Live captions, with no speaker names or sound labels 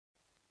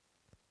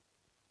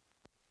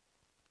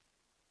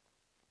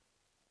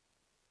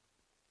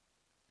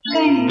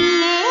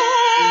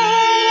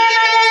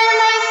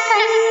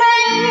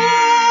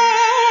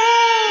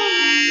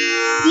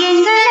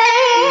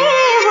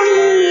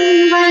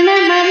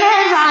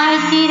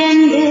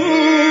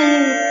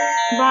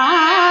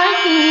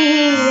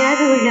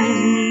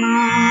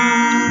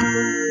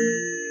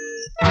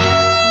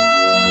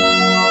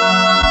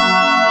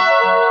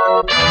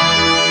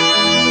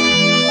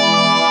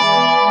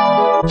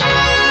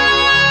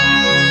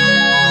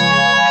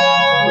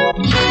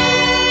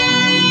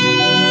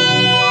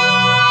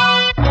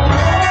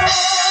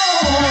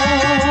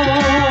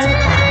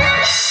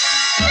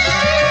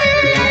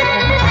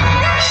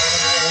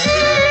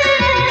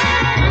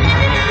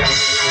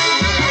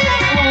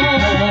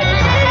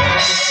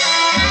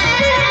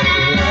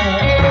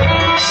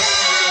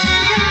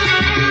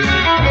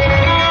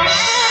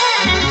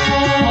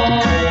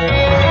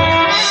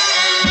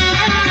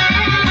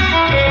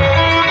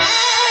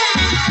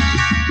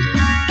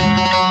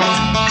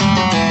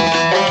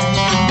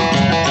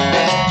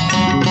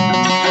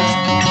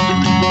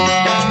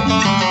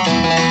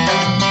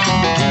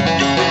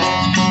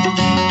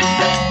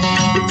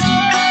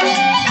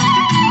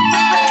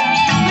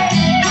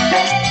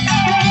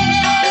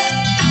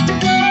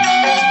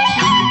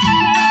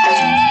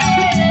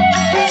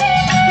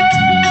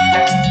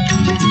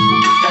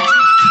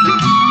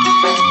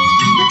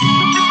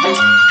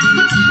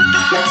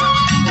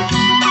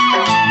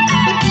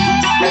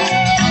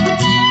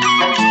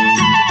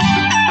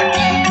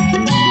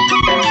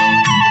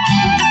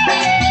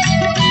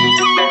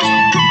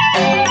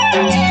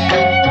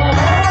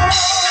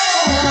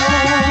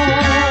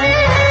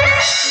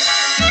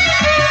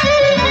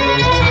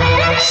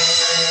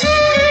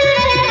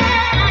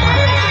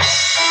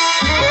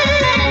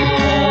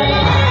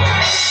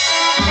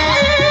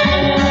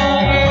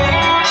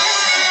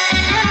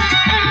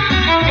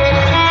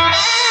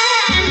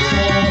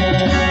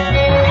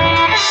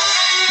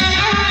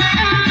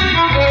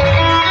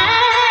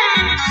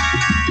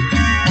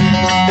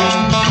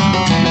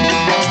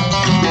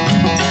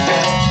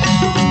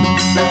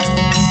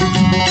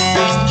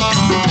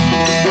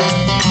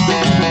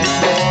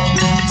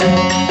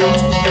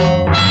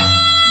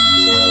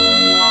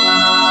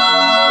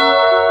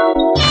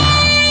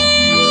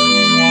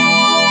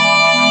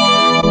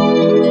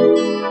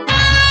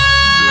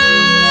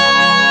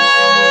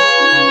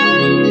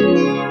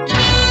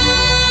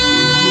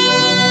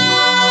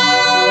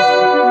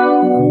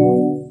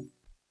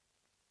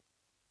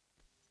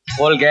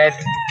Colgate,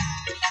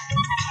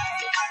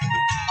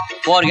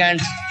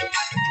 Forgans,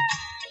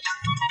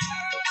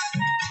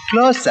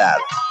 Close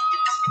up.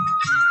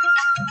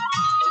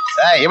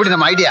 எப்படி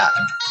நம்ம idea?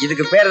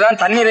 இதுக்கு பேர் தான்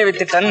தண்ணீரை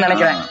வித்துட்டேன்னு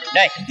நினைக்கிறேன்.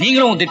 டேய்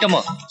நீங்களும் உங்க திட்டமோ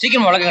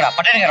சீக்கிரம் வளர்க்குங்கடா,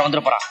 பட்டணக்காரன்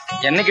வந்துட போறான்.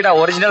 என்னைக்குடா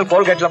ஒரிஜினல்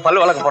கோல்கேட்ல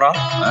பல் வளர்க்க போறோம்?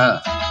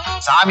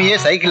 சாமியே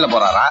சைக்கிள்ல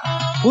போறாரா,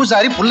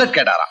 பூசாரி புல்லட்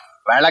கேட்டாரா,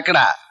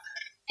 விளக்குடா.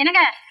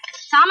 என்னங்க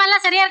சாமான்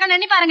எல்லாம் சரியா இருக்கான்னு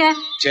எண்ணி பாருங்க.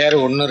 சரி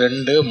 1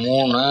 2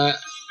 3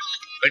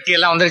 பெட்டி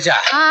எல்லாம் வந்துருச்சா?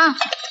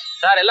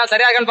 சார் எல்லாம்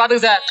சரியா இருக்கான்னு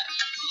பாத்துங்க சார்.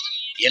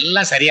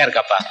 எல்லாம் சரியா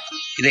இருக்காப்பா.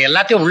 இதை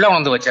எல்லாத்தையும் உள்ள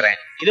வந்து வச்சுறேன்.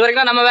 இது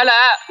வரைக்கும் நம்ம வேலை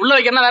உள்ள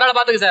வைக்கிறதா வேற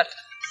பாத்துங்க சார்.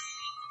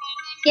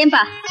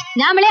 ஏன்பா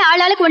நாமளே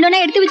ஆளாளுக்கு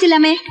ஒண்ணொண்ணா எடுத்து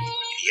வச்சிடலாமே.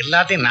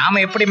 எல்லாத்தையும்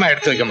நாம எப்படிமா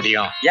எடுத்து வைக்க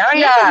முடியும்?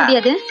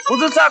 முடியாது.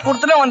 புதுசா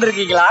குடுத்துட்டு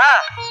வந்திருக்கீங்களா?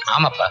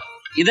 ஆமாப்பா.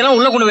 இதெல்லாம்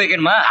உள்ள கொண்டு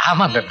வைக்கணுமா?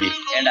 ஆமா தம்பி.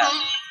 ஏண்டா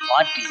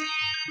பாட்டி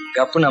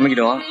கப்பு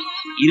நம்பிக்கிடுவோம்.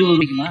 20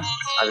 மணிக்குமா?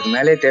 அதுக்கு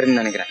மேலே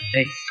தெரியும்னு நினைக்கிறேன்.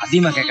 டேய்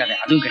அதிகமா கேட்காத,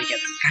 அதுவும்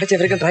கிடைக்காது. கிடைச்ச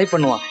வரைக்கும் ட்ரை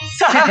பண்ணுவான்.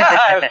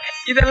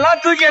 இதெல்லாம்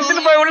தூக்கி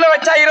எடுத்துட்டு போய் உள்ள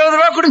வச்சா 20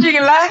 ரூபா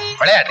குடுப்பீங்களா?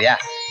 விளையாட்டியா?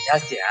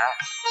 ஜாஸ்தியா?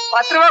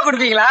 10 ரூபா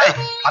குடுப்பீங்களா?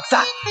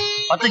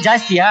 10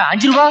 ஜாஸ்தியா?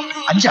 5 ரூபா?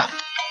 5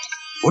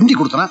 ஒண்டி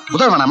கொடுத்தனா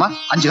முதல் வேணாமா?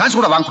 5 காசு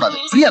கூட வாங்க கூடாது,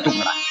 ஃப்ரீயா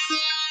தூக்குங்கடா.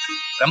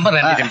 ரொம்ப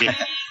நன்றி தம்பி.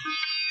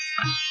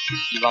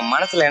 இவன்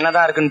மனசுல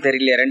என்னதான் இருக்குன்னு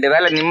தெரியல. 2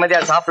 வேளை நிம்மதியா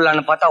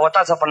சாப்பிடலான்னு பார்த்தா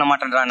ஒத்தாசை பண்ண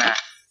மாட்டேன்றானே.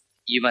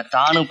 இவன்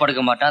தானும்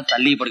படுக்க மாட்டான்,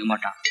 தள்ளி படுக்க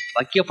மாட்டான்.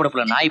 வக்கிய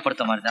படுப்புல நாய்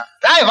படுத்த மாதிரிதான்.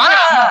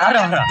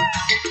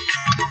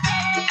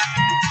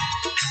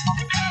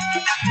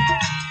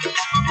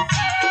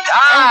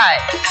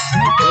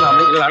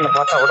 அமைக்கலான்னு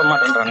பார்த்தா விட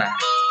மாட்டேன்றானே.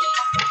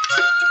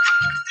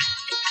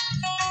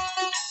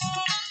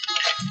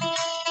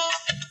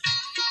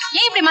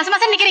 ஏன் இப்படி மச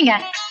மசம் நிக்கிறீங்க?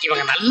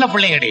 இவங்க நல்ல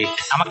பிள்ளைங்கடி,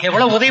 நமக்கு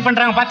எவ்வளவு உதவி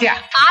பண்றாங்க பாத்தியா?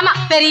 ஆமா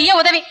பெரிய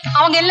உதவி.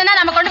 அவங்க இல்லன்னா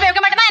நம்ம கொண்டு போய்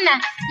வைக்க மாட்டோமா என்ன?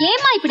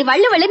 ஏமா இப்படி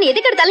வள்ளு வள்ளுன்னு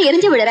எதுக்கு எடுத்தாலும்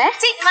எரிஞ்சு விடுற?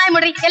 சீ வாய்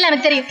மூடி, எல்லாம்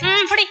எனக்கு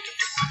தெரியும். புடி.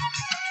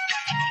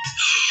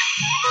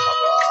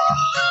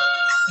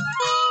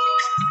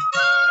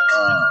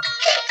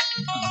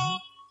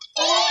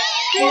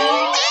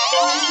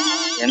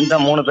 எந்த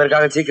 3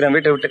 பேருக்காக சீக்கிரம்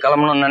வீட்டை விட்டு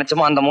கிளம்பணும்னு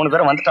நினைச்சோமோ அந்த 3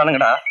 பேரும்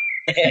வந்துட்டானுங்கடா.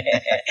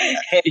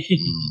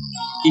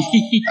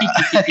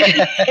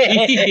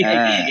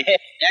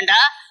 ஏண்டா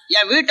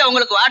என் வீட்டை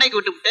உங்களுக்கு வாடகைக்கு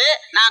விட்டுவிட்டு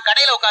நான்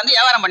கடையில உட்காந்து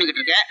வியாபாரம்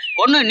பண்ணிக்கிட்டு இருக்கேன்.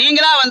 ஒண்ணு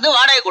நீங்களா வந்து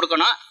வாடகை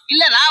கொடுக்கணும்,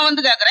 இல்ல நான்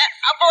வந்து கேக்குறேன்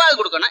அப்பவாது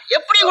கொடுக்கணும்.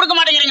 எப்படியும் கொடுக்க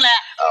மாட்டேங்கிறீங்களே.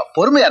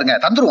 பொறுமையா இருங்க,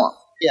 தந்துருவோம்.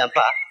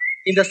 ஏன்பா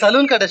இந்த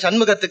சலூன் கடை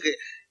சண்முகத்துக்கு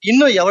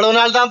இன்னும் எவ்வளவு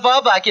நாள் தான்ப்பா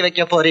பாக்கி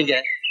வைக்க போறீங்க?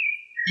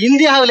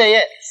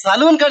 இந்தியாவிலேயே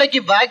சலூன் கடைக்கு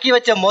பாக்கி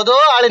வச்ச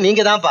ஆளு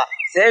நீங்க தான்ப்பா.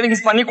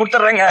 சேவிங்ஸ் பண்ணி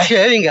கொடுத்துறேங்க.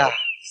 சேவிங்கா?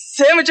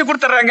 சேமிச்சு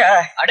கொடுத்துறாங்க.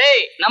 அடே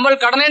நம்ம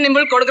கடனே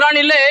நிம்பல் கொடுக்கறான்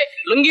இல்ல,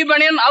 லுங்கி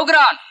பனியன்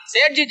அவுக்குறான்,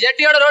 சேட்ஜி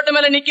ஜெட்டியோட ரோட்டு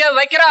மேல நிக்க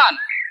வைக்கிறான்.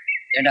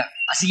 ஏண்டா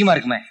அசிங்கமா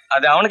இருக்குமே,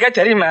 அது அவனுக்கே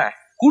தெரியுமே.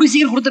 கூடி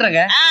சீக்கிரம்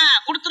கொடுத்துறாங்க.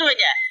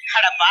 கொடுத்துருவீங்க.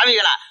 அட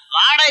பாவிகளா,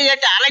 வாடகை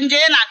ஏட்டு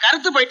அலைஞ்சே நான்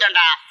கருத்து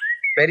போயிட்டேன்டா.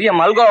 பெரிய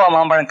மல்கோவா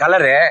மாம்பழம்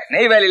கலரு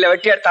நெய்வேலியில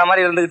வெட்டி எடுத்த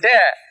மாதிரி இருந்துகிட்டு.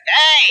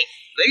 டேய்,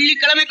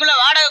 வெள்ளிக்கிழமைக்குள்ள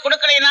வாடகை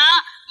கொடுக்கலைன்னா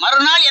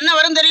மறுநாள் என்ன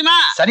வரும் தெரியுமா?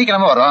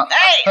 சனிக்கிழமை வரும்.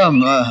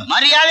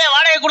 மரியாதையா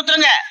வாடகை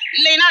கொடுத்துருங்க,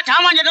 இல்லைன்னா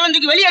சாமான் சட்டம்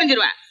தூக்கி வெளியே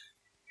எறிஞ்சிருவேன்.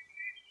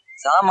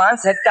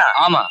 சாமான் செட்டா?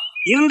 ஆமா,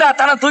 இருந்தா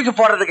தானே தூக்கி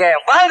போடுறதுக்கு.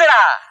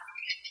 வாங்கடா.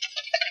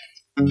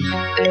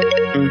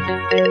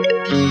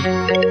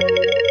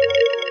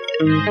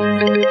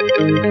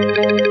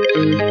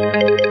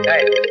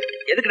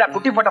 எதுக்குடா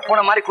குட்டி போட்ட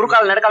போன மாதிரி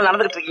குறுக்கால நடுக்கால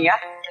நடந்துட்டு இருக்கீங்க?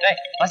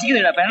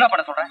 பசிக்குதுடா, என்ன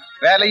பண்ண சொல்றேன்?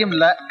 வேலையும்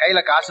இல்ல, கையில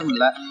காசும்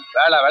இல்ல,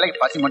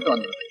 வேலைக்கு பசி மட்டும்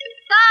வந்துருது.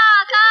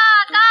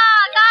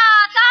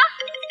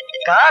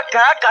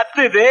 காக்கா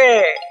கத்துது.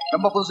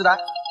 ரொம்ப புதுசுடா.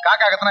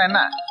 காக்கா கத்துனா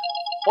என்ன?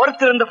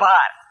 பொறுத்து இருந்து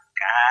பார்.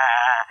 கா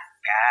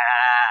கா.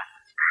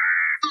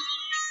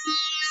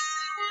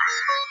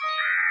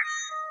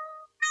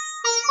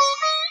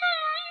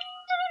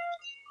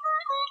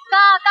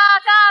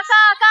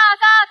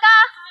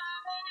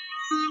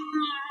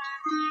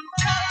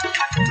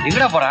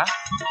 எங்கடா போறா?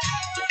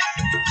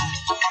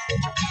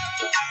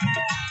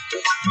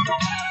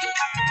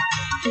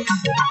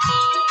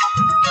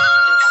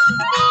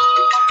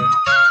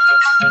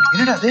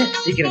 என்னடா அது?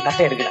 சீக்கிரம்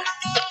தட்டை எடுக்கடா.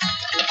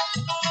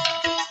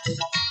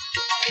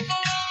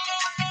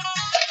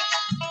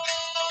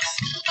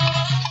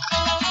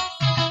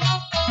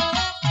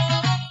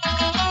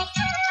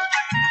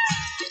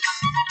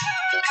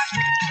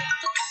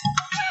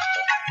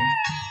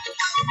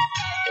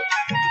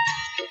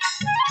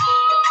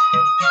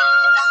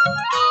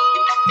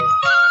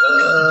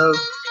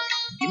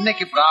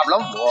 இன்னைக்கு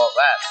ப்ராப்ளம்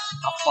ஓவர்.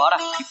 அப்பாடா,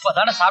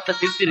 இப்பதானே சாப்பிட்ட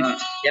திருப்தி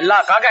இருக்கு. எல்லா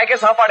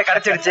காக்காய்க்கும் சாப்பாடு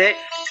கிடைச்சிருச்சு.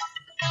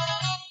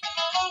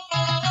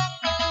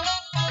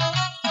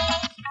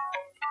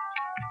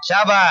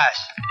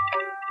 ஷாபாஷ்.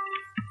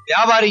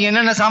 வியாபாரிங்க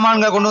என்னென்ன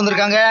சாமான்கள் கொண்டு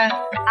வந்திருக்காங்க?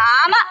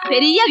 ஆமா,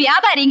 பெரிய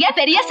வியாபாரிங்க,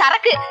 பெரிய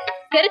சரக்கு.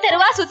 தெரு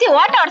தெருவா சுத்தி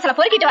ஓட்ட ஓடத்துல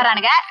பொறுக்கிட்டு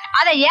வரானுங்க.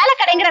 அத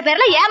ஏலக்கடைங்கிற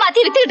பேர்ல ஏமாத்தி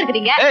வித்துக்கிட்டு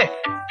இருக்கீங்க.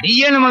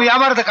 நீயே நம்ம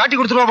வியாபாரத்தை காட்டி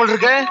கொடுத்துருவா போல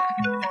இருக்க.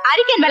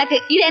 அரிக்கன் விளக்கு,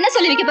 இது என்ன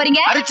சொல்லி விற்க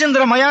போறீங்க?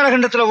 ஹரிச்சந்திர மயான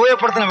கண்டத்துல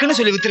உபயோகப்படுத்தின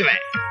சொல்லி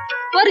வித்துருவேன்.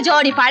 ஒரு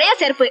ஜோடி பழைய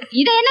செருப்பு,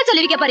 இதை என்ன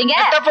சொல்லி விற்க போறீங்க?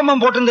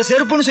 கட்டப்பம்மம் போட்டிருந்த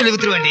செருப்புன்னு சொல்லி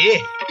வித்துருவேண்டி.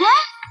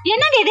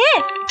 என்னங்க இது?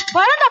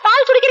 குழந்தை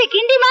பால் குடிக்கிற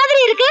கிண்டி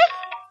மாதிரி இருக்கு.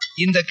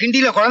 இந்த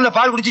கிண்டியில குழந்தை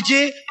பால் குடிச்சிச்சு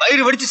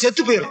வயிறு வெடிச்சு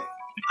செத்து போயிரும்.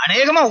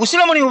 அநேகமா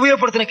உசிலமணி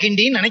உபயோகப்படுத்தின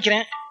கிண்டின்னு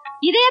நினைக்கிறேன்.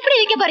 இதை எப்படி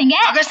விற்க போறீங்க?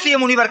 அகஸ்திய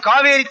முனிவர்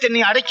காவேரி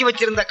தண்ணி அடக்கி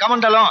வச்சிருந்த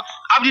கமண்டலம்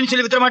அப்படின்னு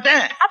சொல்லி வித்துற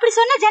மாட்டேன். அப்படி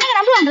சொன்னா ஜனங்க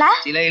நம்புவாங்களா?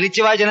 சில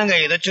இளிச்சுவா ஜனங்க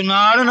எதை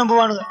சொன்னாலும்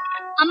நம்புவானுங்க.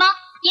 அம்மா,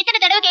 எத்தனை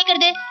தடவை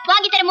கேக்குறது?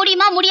 வாங்கி தர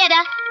முடியுமா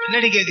முடியாதா?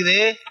 என்னடி கேக்குது?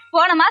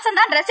 போன மாசம்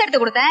தான் ட்ரெஸ்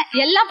எடுத்து கொடுத்தேன்,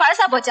 எல்லாம்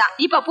பழசா போச்சா.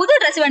 இப்ப புது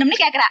ட்ரெஸ்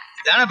வேணும்னு கேக்குறா.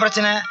 தான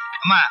பிரச்சனை.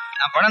 அம்மா,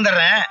 நான் பணம்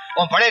தர்றேன்,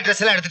 உன் பழைய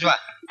ட்ரெஸ் எல்லாம் எடுத்துட்டு வா.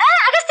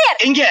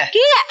 அகஸ்தியர் எங்க?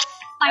 கீழே.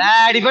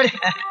 அடிப்படி.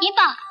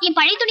 ஏப்பா, என்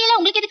பழைய துணியெல்லாம்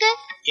உங்களுக்கு எதுக்கு?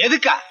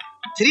 எதுக்கா?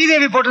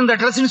 ஸ்ரீதேவி போட்டிருந்த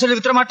ட்ரெஸ்ன்னு சொல்லி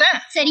வித்துற மாட்டேன்.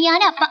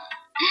 சரியான அப்பா.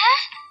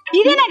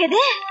 இது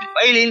என்னது?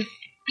 வயலின்.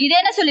 இது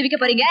என்ன சொல்லி விற்க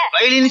போறீங்க?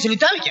 வயலின்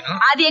சொல்லித்தான்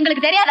விற்கணும். அது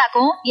எங்களுக்கு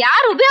தெரியாதாக்கும்.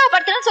 யார்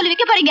உபயோகப்படுத்துறன்னு சொல்லி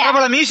விற்க போறீங்க?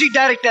 பிரபல music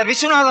director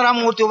Viswanatha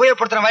Ramamurthy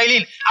உபயோகப்படுத்துற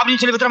violin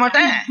அப்படின்னு சொல்லி வித்துற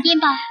மாட்டேன்.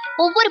 ஏன்பா,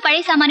 ஒவ்வொரு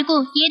பழைய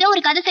சாமானுக்கும் ஏதோ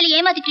ஒரு கதை சொல்லி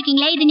ஏமாத்திட்டு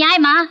இருக்கீங்களே, இது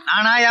நியாயமா?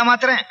 நானா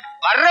ஏமாத்துறேன்?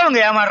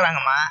 வர்றவங்க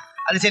ஏமாறுறாங்கம்மா.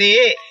 அது சரி,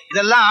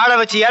 இதெல்லாம் ஆளை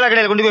வச்சு ஏழை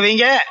கடையில கொண்டு போய்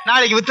வைங்க,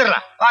 நாளைக்கு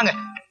வித்துறலாம். வாங்க.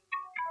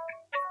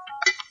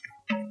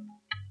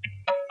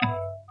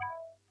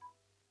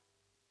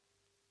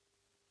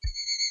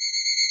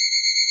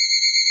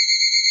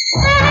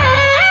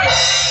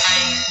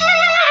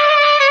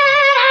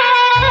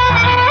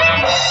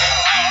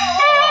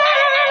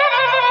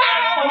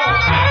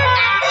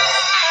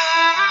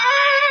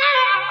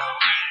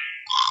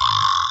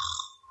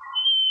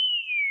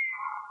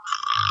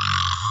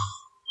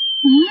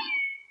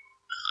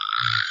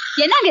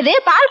 என்னங்க இது?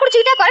 பால்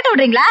குடிச்சுக்கிட்டே கொரட்டை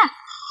விடுறீங்களா?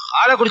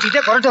 பாலை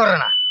குடிச்சுக்கிட்டே கொரட்டை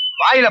வர்றேனா?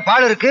 வாயில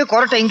பால் இருக்கு,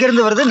 கொரட்டை இங்க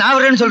இருந்து வருது, நான்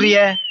வர்றேன்னு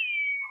சொல்றியே.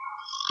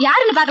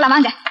 யாருன்னு பாக்கலாம்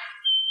வாங்க.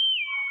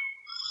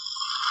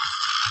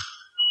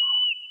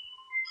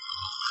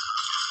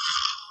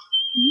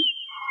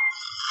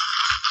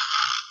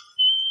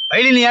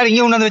 வயலின் யார்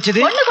இங்க கொண்டு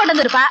வச்சது? ஒண்ணு கொண்டு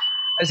வந்துருப்பா.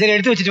 சரி,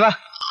 எடுத்து வச்சுட்டு வா.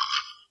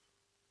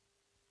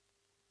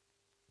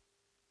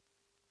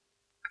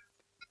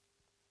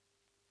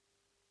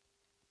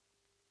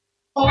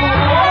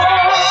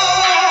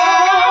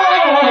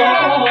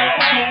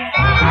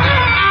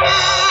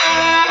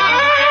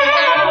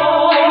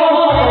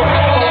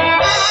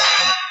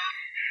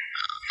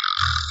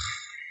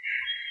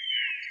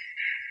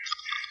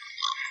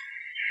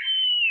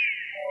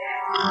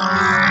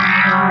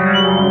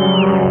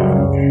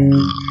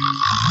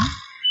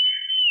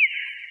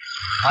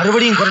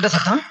 மறுபடியும் கொரட்டை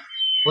சத்தம்.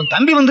 உன்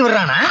தம்பி வந்து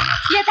வர்றானா?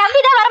 என் தம்பி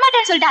தான்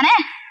வரமாட்டேன்னு சொல்லிட்டானே.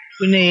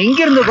 பின்ன எங்க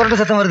இருந்து கொரட்டை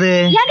சத்தம் வருது?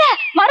 ஏங்க,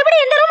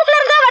 மறுபடியும் இந்த ரூமுக்குள்ள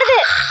இருந்தா வருது.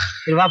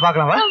 சரி, வா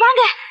பாக்கலாம். வா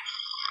வாங்க.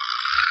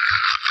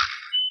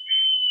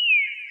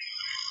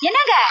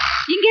 என்னங்க,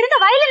 இங்க இருந்த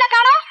வயலின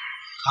காணோம்.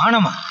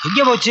 காணோமா?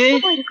 எங்க போச்சு?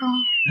 போயிருக்கோம்.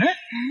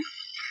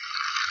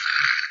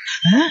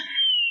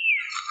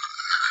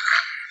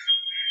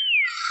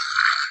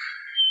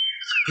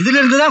 இதுல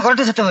இருந்துதான்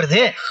கொரட்டை சத்தம்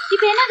வருது.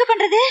 இப்ப என்ன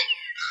பண்றது?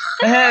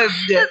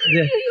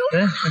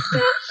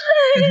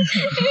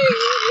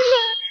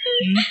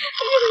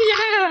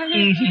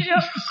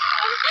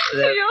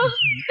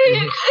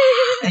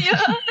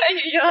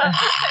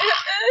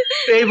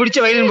 பேய் பிடிச்ச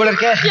வயலின் போல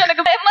இருக்க.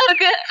 எனக்கு பயமா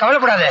இருக்கு.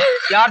 கவலைப்படாத,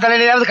 யார்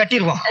தலையிலாவது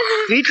கட்டிடுவோம்.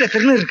 வீட்டுல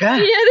திருநு இருக்க.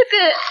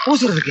 எதுக்கு?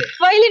 பூசுறதுக்கு.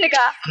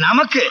 வயலினுக்கா?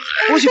 நமக்கு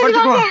பூசி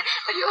படுத்துக்குவோம்.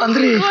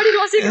 வந்துரு.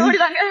 ஓடிடுவோம், சீக்கிரம்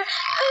ஓடிவாங்க.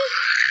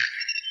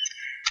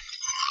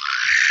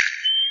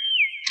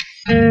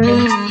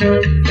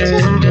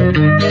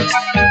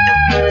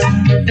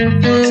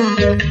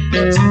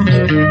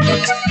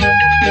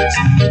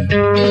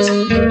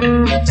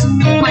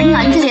 மணி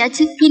 5:30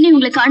 ஆச்சு, இன்னும்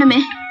உங்களை காணுமே.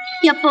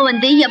 எப்ப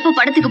வந்து எப்ப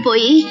படத்துக்கு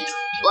போய்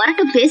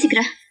வரட்டும்,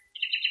 பேசிக்கிறேன்.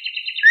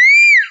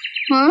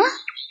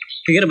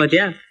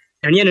 பாத்தியா,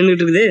 தனியா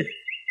நின்றுட்டு இருக்குது.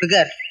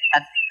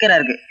 அக்கறா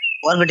இருக்கு.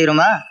 ஓரம்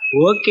கட்டிடுமா?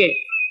 ஓகே.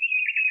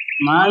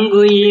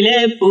 மாங்குயிலே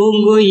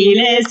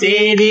பூங்குயிலே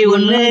சேதி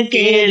ஒண்ணு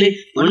கேளு,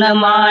 உன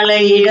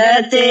மாலையிட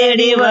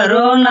தேடி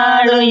வரும்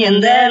நாளும்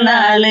எந்த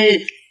நாளு,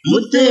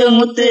 முத்து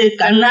முத்து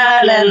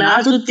கண்ணால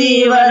நான் சுத்தி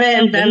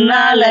வரேன்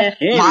தன்னால,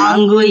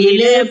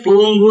 மாங்குயிலே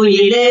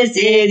பூங்குயிலே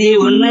சேதி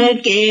ஒண்ணு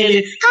கேளு.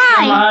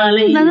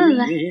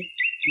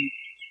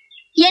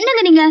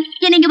 என்னங்க நீங்க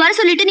என்ன இங்க வர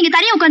சொல்லிட்டு நீங்க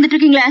தனியா உட்கார்ந்துட்டு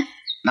இருக்கீங்களே?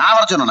 நான்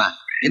வர சொன்னா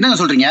என்னங்க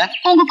சொல்றீங்க?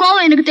 உங்க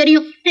கோவம் எனக்கு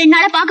தெரியும். 2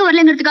 நாளா பாக்க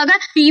வரலங்கிறதுக்காக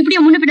நீ இப்படியே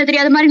முன்ன பின்ன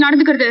தெரியாத மாதிரி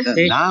நடந்துக்கிறது.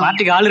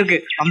 பாட்டிக்கு ஆள் இருக்கு,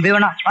 அம்பே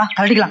வேணா, வா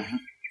கழட்டிக்கலாம்.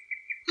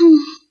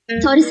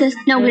 சாரி சார்,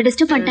 நான் உங்களை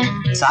டிஸ்டர்ப் பண்ணிட்டேன்.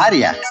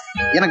 சாரியா?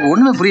 எனக்கு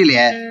ஒண்ணுமே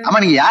புரியலையே.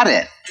 அம்மா நீங்க யாரு?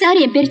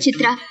 சார், என் பேர்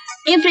சித்ரா.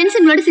 என்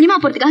ஃப்ரெண்ட்ஸுங்களோட சினிமா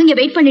போறதுக்காக இங்க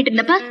வெயிட் பண்ணிட்டு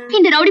இருந்தப்ப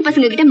இந்த ரவுடி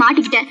பசங்க கிட்ட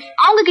மாட்டிக்கிட்டேன்.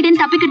 அவங்க கிட்ட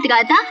இருந்து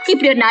தப்பிக்கிறதுக்காக தான்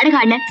இப்படி ஒரு நாடகம்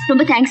ஆடினேன்.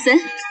 ரொம்ப thanks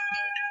sir.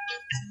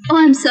 O,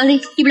 I'm sorry.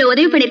 இவ்வளவு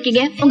உதவி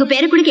பண்ணிருக்கீங்க. உங்க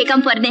பேரை கூட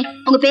கேட்காம போறேன்.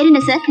 உங்க பேர் என்ன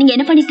சார்? நீங்க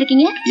என்ன பண்ணிட்டு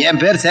இருக்கீங்க? என்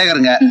பேர்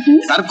சேகருங்க.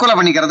 தற்கொலை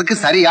பண்ணிக்கிறதுக்கு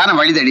சரியான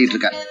வழி தேடிட்டு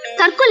இருக்கேன்.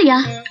 தற்கொலையா?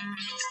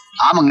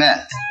 ஆமாங்க.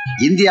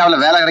 இந்தியாவுல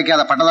வேலை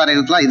கிடைக்காத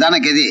பட்டதாரிகளுக்குலாம் இதான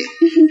கதி.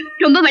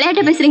 ரொம்ப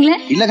விளையாட்ட பேசுறீங்களே.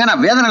 இல்லங்க,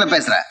 நான் வேதனையில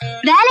பேசுறேன்.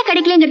 வேலை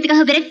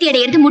கிடைக்கலங்கிறதுக்காக விரக்தி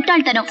அடையிறது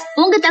முட்டாள்தனம்.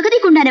 உங்க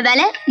தகுதிக்கு உண்டான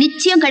வேலை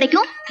நிச்சயம்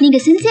கிடைக்கும். நீங்க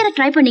சின்சியரா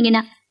ட்ரை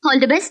பண்ணீங்கன்னா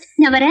ஆல் தி பெஸ்ட்.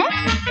 நான் வரேன்.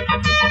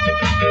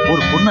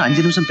 ஒரு பொண்ணு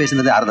 5 நிமிஷம்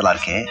பேசுனது ஆறுதலா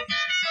இருக்கே.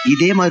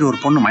 இதே மாதிரி ஒரு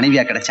பொண்ணு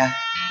மனைவியா கிடைச்சா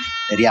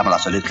தெரியாமலா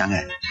சொல்லிருக்காங்க.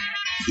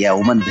 A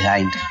woman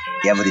behind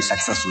every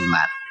successful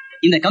man.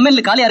 இந்த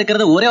கம்பெனில காலியா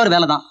இருக்கிறது ஒரே ஒரு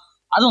வேலை தான்,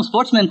 அதுவும்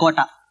ஸ்போர்ட்ஸ்மேன்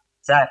கோட்டா.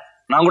 சார்,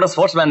 நான் கூட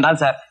ஸ்போர்ட்ஸ்மேன் தான்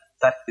சார்.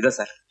 சார் இதோ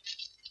சார்.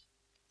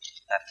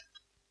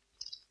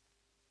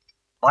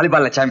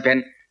 வாலிபால்ல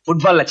சாம்பியன்,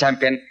 ஃபுட்பால்ல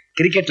சாம்பியன்,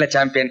 கிரிக்கெட்ல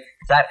சாம்பியன்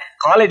சார்.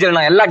 காலேஜ்ல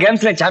நான் எல்லா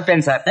கேம்ஸ்லயும்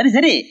சாம்பியன் சார். சரி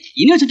சரி,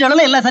 யூனிவர்சிட்டி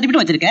அளவுல எல்லா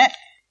சர்டிபிகேட்டும் வச்சிருக்கேன்.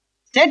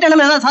 ஸ்டேட்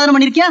அளவுல ஏதாவது சாதனை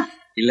பண்ணிருக்கியா?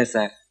 இல்ல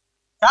சார்.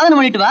 சாதனை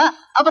பண்ணிட்டு வா,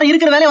 அப்புறம்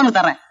இருக்கிற வேலையை உனக்கு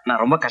தரேன்.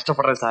 நான் ரொம்ப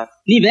கஷ்டப்படுறேன் சார்.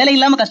 நீ வேலை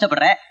இல்லாம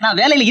கஷ்டப்படுற, நான்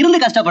வேலையில இருந்து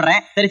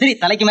கஷ்டப்படுறேன். சரி சரி,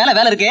 தலைக்கு மேல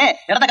வேலை இருக்கு,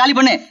 இடத்த காலி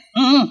பண்ணு.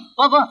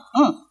 போ போ.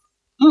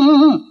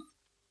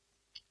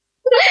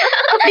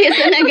 அப்படியே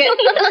சொன்னாங்க.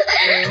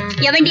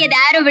 எவண்டி அது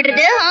ஆரோ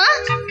விடுறது?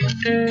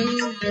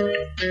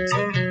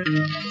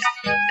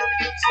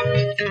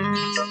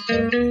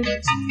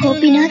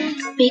 கோபிநாத்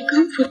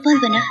பிகாம்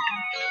ஃபுட்பால் வினர்.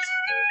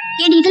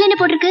 ஏன் இதுல என்ன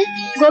போட்டிருக்கு?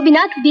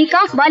 கோபிநாத்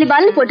பிகாம்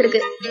வாலிபால்னு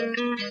போட்டிருக்கு.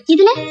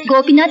 இதுல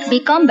கோபிநாத்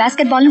பிகாம்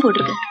பாஸ்கெட் பால்னு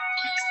போட்டிருக்கு.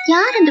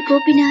 யார் அந்த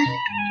கோபிநாத்?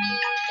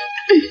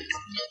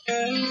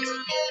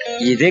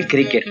 இது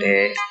கிரிக்கெட்,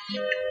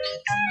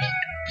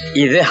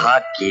 இது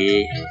ஹாக்கி,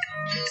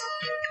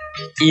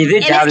 இது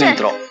ஜாவலின்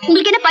த்ரோ.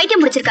 உங்களுக்கு என்ன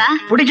பைத்தியம் பிடிச்சிருக்கா?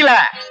 பிடிக்கல,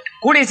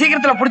 கூடிய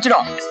சீக்கிரத்துல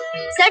பிடிச்சிடும்.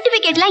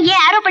 சர்டிபிகேட்ல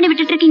ஏன் ஆரோ பண்ணி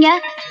விட்டுட்டு இருக்கீங்க?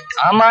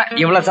 ஆமா,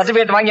 இவ்வளவு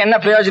சர்டிபிகேட் வாங்கி என்ன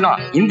பிரயோஜனம்?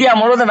 இந்தியா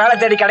முழுவதும் வேலை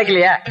தேடி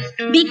கிடைக்கலையே.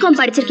 பிகாம்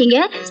படிச்சிருக்கீங்க,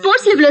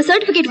 ஸ்போர்ட்ஸ்ல இவ்வளவு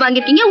சர்டிபிகேட்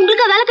வாங்கிருக்கீங்க,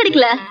 உங்களுக்கு வேலை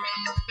கிடைக்கல.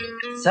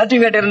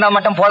 சர்டிபிகேட் இருந்தா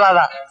மட்டும்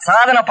போதாதான்,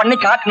 சாதனை பண்ணி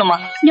காட்டணுமா?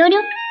 நோ நோ,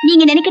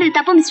 நீங்க நினைக்கிறது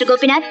தப்பு மிஸ்டர்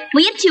கோபிநாத்.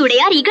 முயற்சி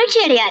உடையார்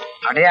இகழ்ச்சி அடையார்.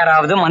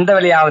 அடையாராவது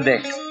மந்தவெளியாவது.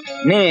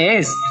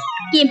 மிஸ்,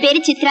 என்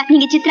பேரு சித்ரா,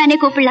 நீங்க சித்ரானே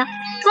கூப்பிடலாம்.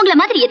 உங்கள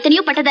மாதிரி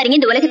எத்தனையோ பட்டதாரிங்க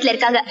இந்த உலகத்துல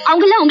இருக்காங்க.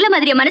 அவங்க எல்லாம் உங்கள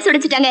மாதிரியே மனசு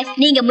உடைச்சிட்டாங்க.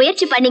 நீங்க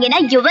முயற்சி பண்ணீங்கன்னா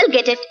you will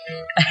get it.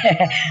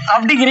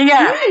 அப்படிங்கிறீங்க?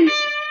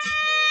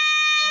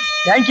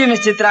 Thank you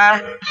miss Chitra.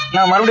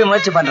 நான் மறுபடியும்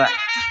முயற்சி பண்றேன்.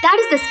 That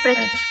is the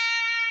spirit.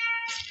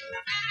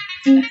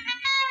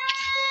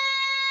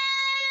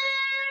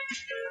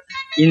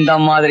 இந்த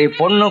மாதிரி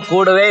பொண்ணு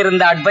கூடவே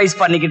இருந்து அட்வைஸ்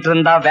பண்ணிக்கிட்டு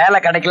இருந்தா வேலை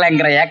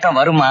கிடைக்கலங்கிற ஏக்கம்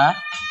வருமா?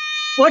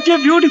 What a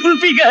beautiful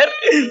figure.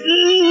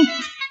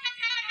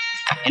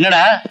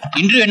 என்னடா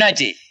இன்டர்வியூ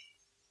என்னாச்சு?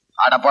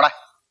 ஆட போட,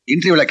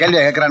 இன்டர்வியூல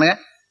கேள்வியா கேட்கறானுங்க.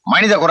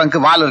 மனித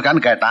குரங்குக்கு வால்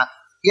இருக்கான்னு கேட்டான்.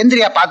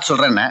 எந்திரியா பார்த்து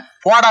சொல்றேன்னு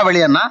போடா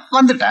வெளியன்னா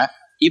வந்துட்டேன்.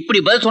 இப்படி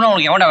பதில் சொன்னா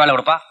உனக்கு எவன்டா வேலை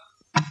கொடுப்பா?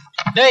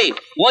 டேய்,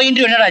 ஓ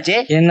இன்டர்வியூ என்னடாச்சு?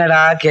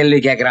 என்னடா கேள்வி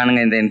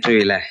கேட்கறானுங்க இந்த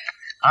இன்டர்வியூல?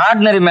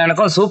 ஆர்டினரி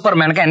மேனுக்கும் சூப்பர்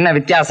மேனுக்கும் என்ன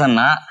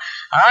வித்தியாசம்னா,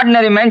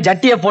 ஆர்டினரி மேன்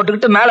ஜட்டியை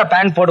போட்டுக்கிட்டு மேல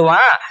பேண்ட்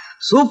போடுவான்,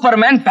 சூப்பர்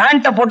மேன்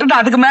பேண்ட்டை போட்டுட்டு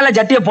அதுக்கு மேல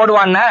ஜட்டியை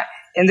போடுவான்னு.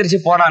 எந்திரிச்சு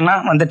போடான்னா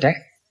வந்துட்டேன்.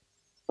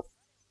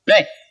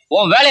 டேய்,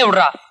 உன் வேலையை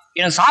விடுறா.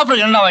 எனக்கு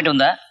சாப்பிடுறதுக்கு என்ன வாங்கிட்டு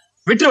வந்த?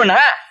 விட்டுருவன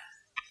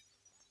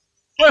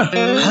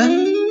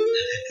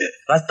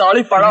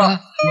ரஸ்தாளி பழம்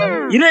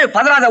இரு,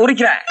 பதறாத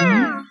உரிக்கிறேன்.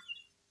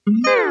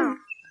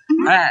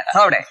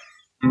 சாப்பிடு.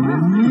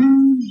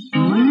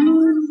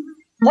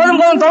 போதும்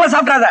போதும், தோலை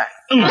சாப்பிடாத.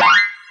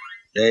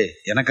 டேய்,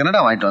 எனக்கு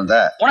என்னடா வாங்கிட்டு வந்த?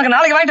 உனக்கு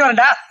நாளைக்கு வாங்கிட்டு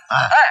வரேன்டா.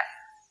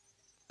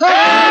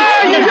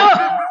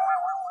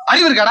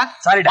 அறிவு இருக்காடா?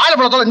 சாரி,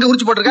 வாழைப்பழத்தோட எங்க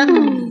உரிச்சு போட்டிருக்க?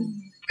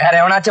 வேற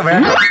எவனாச்சும்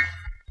விளையாடு.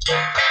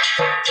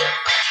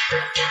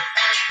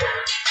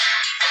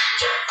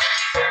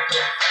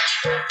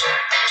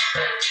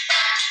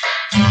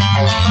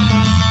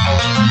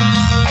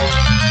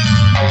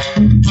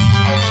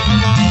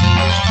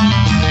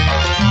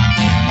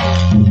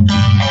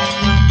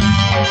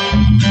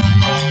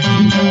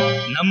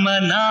 நம்ம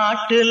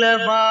நாட்டுல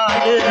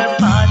வாழுற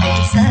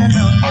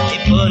பாதிசனம்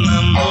இப்போ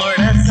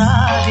நம்மோட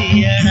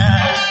சாதியடா.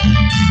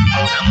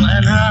 நம்ம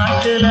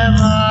நாட்டுல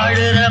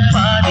வாழுற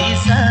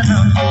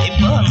பாதிசனம்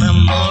இப்போ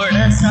நம்மோட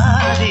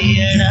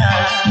சாதியடா.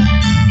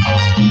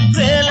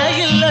 வேலை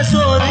இல்ல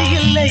சோறு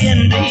இல்லை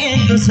என்று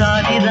எங்கு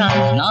சாதிதான்.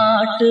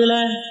 நாட்டுல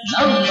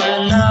நம்ம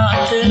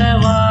நாட்டுல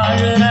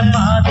வாழுற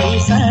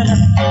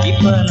பாதிசனம்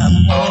இப்போ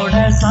நம்மோட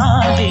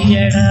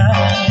சாதியடா.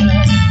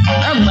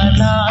 நம்ம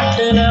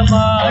நாட்டுல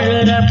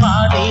வாழுற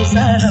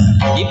பாதிசனம்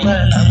இப்ப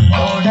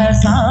நம்மோட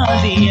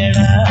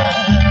சாதியடா.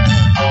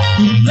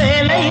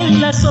 வேலை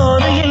இல்ல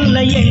சோறு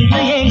இல்லை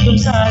என்று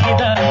எங்கும்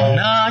சாதிதான்.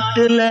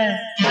 நாட்டுல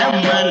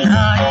நம்ம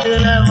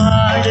நாட்டுல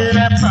வாழுற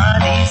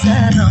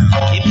பாதிசனம்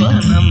இப்ப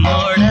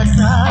நம்மோட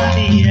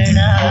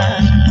சாதியடா.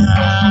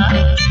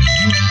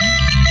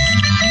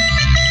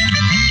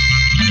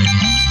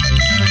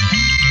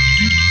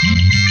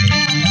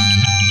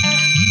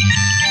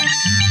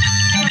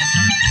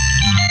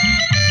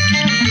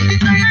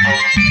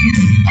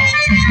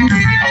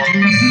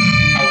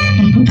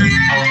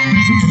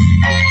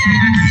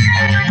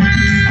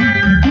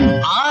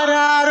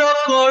 ஆறாரோ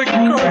கோடி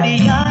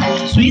கோடியா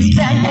ஸ்விஸ்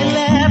பேங்க்ல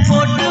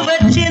போட்டு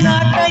வச்சு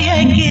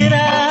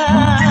நாட்டையக்கிறா.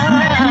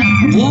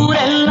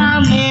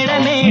 ஊரெல்லாம் மேட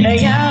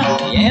மேடையா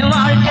என்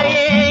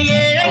வாழ்க்கையே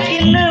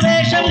ஏழைக்கின்னு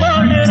வேஷம்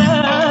போடுறா.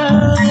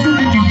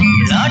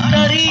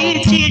 லாட்டரி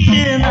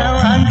சீட்டு நான்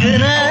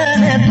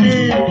வாங்குறது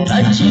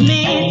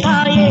லட்சுமி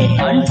தாயே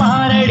கண்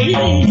பாரடி.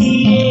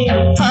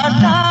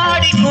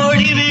 காத்தாடி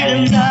கோழி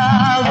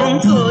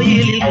விழுந்தாவும்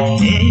கோயிலில்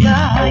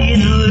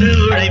தேங்காயின் ஒரு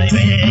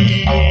உழைப்பே.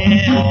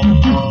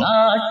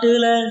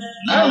 நாட்டுல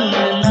நம்ம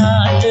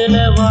நாட்டுல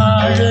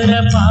வாழுற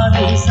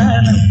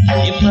பாதிசனம்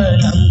இப்ப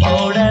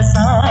நம்மோட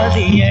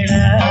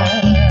சாதியடா.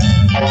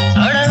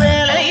 அட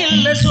வேலை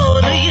இல்ல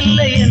சோறு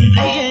இல்லை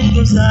என்று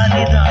எங்கும்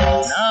சாதிதான்.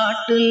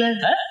 நாட்டுல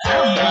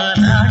நம்ம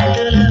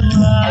நாட்டுல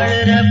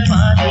வாழுற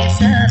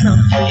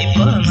பாதிசனம்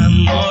இப்ப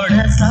நம்மோட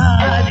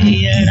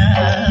சாதியடா.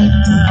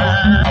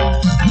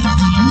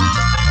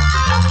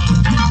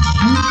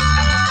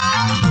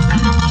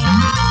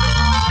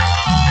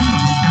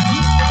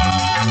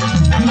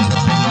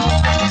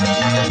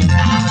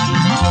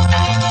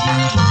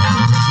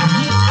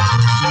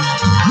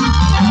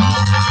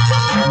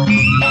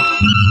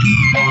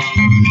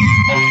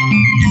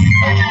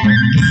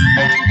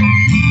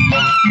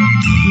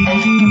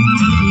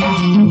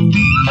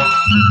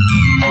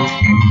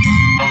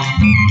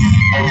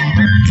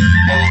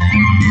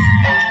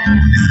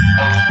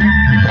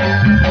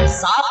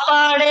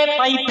 சாப்பாடே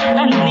பைப்பு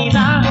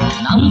தண்ணிதான்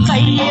நம்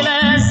கையில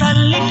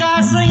சல்லி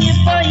காசு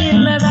இப்ப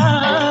இல்லதா.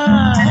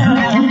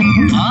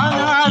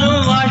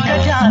 ஆனாலும் வாழ்க்கை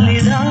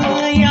ஜாலிதான்.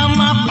 என்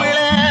மாப்பிள்ள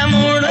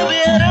 3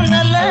 பேரும்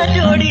நல்ல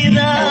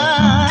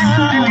ஜோடிதான்.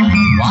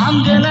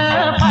 வாங்கின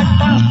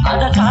பட்டம்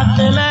அத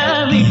காத்துல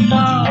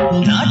விட்டோம்.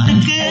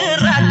 நாட்டுக்கு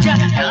ராஜா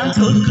நான்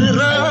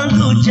தூக்குறோம்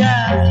தூச்சா.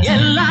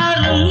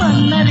 எல்லாரும்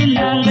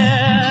மன்னறிந்தாங்க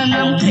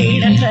நம்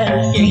கிரீடத்தை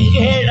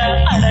எங்கேட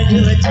அழகு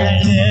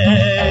வச்சாங்க.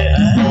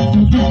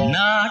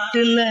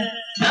 நாட்டுல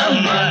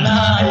நம்ம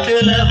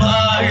நாட்டுல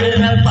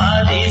வாழுற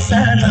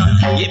பாதிசனம்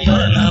இப்ப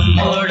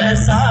நம்மோட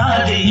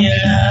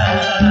சாதியடா.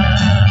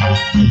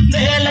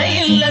 வேலை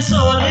இல்ல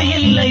சோறு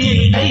இல்லை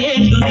என்று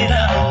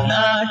ஏங்குகிறா.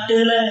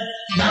 நாட்டுல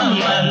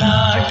நம்ம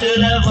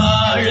நாட்டுல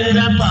வாழுற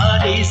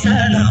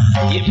பாதிசனம்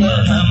இப்ப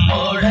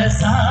நம்மோட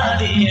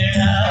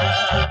சாதியடா.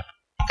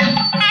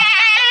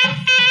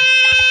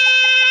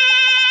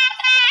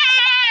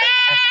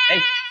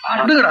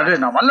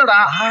 நான் வல்லடா.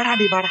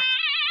 ஆடாடி பாடா.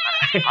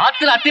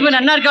 ஆத்துல அத்திமே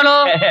நன்னா இருக்காளோ?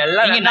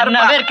 நீங்க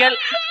நன்னாவே இருக்கல்.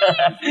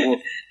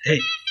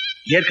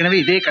 ஏற்கனவே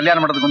இதே கல்யாண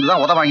மண்டபத்துக்கு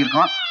வந்துதான் உதவ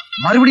வாங்கியிருக்கோம்.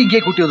 மறுபடியும்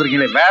இங்கே கூட்டி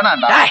வந்திருக்கீங்களே,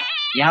 வேணாண்டா.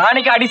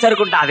 யானைக்கு அடி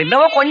சறுக்குண்டா. அது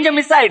என்னவோ கொஞ்சம்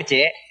மிஸ்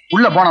ஆயிடுச்சு.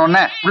 உள்ள போன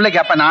உடனே உள்ள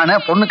கேப்ப நானு,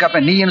 பொண்ணு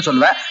கேப்ப நீன்னு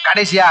சொல்லுவேன்.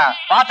 கடைசியா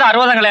பார்த்தா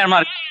 60 கல்யாணமா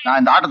இருக்கு. நான்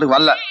இந்த ஆட்டத்துக்கு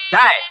வரல.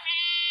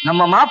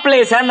 நம்ம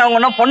மாப்பிள்ளைய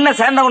சேர்ந்தவங்க பொண்ணை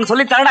சேர்ந்தவங்கன்னு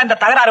சொல்லி தரடா இந்த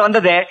தகராறு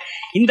வந்தது.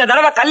 இந்த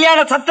தடவை கல்யாண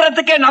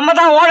சத்திரத்துக்கு நம்ம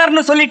தான்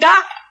ஓனர்னு சொல்லிட்டா.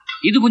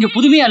 இது கொஞ்சம்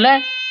புதுமையா இல்ல?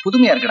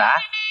 புதுமையா இருக்குடா.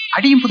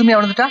 அடியும் புதுமையா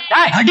வந்துட்டா.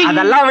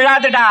 அதெல்லாம்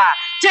விழாதுடா.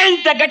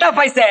 Change they get of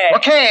ice.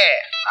 Okay.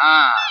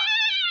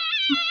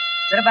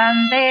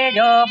 திருபந்தே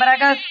Joe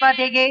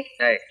பிரகஸ்பதிகே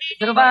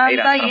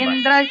திருபந்த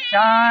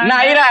இந்திரசான.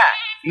 Airaa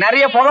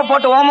நிறைய புகை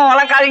போட்டு ஓமம்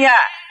வளர்க்காதீங்க.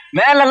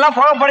 மேல எல்லாம்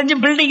புகை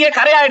படைஞ்சு பில்டிங்கே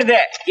கரையாயிடுது.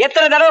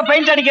 எத்தனை தடவை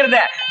பெயிண்ட்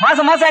அடிக்கிறது?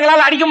 மாசம் மாசம்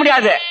எங்களால அடிக்க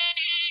முடியாது.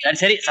 சரி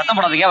சரி, சத்தம்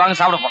போடாதீங்க, வாங்க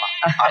சாப்பிட போலாம்.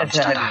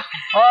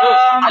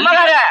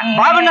 அம்மாக்கார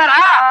பாபுனாரா?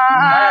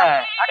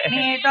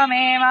 அக்னி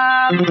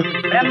துவமேவாம்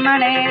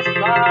பிரம்மணே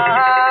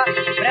ஸ்வாஹா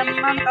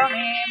பிரம்மம்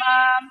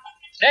துவமேவாம்.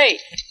 டேய்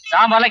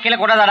சாம்பார்லாம் கீழே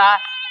கூடாதாடா,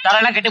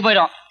 தரெல்லாம் கெட்டு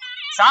போயிடும்.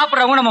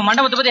 சாப்பிடுறவங்க நம்ம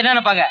மண்டபத்தை பத்தி என்ன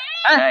நினைப்பாங்க?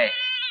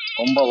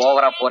 ரொம்ப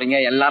ஓவரா போறீங்க,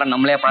 எல்லாரும்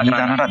நம்மளே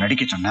பாக்குறாங்க.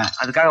 நடிக்க சொன்ன,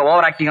 அதுக்காக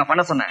ஓவர் ஆக்டிங்கா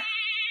பண்ண சொன்னேன்.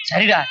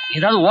 சரிடா,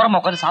 ஏதாவது ஓரமா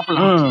உட்காந்து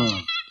சாப்பிடலாம்.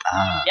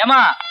 ஏமா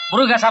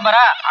முருகா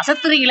சாம்பாரா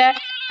அசத்துறீங்களே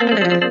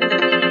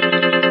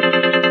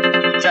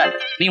சார்?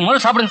 நீங்க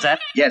முதல்ல சாப்பிடுங்க சார்.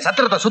 என்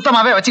சத்திரத்தை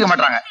சுத்தமாவே வச்சுக்க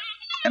மாட்டாங்க,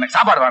 எனக்கு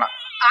சாப்பாடு வேணாம்.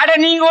 அட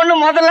நீங்க ஒண்ணு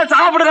முதல்ல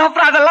சாப்பிடுங்க,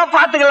 அப்புறம் அதெல்லாம்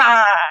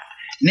பாத்துக்கலாம்.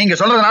 நீங்க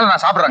சொல்றதுனால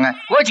நான் சாப்பிடுறேங்க.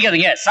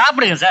 கோச்சிக்காதீங்க,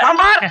 சாப்பிடுங்க சார்.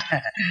 சாம்பார்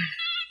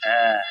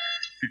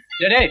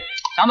டேய்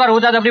சாம்பார்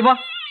ஊத்தாது அப்படிப்பா.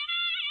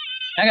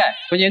 ஏங்க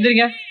கொஞ்சம்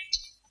எந்திரிங்க,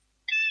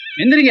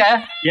 எந்திரிங்க.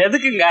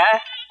 எதுக்குங்க?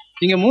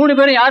 நீங்க 3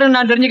 பேரும் யாருன்னு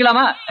நான்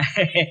தெரிஞ்சுக்கலாமா?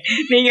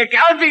 நீங்க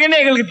கேள்விங்கன்னு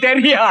எங்களுக்கு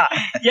தெரியும்.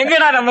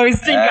 எங்கடா நம்ம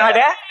விசிட்டிங்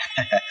கார்டு?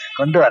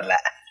 கொண்டு வரல.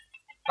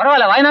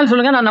 பரவாயில்ல, வாய்நாள்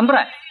சொல்லுங்க, நான்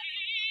நம்புறேன்.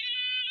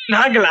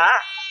 நாங்களா?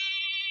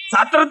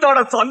 சத்திரத்தோட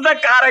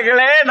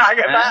சொந்தக்காரங்களே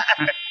நாங்க.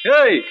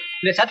 ஏய்,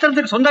 இந்த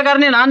சத்திரத்துக்கு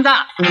சொந்தக்காரனே நான்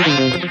தான்.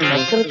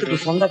 சத்திரத்துக்கு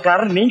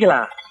சொந்தக்காரன் நீங்களா?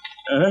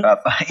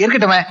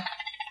 இருக்கட்டுமே,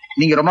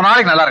 நீங்க ரொம்ப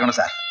நாளைக்கு நல்லா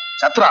இருக்கணும் சார்.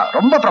 சத்ரா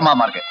ரொம்ப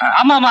பிரமாதமா இருக்கு.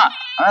 ஆமா ஆமா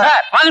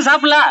சார், வாங்க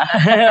சாப்பிடலாம்.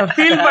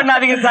 ஃபீல்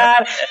பண்ணாதீங்க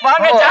சார்,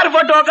 வாங்க சேர்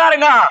போட்டு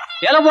உட்காருங்க.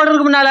 இலை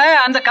போடுறதுக்கு முன்னால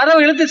அந்த கதவை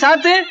இழுத்து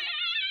சாத்து.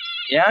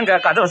 ஏங்க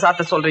கதவை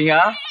சாத்த சொல்றீங்க?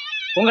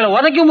 உங்களை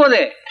உதைக்கும் போது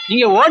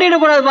நீங்க ஓடிட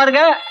கூடாது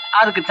பாருங்க,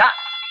 அதுக்கு தான்.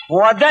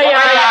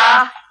 உதையா?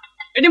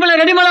 கெட்டிமலம்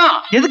கெட்டிமலம்.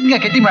 எதுக்குங்க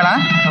கெட்டி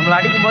மேளம்? நம்மள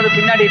அடிக்கும் போது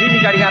பின்னாடி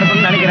ரீதிக்கு அடிக்க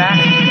இருக்கும்னு நினைக்கிறேன்.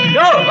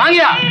 யோ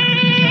வாங்கியா.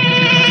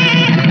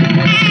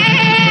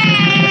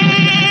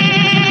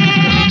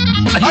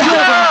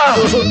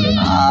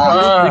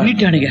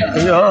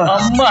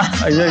 அம்மா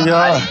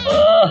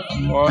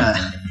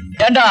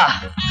ஏண்டா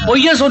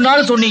பொய்ய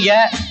சொன்னாலும் சொன்னீங்க,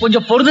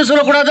 கொஞ்சம் பொறுத்து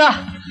சொல்லக்கூடாதா?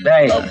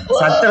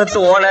 சத்திரத்து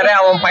ஓனரே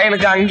அவன்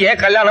பையனுக்கு அங்கேயே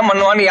கல்யாணம்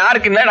பண்ணுவான்னு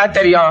யாருக்கு என்னடா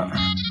தெரியும்?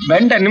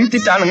 வெண்ட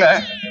நிமித்திட்டானுங்க.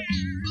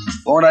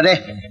 ஓனரே,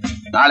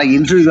 நாளைக்கு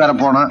இன்டர்வியூ வேற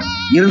போனோம்.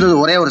 இருந்தது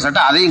ஒரே ஒரு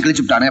சட்டை, அதையும்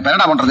கிழிச்சு விட்டானுங்க. இப்ப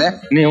என்னடா பண்றது?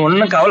 நீ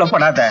ஒன்னும்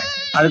கவலைப்படாத,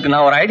 அதுக்கு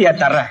நான் ஒரு ஐடியா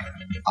தர்றேன்.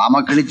 ஆமா,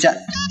 கிழிச்ச.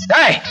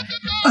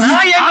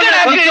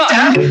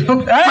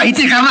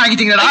 பைத்தியக்காரன்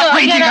ஆகிட்டீங்களா?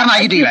 பைத்தியக்காரன்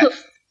ஆகிட்டீங்களா?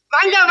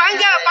 வாங்க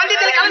வாங்க,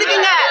 பந்தயத்துல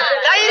கலந்துக்கீங்க.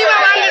 தைரியமா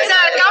வாங்க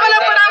சார்,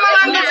 கவலைப்படாம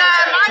வாங்க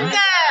சார், வாங்க.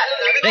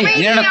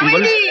 என்ன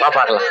கும்பல் வா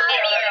பார்க்கலாம்.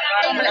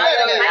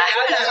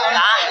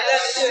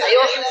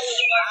 ஐயோ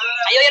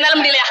ஐயோ, என்னால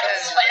முடியலையா?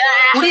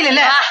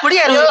 முடியல.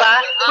 குடியா இருப்பா,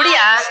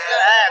 குடியா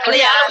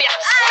குடியா குடியா.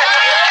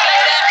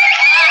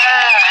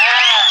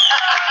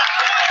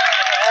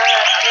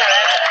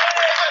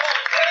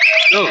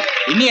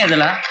 இன்னும்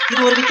அதெல்லாம்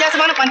இது ஒரு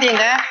வித்தியாசமான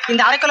பந்தயங்க.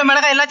 இந்த 1/2 கிலோ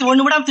மிளகாய் எல்லாத்தையும்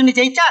ஒண்ணு விடாம தின்னு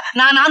ஜெயிச்சா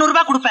நான் 400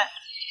 ரூபாய் கொடுப்பேன்.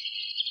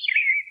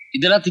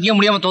 இதெல்லாம் திங்க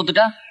முடியாம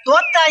தோத்துட்டா?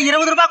 தோத்தா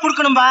 20 ரூபாய்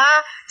கொடுக்கணும்பா.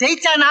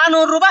 ஜெயிச்சா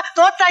 400 ரூபாய்,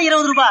 தோத்தா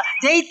 20 ரூபாய்.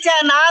 ஜெயிச்சா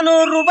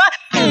 400 ரூபாய்.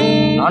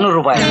 400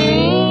 ரூபாயா?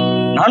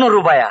 400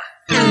 ரூபாயா?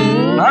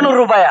 400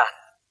 ரூபாயா?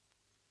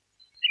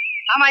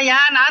 ஆமாய்யா,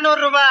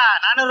 400 ரூபாய்.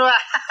 400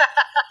 ரூபாய்.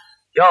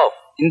 யோ,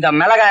 இந்த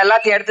மிளகாய்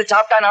எல்லாத்தையும் எடுத்து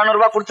சாப்பிட்டா 400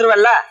 ரூபாய்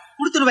கொடுத்துருவல்ல?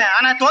 கொடுத்துருவேன்.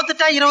 ஆனா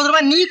தோத்துட்டா 20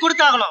 ரூபாய் நீ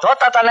கொடுத்தாகணும்.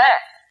 தோத்தா தானே?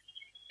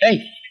 ஏய்,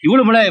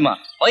 இவ்வளவு மிளகாயமா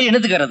போய்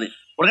என்னத்துக்கிறது?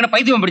 உடனே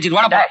பைத்தியம் பிடிச்சிட்டு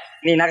வாடா.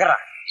 நீ நகரா,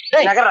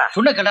 நகரா.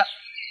 சுண்ட கடா.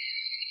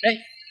 ஏய்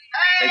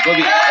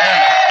கோபி,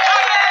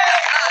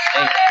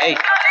 ஏய்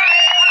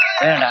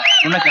வேணடா,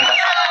 சுண்ட கடா.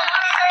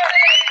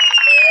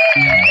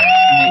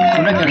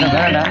 சுண்ட கடா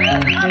வேணடா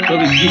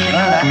கோபி,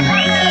 வேணடா.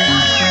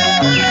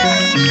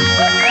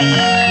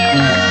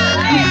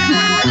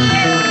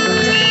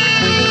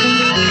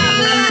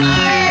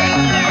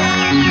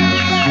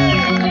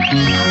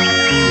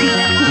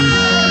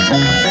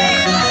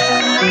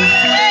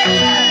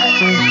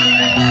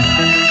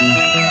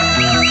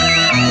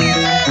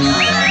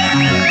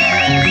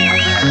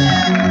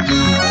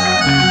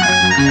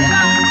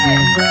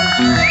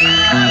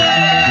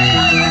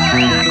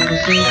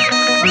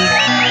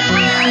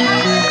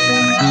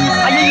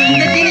 ஐயோ,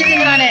 இந்த தீனி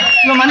திங்கிறானே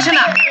இவன்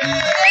மனுஷனா?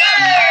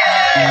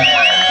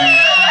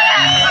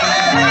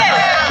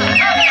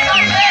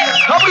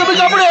 சாப்பிடு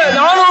சாப்பிடு,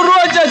 400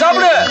 ரூபாய் ஆச்சா,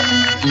 சாப்பிடு.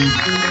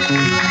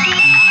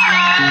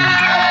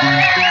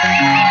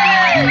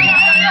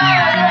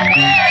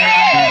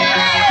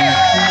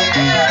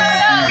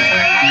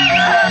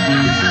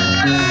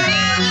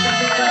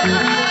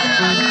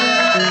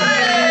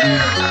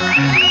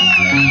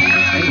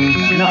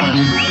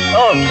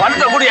 ஓ,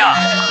 பணத்தை குடியா.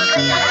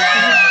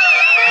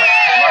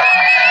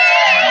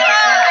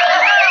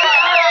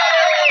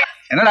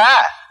 என்னடா?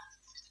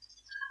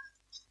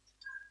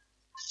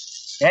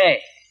 ஏய்,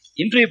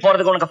 இன்டர்வியூ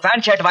போறதுக்கு உனக்கு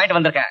பேண்ட் ஷர்ட் வாங்கிட்டு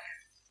வந்திருக்கேன்.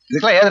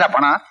 இதுக்கெல்லாம் ஏதுடா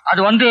பணம்? அது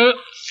வந்து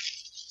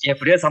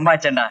எப்படியோ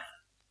சம்பாதிச்சேன்டா.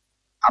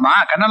 ஆமா,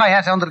 கண்ணெல்லாம்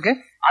ஏன் சிவந்திருக்கு?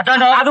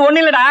 அதான், அது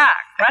ஒண்ணு இல்லடா,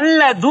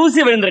 கல்ல தூசி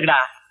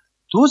விழுந்திருக்குடா.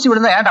 தூசி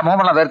விழுந்தா ஏன்டா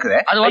மோமெல்லாம் வேர்க்குது?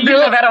 அது வந்து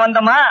வேற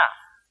வந்தமா,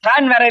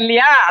 ஃபேன் வேற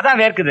இல்லையா,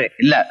 அதான் வேர்க்குது.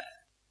 இல்ல,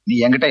 நீ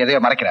என்கிட்ட எதையோ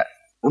மறைக்கிற.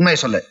 உண்மையை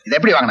சொல்லு, இதை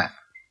எப்படி வாங்கின?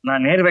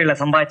 நான் நேர்வழியில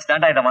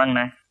சம்பாதிச்சுதான்டா இதை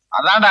வாங்கினேன்.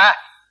 அதான்டா,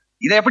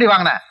 இதை எப்படி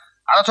வாங்கின?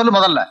 அத சொல்லு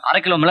முதல்ல.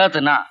 1/2 கிலோ மிளகா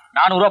தின்னா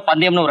 400 ரூபாய்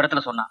பந்தயம்னு ஒரு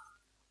இடத்துல சொன்னான்.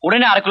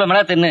 உடனே 1/2 கிலோ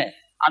மிளகா தின்னு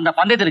அந்த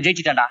பந்தயத்துல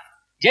ஜெயிச்சிட்டான்டா.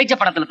 ஜெயிச்ச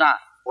பணத்துல தான்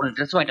ஒரு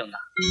ட்ரெஸ் வாங்கிட்டு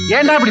வந்தான்.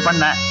 ஏன்டா இப்படி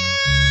பண்ண?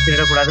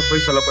 திருடக்கூடாது,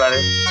 போய் சொல்லக்கூடாது,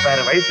 வேற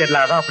வழி தெரியல,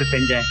 அதான் அப்படி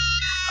செஞ்சேன்.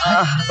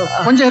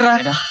 கொஞ்சம்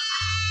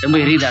ரொம்ப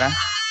எரியுதாடா?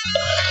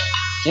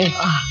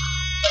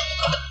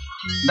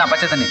 இந்த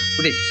பச்சை தண்ணி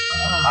குடி.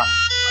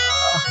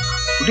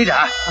 குடிடா.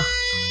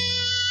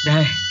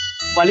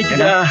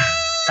 வலிக்குதா?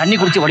 தண்ணி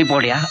குடிச்சு ஓடி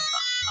போடியா?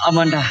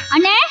 ஆமாண்டா.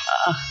 அண்ணே,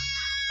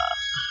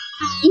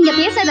 இங்க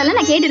பேசுறதெல்லாம்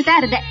நான் கேட்டுட்டு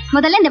தான் இருந்தேன்.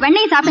 முதல்ல இந்த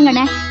வெண்ணெயை சாப்பிடுங்க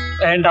அண்ணே.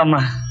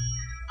 வேண்டாம்மா.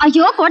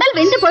 ஐயோ, குடல்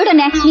வெந்து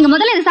போயிடுண்ணே. நீங்க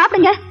முதல்ல இதை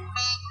சாப்பிடுங்க.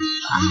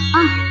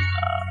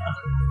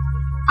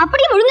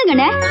 அப்படியே முழுங்குங்க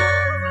அண்ணே.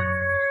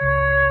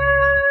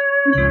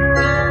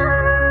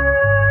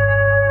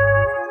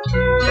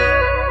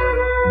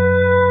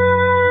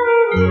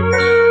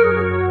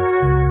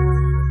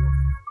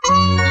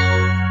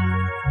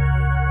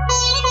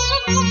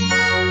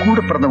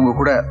 கூட பிறந்தவங்க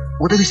கூட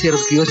உதவி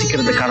செய்யறதுக்கு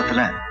யோசிக்கிற இந்த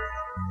காலத்துல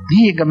நீ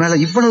எங்க மேல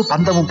இவ்வளவு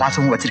பந்தமும்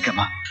பாசமும்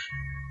வச்சிருக்கமா.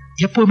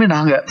 எப்பவுமே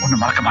நாங்க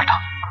ஒண்ணு மறக்க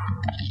மாட்டோம்.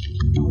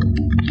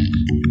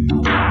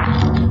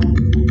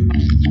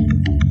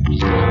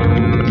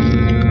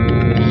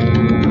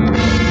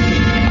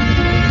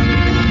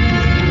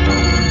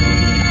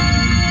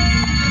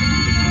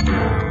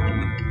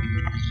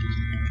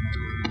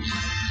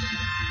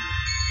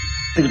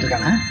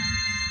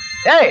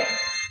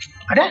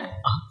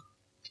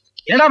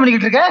 என்னடா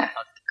பண்ணிக்கிட்டு இருக்க?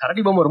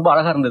 கரடி பொம்மை ரொம்ப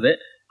அழகா இருந்தது,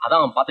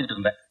 அதான் பாத்துக்கிட்டு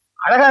இருந்தேன்.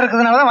 அழகா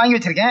இருக்கிறதுனாலதான் வாங்கி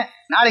வச்சிருக்கேன்.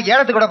 நாளைக்கு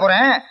ஏலத்துக்கு கூட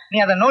போறேன். நீ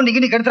அதை நோண்டி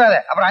கிண்டி கெடுத்துறாத,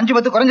 அப்புறம்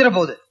 5-10 குறைஞ்சிட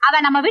போகுது.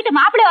 அவன் நம்ம வீட்டு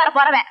மாப்பிள்ளை வர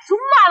போறவன்.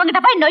 சும்மா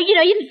அவங்கிட்ட போய் நொய்யி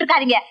நொய்யின்னு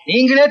இருக்காதீங்க.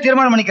 நீங்களே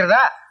தீர்மானம்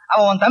பண்ணிக்கிறதா?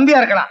 அவன் உன் தம்பியா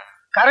இருக்கலாம்.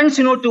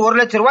 கரன்சி நோட்டு 1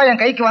 லட்சம் ரூபாய்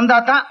என் கைக்கு வந்தா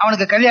தான்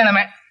அவனுக்கு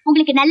கல்யாணமே.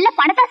 உங்களுக்கு நல்ல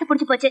பணத்தாசை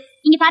புடிச்சு போச்சு.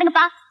 இங்க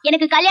பாருங்கப்பா,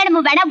 எனக்கு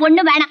கல்யாணமும் வேணாம்,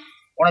 ஒண்ணும் வேணாம்.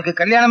 உனக்கு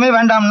கல்யாணமே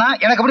வேண்டாம்னா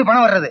எனக்கு எப்படி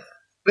பணம் வர்றது?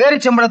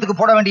 பேரிச்சம்பளத்துக்கு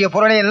போட வேண்டிய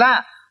பொருளை எல்லாம்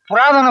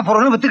புராதன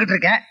பொருள்னு வித்துக்கிட்டு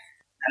இருக்கேன்.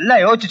 நல்லா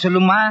யோசிச்சு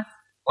சொல்லுமா.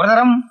 1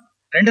 தரம்,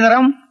 2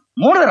 தரம்,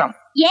 3 தரம்.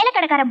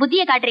 ஏலக்கடைக்கார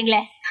புத்தியை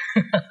காட்டுறீங்களே.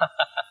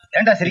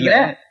 ஏண்டா சிரிக்கிற?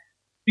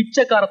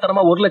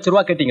 பிச்சைக்காரத்தனமா 1 லட்சம்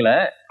ரூபாய் கேட்டீங்களே,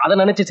 அதை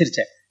நினைச்சு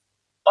சிரிச்சேன்.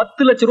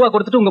 10 லட்சம் ரூபாய்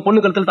கொடுத்துட்டு உங்க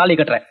பொண்ணு கழுத்துல தாலி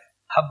கட்டுறேன்.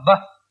 அப்பா,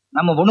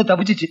 நம்ம பொண்ணு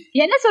தப்பிச்சிச்சு.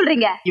 என்ன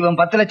சொல்றீங்க? இவன்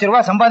 10 லட்சம்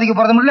ரூபாய் சம்பாதிக்க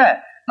போறதும் இல்ல,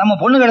 நம்ம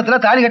பொண்ணு கழுத்துல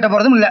தாலி கட்ட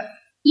போறதும் இல்ல.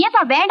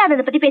 ஏப்பா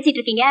வேண்டாததை பத்தி பேசிட்டு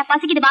இருக்கீங்க?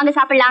 பசிக்குது, வாங்க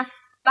சாப்பிடலாம்.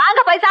 வாங்க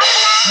போய்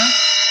சாப்பிடலாம்.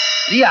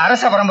 பெரிய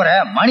அரச பரம்பரை,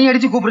 மணி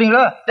அடிச்சு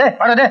கூப்பிடுறீங்களோ? டேய்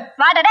வாடா டேய்.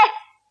 வாடா டேய்.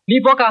 நீ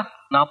போக்கா,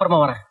 நான் அப்புறமா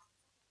வரேன்.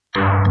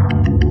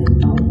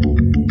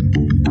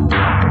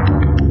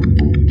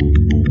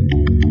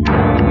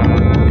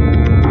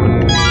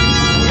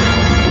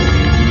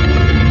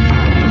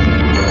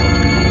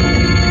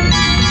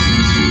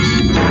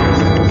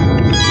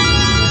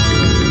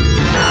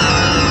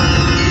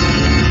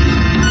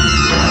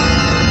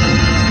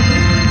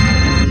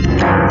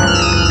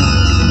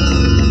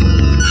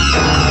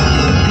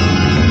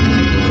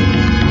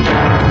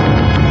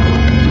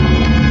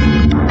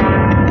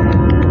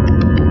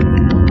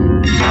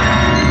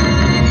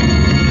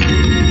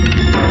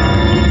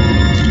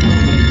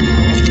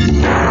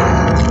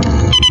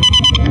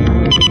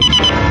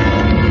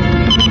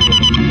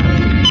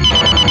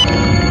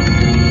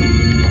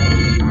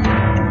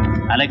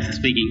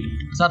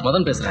 சார்,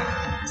 மதன் பேசுறேன்.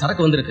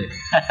 சரக்கு வந்திருக்கு.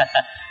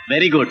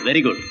 Very good,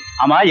 very good.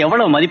 ஆமா,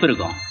 எவ்வளவு மதிப்பு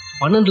இருக்கும்?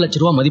 12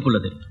 லட்சம் ரூபாய்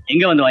மதிப்புள்ளது.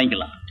 எங்க வந்து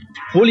வாங்கிக்கலாம்?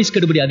 போலீஸ்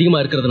கெடுபிடி அதிகமா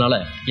இருக்கிறதுனால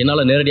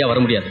என்னால நேரடியா வர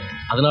முடியாது.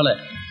 அதனால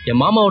என்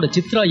மாமாவோட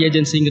சித்ரா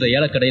ஏஜென்சிங்கிற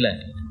ஏலக்கடையில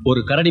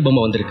ஒரு கரடி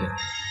பொம்மை வந்திருக்கு.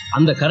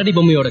 அந்த கரடி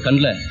பொம்மையோட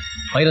கண்ணில்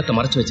வைரத்தை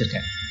மறைச்சு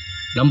வச்சிருக்கேன்.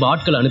 நம்ம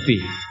ஆட்களை அனுப்பி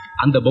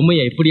அந்த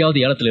பொம்மையை எப்படியாவது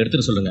ஏலத்தில்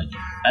எடுத்துட்டு சொல்லுங்க.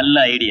 நல்ல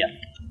ஐடியா.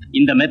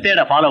 இந்த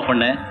மெத்தேடை ஃபாலோ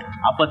பண்ணு,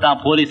 அப்பதான்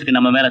போலீஸுக்கு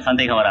நம்ம மேல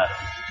சந்தேகம் வராது.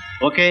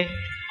 ஓகே,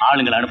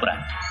 ஆளுங்களை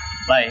அனுப்புறேன்.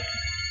 பை.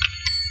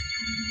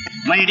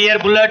 மை டியர்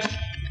புல்லட்ஸ்,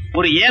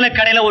 ஒரு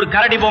ஏலக்கடையில ஒரு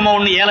கரடி பொம்மை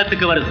ஒண்ணு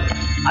ஏலத்துக்கு வருது.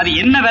 அது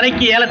என்ன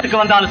விலைக்கு ஏலத்துக்கு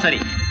வந்தாலும் சரி,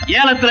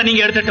 ஏலத்துல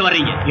நீங்க எடுத்துட்டு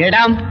வர்றீங்க.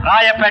 இடம்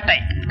ராயப்பேட்டை,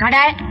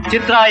 கடை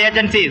சித்ரா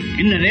ஏஜென்சிஸ்.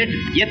 இன்னும் ரேட்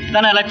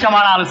எத்தனை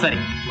லட்சமானாலும் சரி.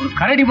 ஒரு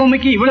கரடி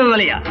பொம்மைக்கு இவ்வளவு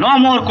விலையா? No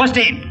more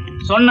question.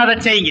 சொன்னதை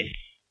செய்யுங்க.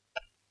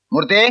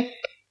 மூர்த்தி,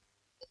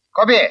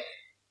 கோபி,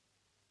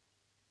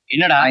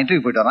 என்னடா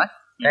இன்டர்வியூ போயிட்டு வரேன்.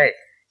 டேய்,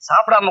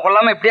 சாப்பிடாம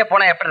கொள்ளாம இப்படியே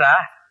போனா எப்படிடா?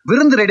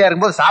 விருந்து ரெடியா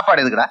இருக்கும்போது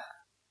சாப்பாடு எதுக்குடா?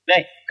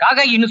 டேய்,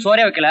 காக்காக்கு இன்னும்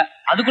சோறே வைக்கல,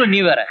 அதுக்குள்ள நீ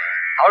வேற.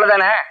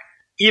 அவ்வளவுதானே,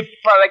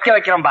 இப்ப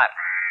வைக்கிறோம் பார்.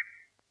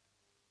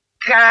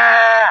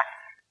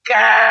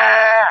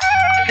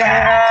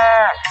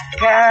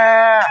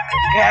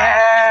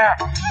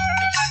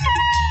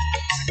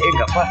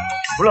 எங்கப்பா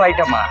இவ்வளவு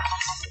ஐட்டமா?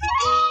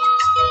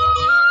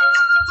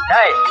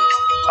 டேய்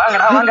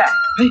வாங்கடா வாங்க.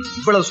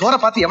 இவ்வளவு சோற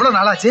பார்த்து எவ்வளவு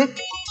நாளாச்சு?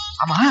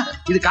 ஆமா,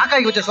 இது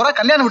காக்காய்க்கு வச்ச சோறா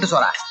கல்யாணம் விட்டு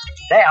சோறா?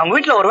 டேய், அவங்க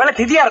வீட்டுல ஒருவேளை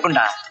திதியா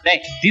இருக்கும்டா.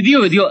 டேய், திதியோ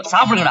விதியோ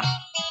சாப்பிடுங்கடா.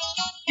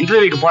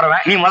 இன்டர்வியூக்கு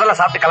போறவன் நீ முதல்ல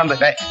சாப்பிட்டு கிளம்பு.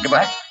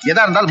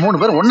 எதா இருந்தாலும் 3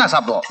 பேர் ஒன்னா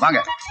சாப்பிடுவோம். வாங்க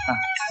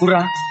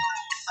குர்ரா.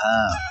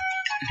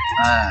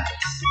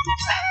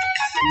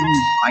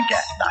 வாங்க.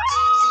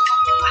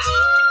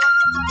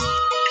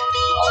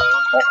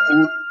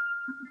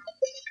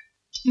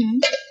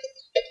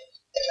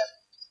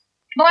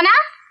 போனா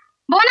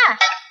போனா,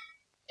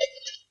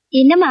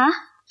 என்னம்மா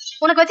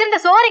உனக்கு வச்சிருந்த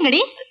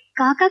சோறுங்கடி?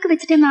 காக்காக்கு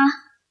வச்சுட்டேமா.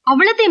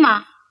 அவ்வளோத்தையுமா?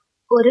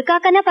 ஒரு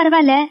காக்கானா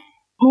பரவாயில்ல,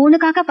 3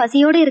 காக்கா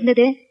பசியோடு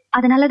இருந்தது.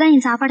 அதனாலதான்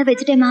என் சாப்பாடை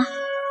வச்சுட்டேமா.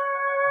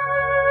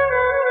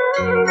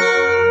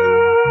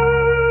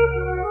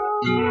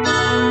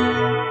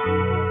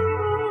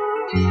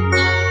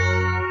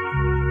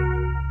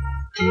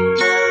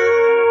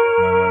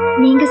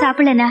 நீங்க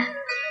சாப்பிடலண்ணா,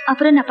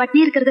 அப்புறம் நான்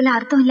பட்னி இருக்கிறதுல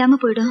அர்த்தம் இல்லாம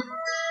போயிடும்.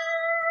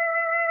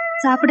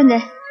 சாப்பிடுங்க,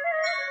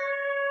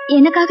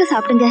 எனக்காக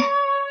சாப்பிடுங்க.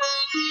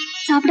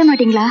 சாப்பிட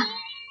மாட்டீங்களா?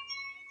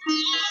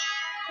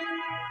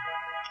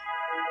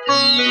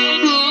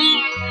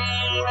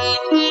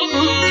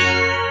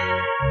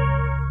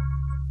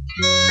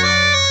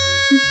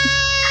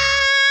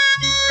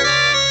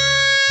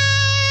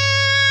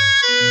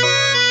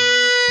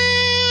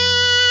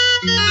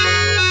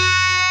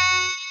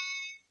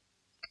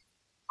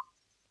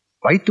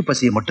 வயிற்று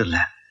பசியை மட்டும் இல்ல,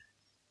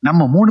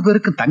 நம்ம 3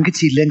 பேருக்கும்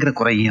தங்கச்சி இல்லைங்கிற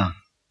குறையும்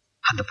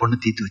அந்த பொண்ணு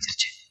தீர்த்து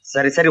வச்சிருச்சு.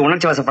 சரி சரி,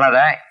 உணர்ச்சி வசப்படாத.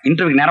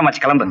 இன்டர்வியூக்கு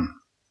நேரமாச்சு, கிளம்பு.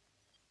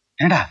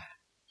 ஏண்டா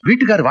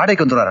வீட்டுக்காரர்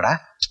வாடகைக்கு வந்துடுவாரடா?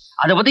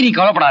 அதை பத்தி நீ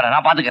கவலைப்படாத,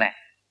 நான் பாத்துக்கிறேன்.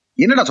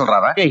 என்னடா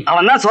சொல்றாவ?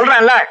 அவன் தான்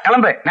சொல்றான்ல,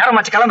 கிளம்பு,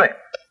 நேரமாச்சு, கிளம்பு.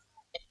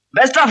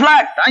 Best of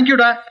luck.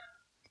 தேங்க்யூடா.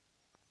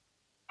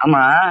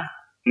 ஆமா,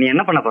 நீ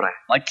என்ன பண்ண போற?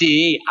 மச்சி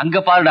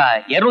அங்க பாருடா,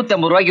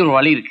 250 ரூபாய்க்கு ஒரு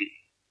வழி இருக்கு.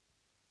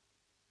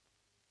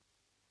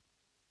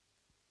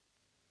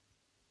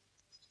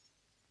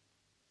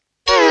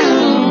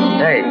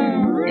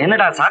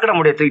 என்னடா சாக்கடை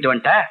முடிய தூக்கிட்டு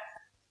வந்துட்ட?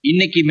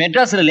 இன்னைக்கு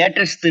மெட்ராஸ்ல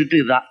லேட்டஸ்ட் திருட்டு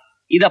தான்.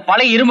 இத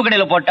பழைய இரும்பு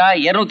கடையில போட்டா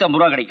 250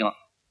 ரூபாய் கிடைக்கும்.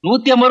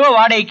 150 ரூபாய்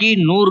வாடகைக்கு,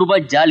 100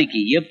 ரூபாய்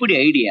ஜாலிக்கு. எப்படி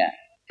ஐடியா?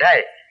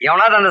 டேய்,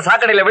 எவனாவது அந்த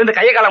சாக்கடையில விழுந்து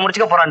கையை காலை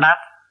முடிச்சுக்க போறான்டா.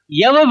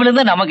 எவன்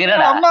விழுந்தா நமக்கு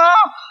என்னடா?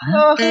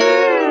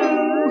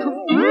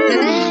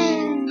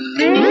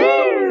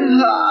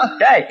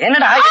 டேய்,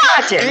 என்னடா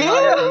ஆச்சு?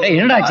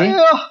 என்னடா ஆச்சு?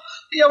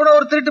 எவனோ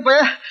ஒரு திருட்டு போய்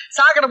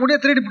சாக்கடை முடிய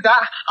திருடி போட்டா,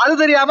 அது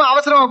தெரியாம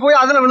அவசரமா போய்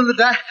அதுல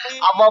விழுந்துட்டேன்.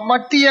 அவன்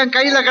மட்டி என்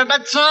கையில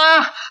கிடைச்சா.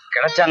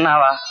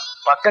 கிடைச்சான்னாவா?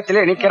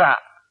 பக்கத்திலே நிக்கிறான்.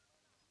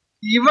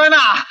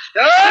 இவனா?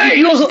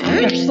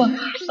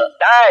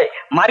 டேய்,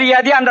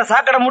 மரியாதையா அந்த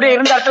சாக்கடை முடிய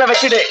இருந்த இடத்துல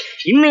வச்சுடு.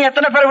 இன்னும்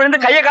எத்தனை பேர்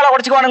விழுந்து கையை காலை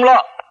உடைச்சுக்குவானுங்களோ?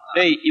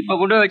 டேய், இப்ப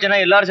கொண்டு போய்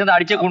வச்சனா எல்லாரும் சேர்ந்து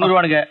அடிச்சே கொண்டு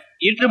வருவானுங்க.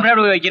 இட்டு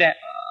முன்னாடி போய் வைக்கிறேன்.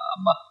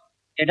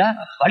 ஏடா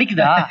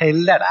வலிக்குதா?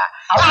 இல்லடா.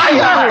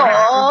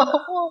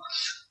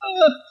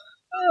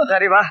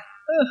 சரி வா,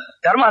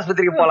 தர்ம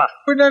ஆஸ்பத்திரிக்கு போலாம்.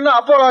 பின்ன என்ன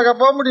அப்போலாக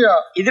போக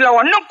முடியும்? இதுல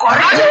ஒண்ணும்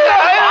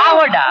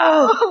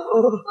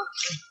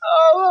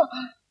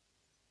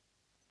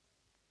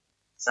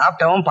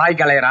சாப்பிட்டவன் பாய்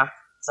கலையறான்,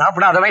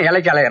 சாப்பிடாதவன்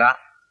இலைக்கு அலையறான்.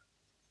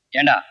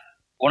 ஏண்டா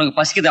உனக்கு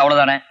பசிக்குது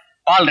அவ்வளவுதானே?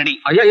 பால் ரெடி.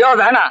 ஐயோ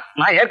வேணாம்,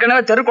 நான்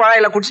ஏற்கனவே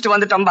தெருக்குழாயில குடிச்சிட்டு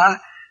வந்துட்டம்பா.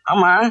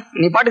 ஆமா,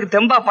 நீ பாட்டுக்கு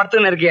தெம்பா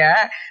படுத்துன்னு இருக்கிய,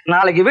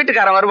 நாளைக்கு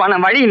வீட்டுக்காரன் வருவான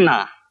வழின்னா.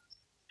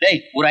 டேய்,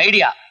 ஒரு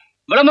ஐடியா.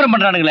 விளம்பரம்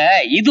பண்றானுங்களே,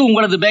 இது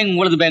உங்களது பேங்க்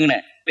உங்களது பேங்க்னு.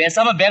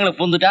 பேசாம பேங்க்ல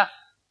பூந்துட்டா?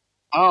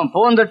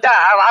 பூந்துட்டா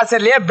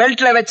வாசல்லையே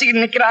பெல்ட்ல வச்சு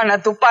நிக்கிறான்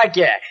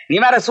துப்பாக்கிய. நீ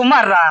வேற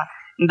சும்மாறா,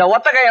 இந்த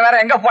ஒத்த கைய வேற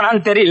எங்க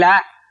போனான்னு தெரியல.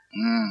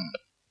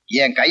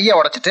 என் கைய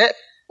உடைச்சிட்டு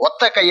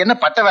ஒத்த கையன்னு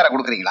பட்டை வேற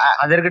கொடுக்குறீங்களா?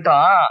 அது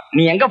இருக்கட்டும்,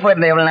 நீ எங்க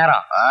போயிருந்த இவ்வளவு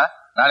நேரம்?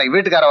 நாளைக்கு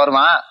வீட்டுக்கார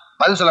வருவான்,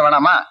 பதில் சொல்ல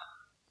வேணாமா?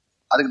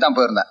 அதுக்கு தான்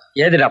போயிருந்தேன்.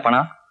 ஏதுடா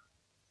பணம்?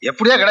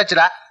 எப்படியா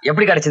கிடைச்சுடா.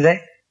 எப்படி கிடைச்சது?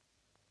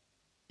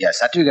 என்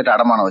சர்டிபிகேட்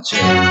அடமானம் வச்சு.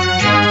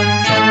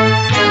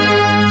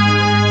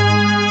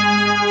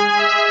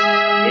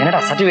 என்னடா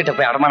சர்டிபிகேட்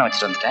போய் அடமானம்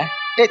வச்சுட்டு வந்துட்டேன்?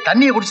 டேய்,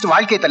 தண்ணியை குடிச்சிட்டு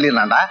வாழ்க்கையை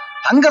தள்ளிடலாம்டா.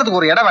 தங்கறதுக்கு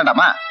ஒரு இடம்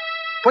வேண்டாமா?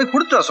 போய்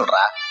கொடுத்து வர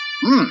சொல்றா.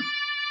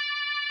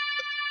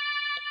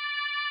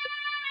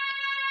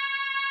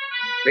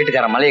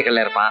 வீட்டுக்காரன் மளிகை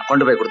கல்ல இருப்பான்,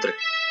 கொண்டு போய் கொடுத்துரு.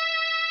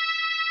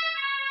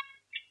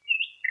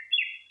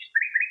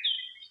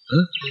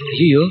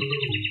 ஐயோ,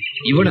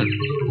 இவனா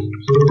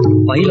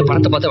பையில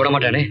பணத்தை பார்த்து விட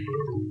மாட்டானே,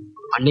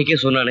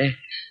 அன்னைக்கே சொன்னானே.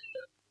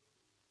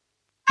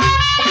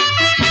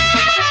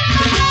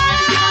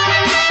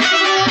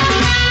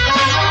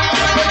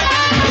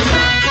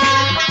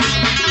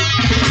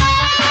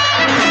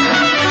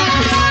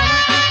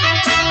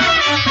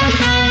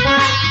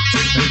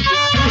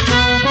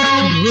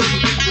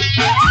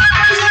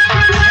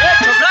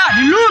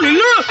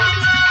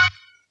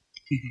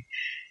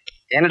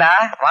 என்னடா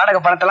வாடகை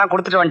பணத்தை எல்லாம்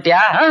கொடுத்துட்டு வந்துட்டியா?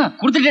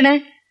 கொடுத்துட்டேனே.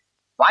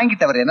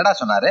 வாங்கிட்டவர் என்னடா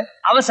சொன்னாரு?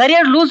 அவன் சரியா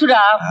லூசுடா.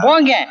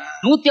 போங்க,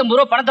 150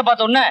 ரூபாய் பணத்தை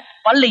பார்த்த உடனே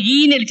பல்ல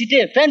ஈன்னு அடிச்சிட்டு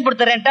ஃபேன்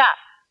போட்டுறேன்டா.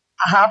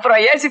 அப்புறம்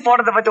ஏசி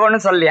போடுறத பத்தி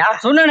ஒண்ணும் சொல்லியா?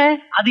 சொன்னானே,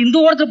 அது இந்த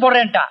ஓரத்துல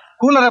போடுறேன்டா.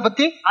 கூலரை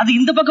பத்தி அது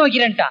இந்த பக்கம்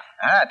வைக்கிறேன்டா.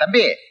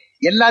 தம்பி,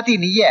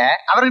 எல்லாத்தையும் நீயே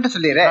அவர்கிட்ட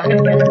சொல்லிடுற.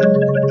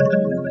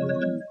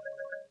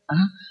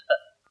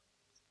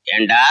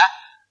 ஏண்டா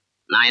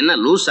நான் என்ன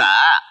லூசா?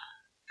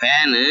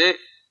 ஃபேனு,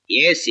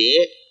 ஏசி,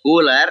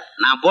 கூலர்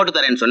நான் போட்டு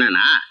தரேன்னு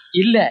சொன்னேனா?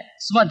 இல்ல,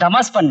 சும்மா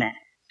தமாஸ் பண்ணேன்.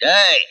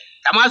 டேய்,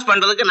 தமாஸ்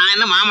பண்றதுக்கு நான்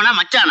என்ன மாமனா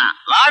மச்சானா?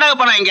 வாடகை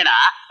பணம் எங்கடா?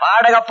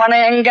 வாடகை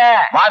பணம் எங்க?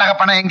 வாடகை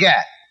பணம் எங்க?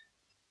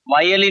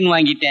 வயலின்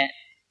வாங்கிட்டேன்.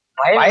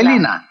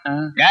 வயலினா?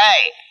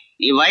 டேய்,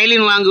 நீ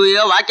வயலின்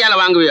வாங்குவியோ வாக்கியால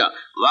வாங்குவியோ,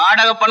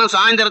 வாடகை பணம்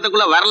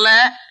சாயந்தரத்துக்குள்ள வரல,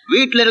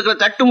 வீட்டுல இருக்கிற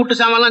தட்டு முட்டு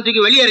சாமான்லாம்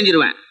தூக்கி வெளியே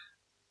எறிஞ்சிருவேன்.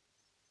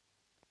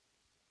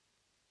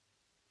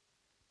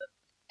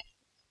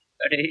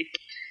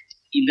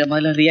 இந்த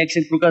மாதிரிலாம்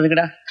ரியாக்ஷன்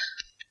கொடுக்காதுங்கடா.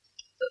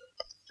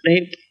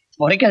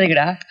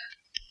 முறைக்காதீங்கடா.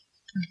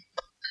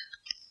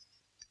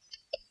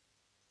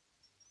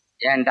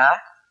 ஏண்டா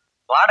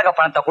வாடகை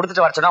பணத்தை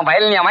கொடுத்துட்டு வர சொன்னா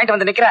வயலின் வாங்கிட்டு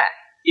வந்து நிக்கிற.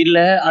 இல்ல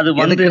அது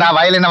வந்து நான்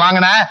வயலின்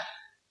வாங்கினேன்.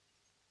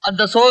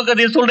 அந்த சோக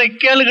கதையை சொல்றேன்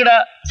கேளுங்கடா.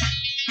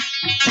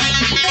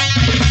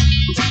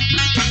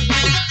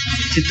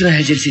 சித்ரா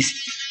ஏஜென்சிஸ்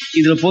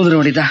இதுல போதுற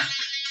வேண்டியதான்.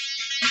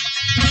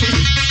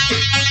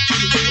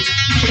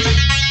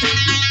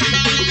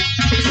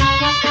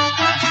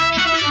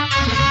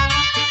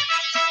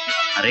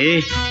 அரே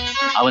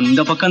அவன்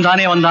இந்த பக்கம்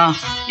தானே வந்தான்,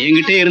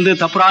 என்கிட்டே இருந்து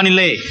தப்புறான்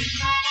இல்லை.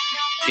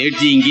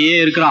 சேட்ஜி இங்கேயே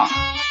இருக்கிறான்,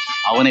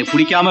 அவனை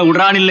பிடிக்காம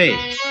விடுறான் இல்லை.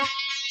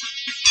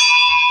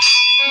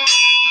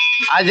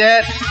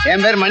 ஆஜர்,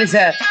 என் பேர் மணி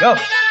சார். யோ,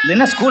 இது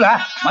என்ன ஸ்கூலா?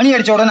 மணி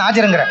அடிச்ச உடனே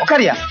ஆஜருங்கிற.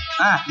 உட்காரியா?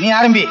 நீ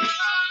ஆரம்பி.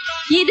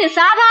 இது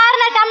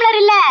சாதாரண டம்ளர்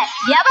இல்ல,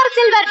 எவர்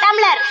சில்வர்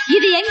டம்ளர்.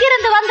 இது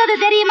எங்கிருந்து வந்தது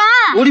தெரியுமா?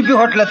 உடுப்பி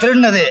ஹோட்டல்ல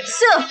திருடினது.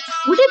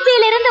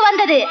 உடுப்பியில இருந்து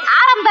வந்தது.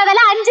 ஆரம்ப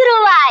விலை 5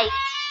 ரூபாய்.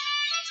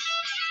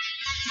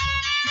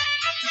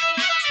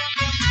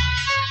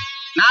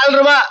 4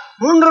 ரூபா,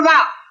 3 ரூபா,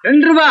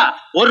 2 ரூபா,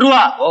 1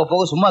 ரூபா.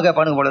 போக சும்மா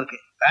கேட்பானுங்க போல இருக்கு.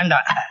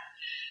 வேண்டாம்.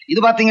 இது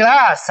பாத்தீங்களா,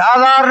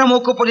 சாதாரண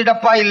மூக்குப்பொடி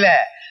டப்பா இல்ல,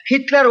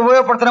 ஹிட்லர்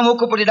உபயோகப்படுத்தின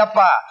மூக்குப்பொடி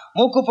டப்பா.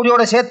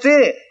 மூக்குப்பொடியோட சேர்த்து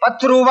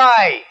 10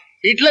 ரூபாய்.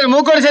 ஹிட்லர்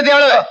மூக்கோட சேர்த்து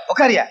எவ்வளவு?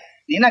 உட்காரியா?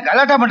 நீ என்ன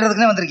கலாட்டா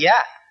பண்றதுக்குன்னு வந்திருக்கியா?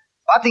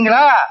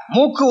 பாத்தீங்களா,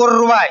 மூக்கு 1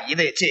 ரூபாய்.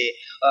 இது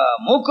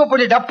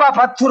மூக்குப்பொடி டப்பா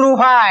 10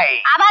 ரூபாய்.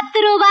 10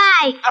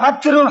 ரூபாய்,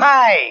 10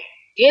 ரூபாய்,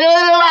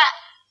 20 ரூபாய்,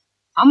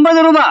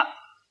 50 ரூபாய்,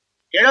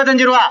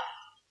 75 ரூபாய்,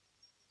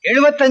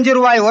 75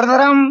 ரூபாய் ஒரு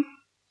தரம்,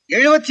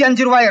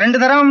 75 ரூபாய் 2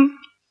 தரம்,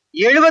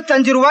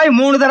 75 ரூபாய்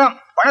 3 தரம்.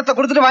 பணத்தை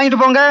கொடுத்துட்டு வாங்கிட்டு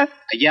போங்க.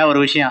 ஐயா ஒரு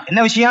விஷயம். என்ன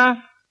விஷயம்?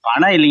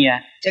 பணம் இல்லைங்க.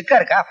 செக்கா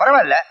இருக்கா?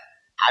 பரவாயில்ல.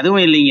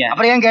 அதுவும் இல்லைங்க.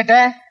 அப்புறம் ஏன் கேட்ட?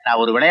 நான்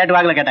ஒரு விளையாட்டு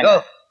வாங்கல கேட்டேன்.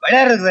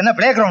 விளையாடுறது என்ன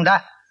பிளே கிரவுண்டா?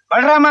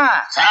 பல்ராமா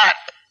சார்,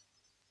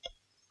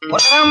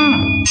 1 தரம்,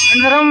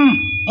 2 தரம்,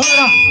 3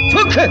 தரம்.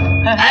 தூக்கு.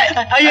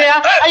 ஐயா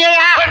ஐயா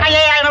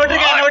ஐயா, என்ன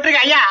விட்டுருங்க, என்ன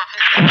விட்டுருங்க ஐயா.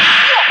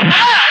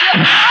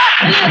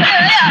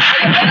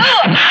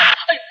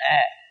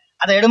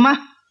 அதை எடுமா.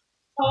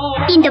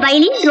 இந்த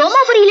வயலின்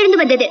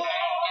ரோமாபுரியிலிருந்து வந்தது.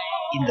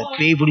 இந்த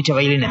பேய் பிடிச்ச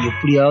வயலின்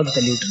எப்படியாவது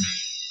தள்ளி விட்டுருங்க.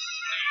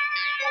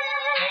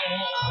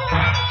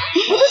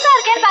 புதுசா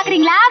இருக்கேன்னு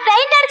பாக்குறீங்களா?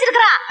 பெயிண்ட்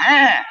அடிச்சிருக்கான்.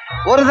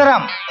 1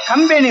 தரம்.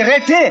 கம்பெனி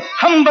ரேட்டு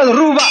 50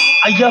 ரூபாய்.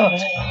 ஐயோ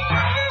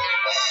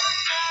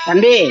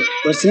தம்பி,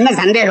 ஒரு சின்ன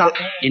சந்தேகம்.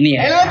 என்ன?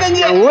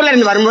 ஊர்ல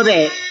இருந்து வரும்போது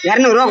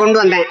 200 ரூபா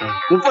கொண்டு வந்தேன்.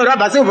 30 ரூபா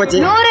பஸ்ஸுக்கு போச்சு.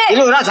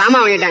 20 ரூபா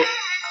சாமான் வாங்கிட்டேன்.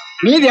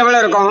 மீதி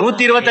எவ்வளவு இருக்கும்?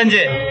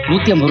 125.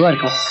 150 ரூபா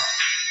இருக்கும்.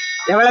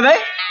 எவ்வளவு?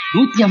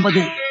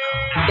 150.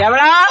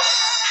 எவ்வளவு?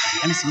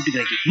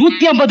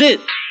 150.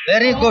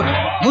 Very good.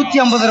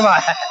 150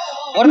 ரூபாய்.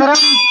 1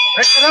 தரம்,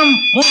 2 தரம்,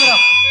 3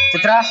 தரம்.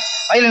 சித்ரா,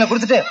 வயலினை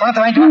கொடுத்துட்டு பணத்தை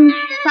வாங்கிட்டு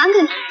வாங்க,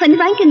 வந்து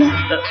வாங்கிக்கங்க.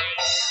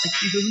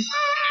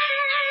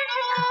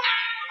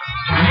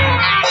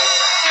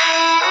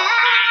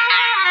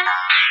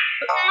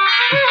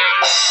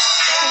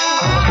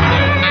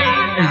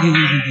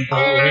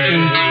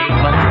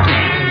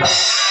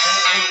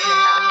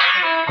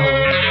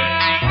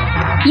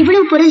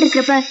 இவ்வளவு பொருள்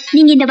இருக்கிறப்ப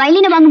நீங்க இந்த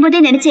வயலினை வாங்கும் போதே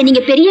நினைச்சேன்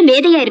நீங்க பெரிய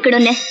மேதையா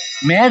இருக்கணும்னு.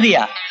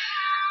 மேதையா?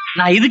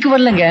 நான் இதுக்கு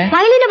வரலங்க.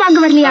 வயலினை வாங்க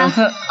வரலையா?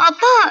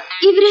 அப்பா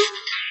இவரு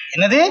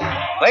என்னது?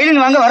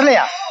 வயலின் வாங்க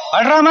வரலையா?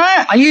 பலராம?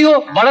 ஐயோ,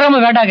 பலராம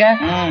வேண்டாங்க.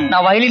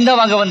 நான் வயலின் தான்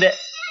வாங்க வந்தேன்.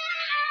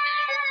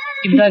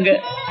 இந்தாங்க.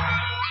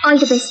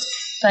 All the best.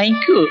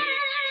 Thank you.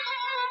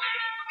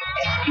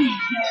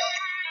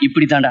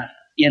 இப்படி தாண்டா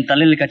என்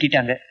தலையில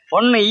கட்டிட்டாங்க.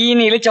 பொண்ணு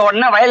ஈனி இழிச்ச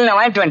உடனே வயலினை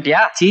வாங்கிட்டு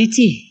வந்துட்டியா?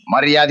 சீச்சி,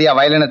 மரியாதையா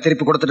வயலினை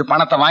திருப்பி கொடுத்துட்டு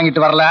பணத்தை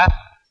வாங்கிட்டு வரல,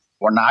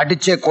 உன்னை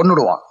அடிச்சே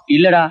கொன்னுடுவான்.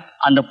 இல்லடா,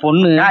 அந்த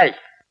பொண்ணு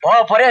போக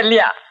போறே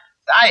இல்லையா?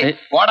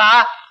 போடா.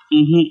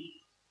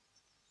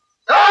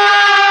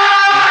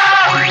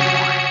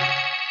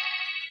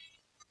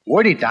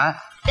 ஓடிட்டான்.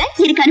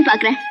 இருக்கான்னு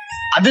பாக்குறேன்.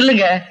 அது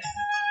இல்லைங்க,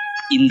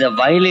 இந்த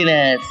வயலினை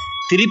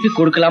திருப்பி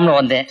கொடுக்கலாம்னு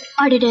வந்தேன்.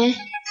 அடடே,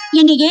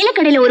 எங்க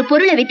ஏலக்கடையில ஒரு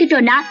பொருளை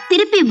வித்துட்டோம்னா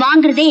திருப்பி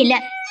வாங்குறதே இல்ல.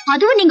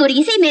 அதுவும் நீங்க ஒரு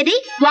இசை மேதை,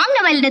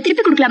 வாங்கின வயலினை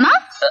திருப்பி கொடுக்கலாமா?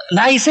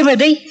 நான் இசை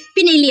மேதை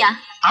பின்ன இல்லையா?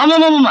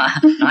 ஆமாமாமா,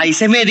 நான்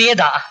இசை மேதையே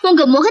தான்.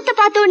 உங்க முகத்தை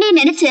பார்த்தோன்னே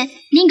நினைச்சேன்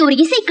நீங்க ஒரு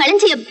இசை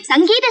களஞ்சியம்,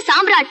 சங்கீத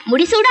சாம்ராட்,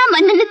 முடிசூடா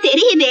மன்னன்னு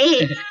தெரியுதே.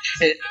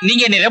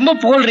 நீங்க என்ன ரொம்ப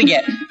புகழ்றீங்க.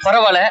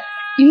 பரவாயில்ல,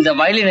 இந்த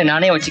வயலினை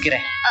நானே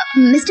வச்சுக்கிறேன்.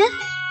 மிஸ்டர்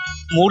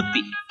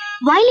மூர்த்தி,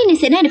 வயலின்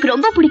இசைனா எனக்கு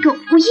ரொம்ப பிடிக்கும்,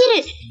 உயிர்.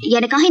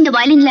 எனக்காக இந்த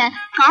வயலின்ல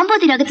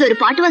காம்போதி ராகத்துல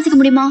ஒரு பாட்டு வாசிக்க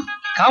முடியுமா?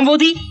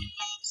 காம்போதி?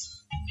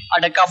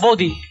 அட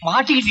கபோதி,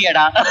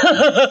 மாட்டிக்கிட்டியாடா?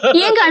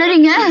 ஏங்க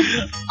அழறீங்க?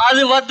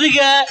 அது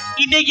வந்துங்க,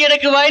 இன்னைக்கு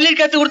எனக்கு வயலின்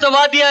கத்து கொடுத்த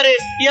வாத்தியாரு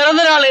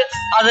இறந்த நாள்,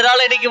 அதனால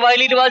இன்னைக்கு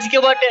வயலின் வாசிக்க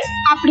மாட்டேன்.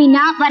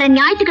 அப்படின்னா வர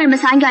ஞாயிற்றுக்கிழமை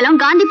சாயங்காலம்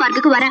காந்தி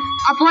பார்க்குக்கு வரேன்,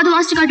 அப்போது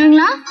வாசிச்சு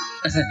காட்டுவீங்களா?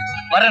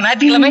 வர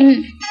ஞாயிற்றுக்கிழமை?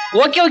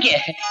 ஓகே ஓகே,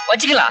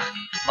 வச்சுக்கலாம்,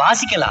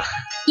 வாசிக்கலாம்.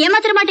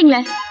 ஏமாத்திர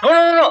மாட்டீங்களா?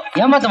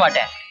 ஏமாத்த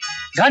மாட்டேன்.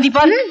 காந்தி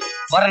பார்க்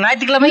வர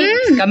ஞாயிற்றுக்கிழமை,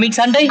 கம்மிங்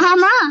சண்டே.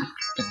 ஆமா.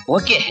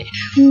 ஓகே,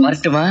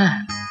 வரட்டுமா?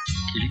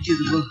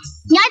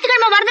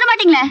 ஞாயிற்றுக்கிழமை மறந்துட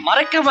மாட்டீங்களா?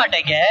 மறக்க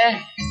மாட்டேங்க.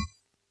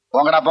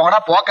 போங்கடா போங்கடா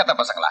போக்கத்த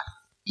பசங்களா,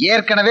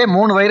 ஏற்கனவே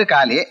 3 வயிறு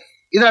காலி,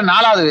 இதுல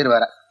 4வது வயிறு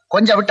வேற,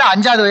 கொஞ்சம் விட்டு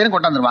 5வது வயிறு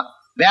கொண்டு வந்துருவான்.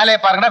 வேலையை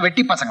பாருங்கடா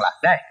வெட்டி பசங்களா.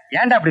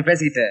 ஏன்டா அப்படி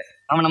பேசிக்கிட்டு?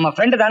 அவன் நம்ம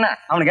ஃப்ரெண்டு தானே,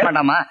 அவனுக்கு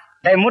வேண்டாமா?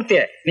 டேய் மூர்த்தி,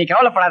 நீ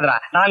கவலைப்படாதடா,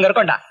 நான் அங்க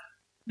இருக்கோம்டா.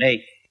 டேய்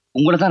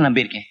உங்களை தான்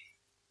நம்பி இருக்கேன்.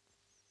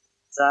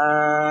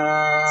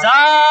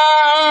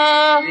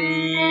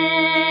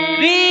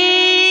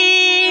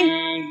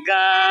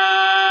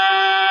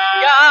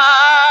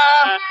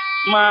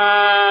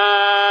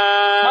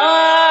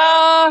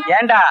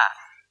 ஏண்டா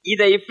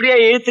இத இப்படியே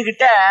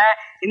இழுத்துக்கிட்ட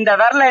இந்த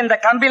விரல இந்த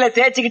கம்பியில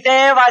தேய்ச்சிக்கிட்டே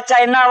வாச்சா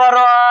என்ன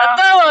வரும்?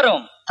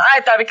 வரும்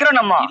தாயத்தா விக்கிறோம்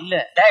நம்ம. இல்ல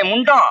டேய்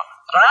முண்டம்,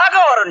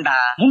 ராகம் வரும்டா.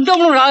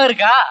 முண்டம்னு ராகம்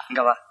இருக்கா?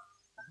 இங்க வா.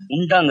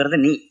 முண்டங்கிறது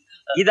நீ,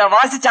 இத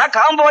வாசிச்சா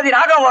காம்போதி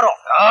ராகம் வரும்.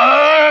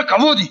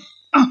 கம்போதி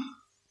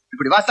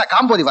இப்படி வாசிச்சா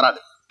காம்போதி வராது,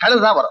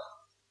 கழுதுதான் வரும்.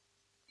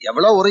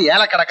 எவ்வளவு ஒரு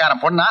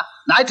ஏலக்கடைக்காரன் பொண்ணா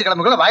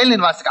ஞாயிற்றுக்கிழமைக்குள்ள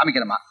வயலின் வாசி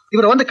காமிக்கணுமா?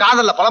 இவர் வந்து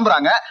காதல்ல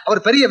புலம்புறாங்க,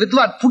 அவர் பெரிய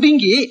வித்வான்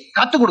புடுங்கி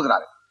கத்து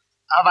கொடுக்குறாரு.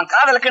 அவன்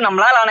காதலுக்கு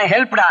நம்மளால ஆன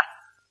ஹெல்ப்டா.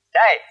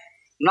 டேய்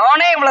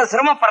நானே இவ்வளவு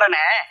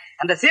சிரமப்படுறேனே,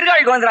 அந்த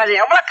சீர்காழி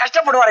கோவிந்தராஜன் எவ்வளவு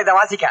கஷ்டப்படுவார் இதை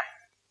வாசிக்க.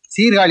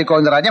 சீர்காழி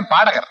கோவிந்தராஜன்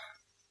பாடகர்.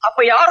 அப்ப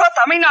யாரோ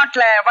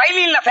தமிழ்நாட்டுல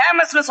வயலின்ல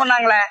ஃபேமஸ்னு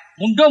சொன்னாங்களே.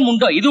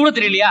 முண்டோ இது கூட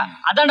தெரியலையா?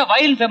 அதான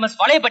வயலின் ஃபேமஸ்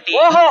வளையப்பட்டி.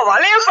 ஓஹோ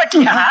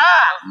வளையப்பட்டியா?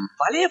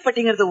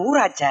 வளையப்பட்டிங்கிறது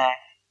ஊராச்ச,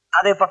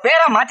 அதை இப்ப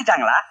பேரா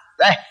மாத்திட்டாங்களா?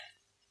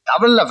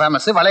 தமிழ்ல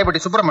ஃபேமஸ்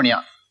வளையப்பட்டி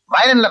சுப்பிரமணியம்,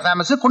 வயலின்ல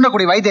ஃபேமஸ்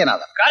குன்னக்குடி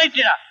வைத்தியநாதன்.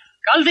 கரெக்டா.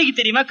 கழுதைக்கு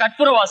தெரியுமா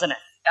கற்பூர வாசனை?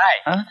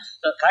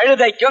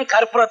 கழுதைக்கும்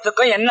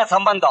கற்பூரத்துக்கும் என்ன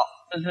சம்பந்தம்?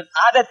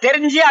 அத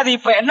தெரிஞ்சு அது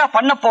இப்ப என்ன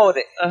பண்ண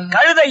போகுது?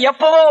 கழுதை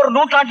எப்பவோ ஒரு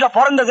நூற்றாண்டுல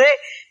பிறந்தது,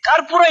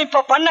 கற்பூரம்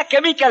இப்ப பண்ண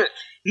கெமிக்கல்.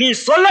 நீ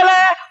சொல்லல,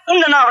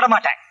 உன்னை நான் விட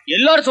மாட்டேன்.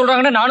 எல்லாரும்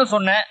சொல்றாங்கன்னு நானும்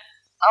சொன்னேன்.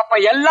 அப்ப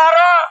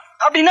எல்லாரும்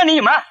அப்படின்னா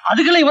நீயுமா?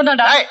 அதுக்குள்ள இவன்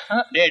தான்டா.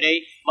 டேய்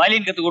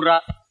வயலின் கத்து கொடுறா,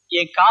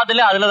 என்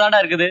காதுல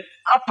அதுலதான்டா இருக்குது.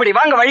 அப்படி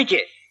வாங்க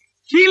வழிக்கு,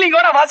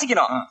 ஃபீலிங்கோட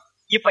வாசிக்கணும்.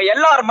 இப்ப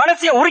எல்லாரும்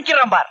மனசையும்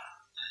உரிக்கிறேன் பார்.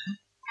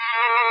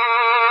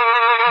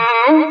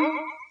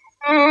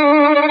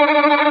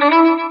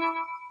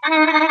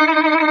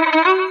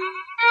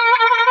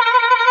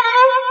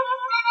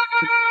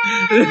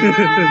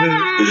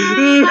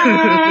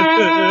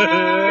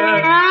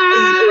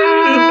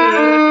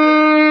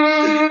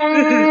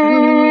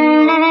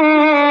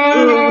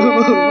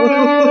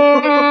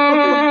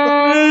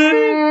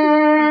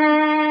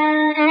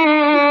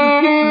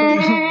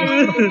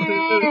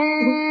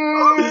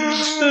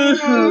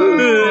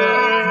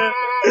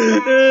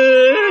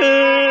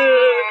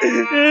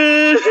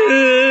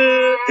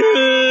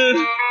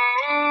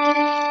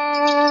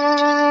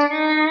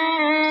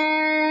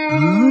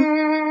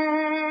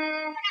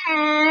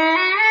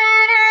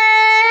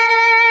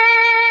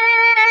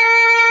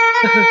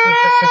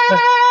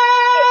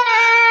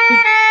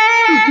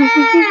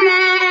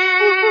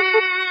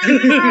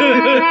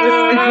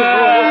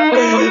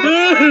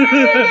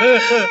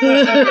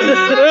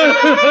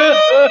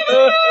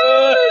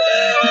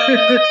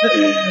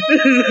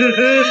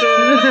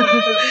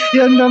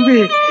 என் தம்பி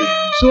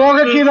சோக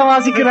கீதை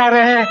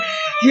வாசிக்கிறாரே,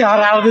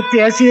 யாராவது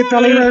தேசிய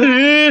தலைவர்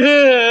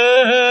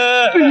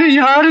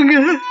யாருங்க?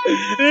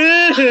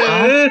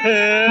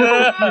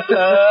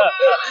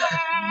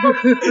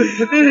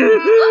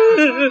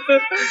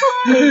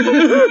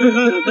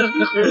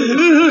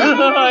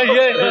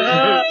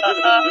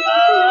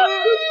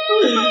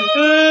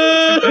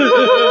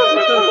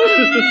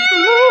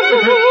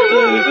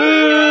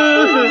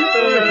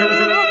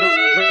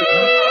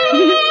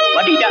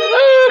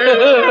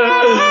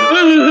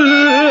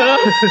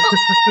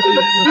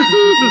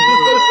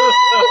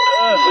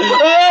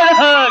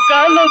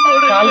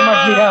 கால்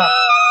மாட்டியா?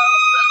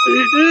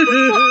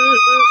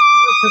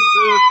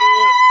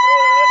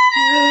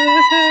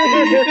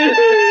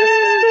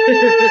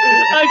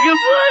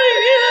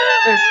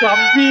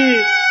 தம்பி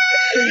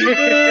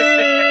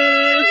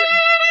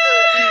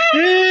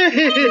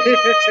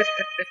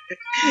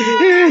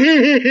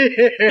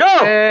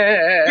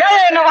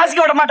என்ன வாசிக்க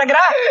விட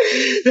மாட்டேங்கிறா?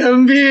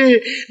 தம்பி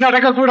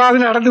நடக்க கூடாது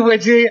நடந்து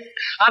போச்சு,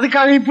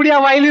 அதுக்காக இப்படியா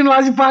வயலின்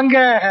வாசிப்பாங்க?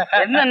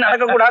 என்ன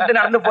நடக்க கூடாது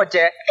நடந்து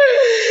போச்சு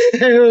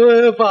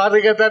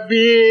பாருங்க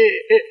தம்பி,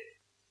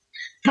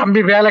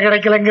 தம்பி வேலை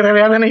கிடைக்கலங்கிற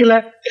வேதனையில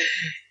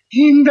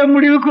இந்த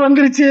முடிவுக்கு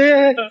வந்துருச்சு.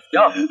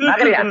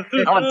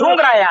 அவன்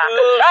தூங்குறாயா?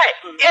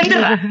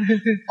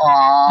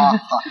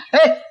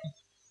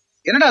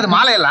 என்னடா அது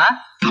மாலையெல்லாம்?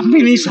 தம்பி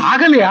நீ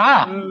சாகலையா?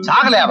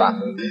 சாகலையாவா?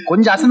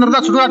 கொஞ்சம்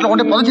அசந்திருந்தா சுடுகாட்டுல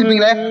கொண்டு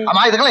புதைச்சிருப்பீங்களே.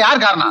 ஆமா, இதுக்கெல்லாம்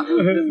யார் காரணம்?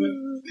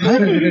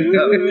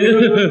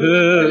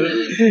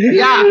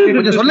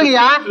 கொஞ்சம்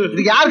சொல்லுங்கய்யா,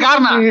 இதுக்கு யார்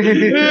காரணம்?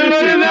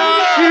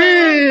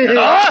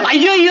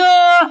 ஐயோ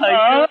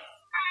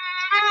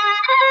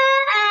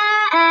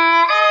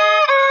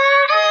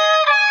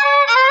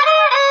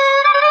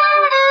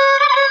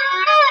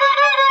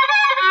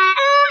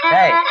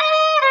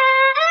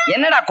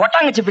என்னடா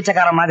கொட்டாங்கச்சி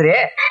பிச்சைக்கார மாதிரி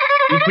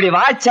இப்படி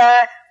வாச்ச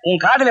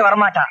உன் காதுல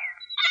வரமாட்டான்,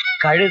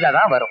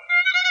 கழுதான் வரும்.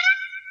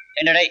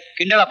 என்னடா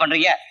கிண்டலா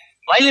பண்றீங்க?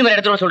 வயலின் வேற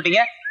எடுத்துட்டு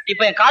சொல்லிட்டீங்க,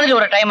 இப்ப என் காதுல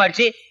ஒரு டைம்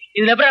ஆயிடுச்சு.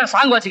 இதுல எப்படி நான்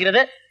சாங்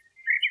வாசிக்கிறது?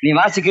 நீ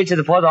வாசி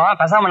கீழ்ச்சது போதும்,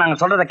 பேசாம நாங்க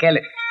சொல்றத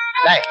கேளு.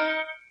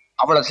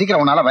 அவ்வளவு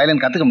சீக்கிரம் உன்னால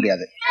வயலின் கத்துக்க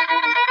முடியாது.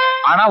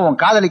 ஆனா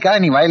உன் காதலிக்காக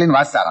நீ வயலின்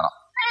வாசித்தாகணும்.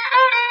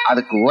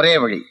 அதுக்கு ஒரே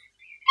வழி.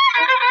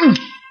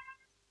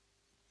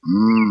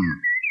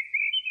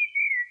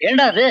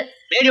 ஏண்டா அது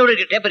ரேடியோட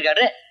டேப்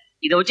இருக்காரு?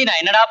 இத வச்சு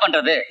நான் என்னடா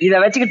பண்றது? இத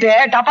வச்சுக்கிட்டு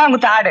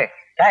டப்பாங்குத்து ஆடு.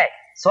 டேய்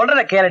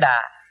சொல்றத கேளுடா,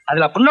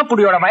 அதுல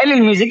புன்னப்புடியோட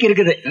வயலின் மியூசிக்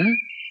இருக்குது.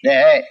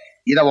 டேய்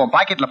இத உன்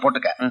பாக்கெட்ல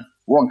போட்டுக்க.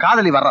 உன்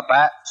காதலி வர்றப்ப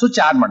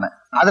சுவிட்ச் ஆன் பண்ணு,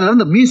 அதுல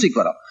இருந்து மியூசிக்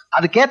வரும்.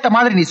 அதுக்கேத்த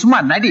மாதிரி நீ சும்மா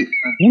நடி.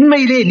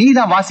 உண்மையிலேயே நீ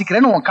தான்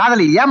வாசிக்கிறேன்னு உன்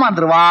காதலி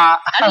ஏமாந்துருவா.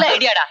 நல்ல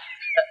ஐடியாடா.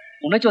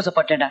 உணர்ச்சி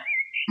வசப்பட்டேன்டா.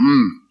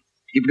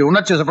 இப்படி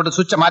உணர்ச்சி வசப்பட்டு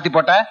சுவிட்ச மாத்தி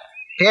போட்ட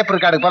டேப்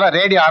ரெக்கார்டுக்கு போல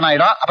ரேடியோ ஆன்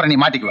ஆயிடும். அப்புறம் நீ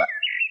மாட்டிக்குவ.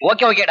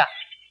 ஓகேடா.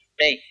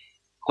 டேய்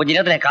கொஞ்ச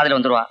நேரத்துல என் காதலி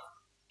வந்துருவா.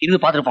 இருந்து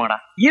பாத்துட்டு போங்கடா.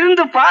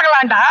 இருந்து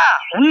பாக்கலாம்டா.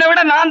 உன்னை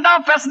விட நான்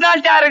தான்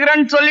பர்சனாலிட்டியா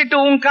இருக்கிறேன்னு சொல்லிட்டு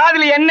உன்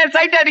காதலி என்ன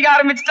சைட் அடிக்க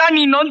ஆரம்பிச்சுட்டா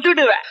நீ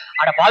நொந்துடுவ.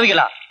 அட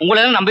பாவிகளா,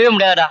 உங்களை நம்பவே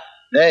முடியாதா?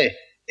 டேய்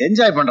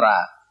என்ஜாய் பண்றா.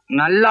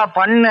 நல்லா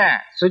பண்ணு.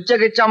 சுவிட்ச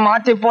கிச்சா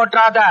மாத்தி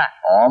போட்டுறாத.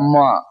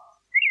 ஆமா.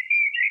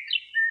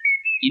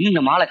 இன்னும்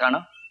இந்த மாலை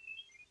காணோம்.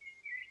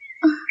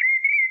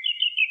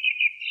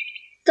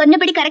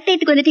 சொன்னபடி கரெக்டா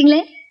எடுத்துக்கு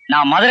வந்துட்டீங்களே.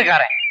 நான்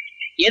மதுரைக்காரன்,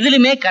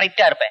 எதுலுமே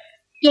கரெக்டா இருப்பேன்.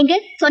 எங்க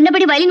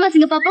சொன்னபடி வயலின்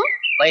வாசிங்க பாப்போம்.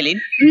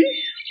 வயலின்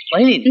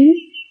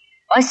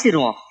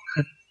வாசிடுவோம்.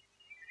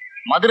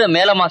 மதுரை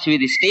மேலமாசி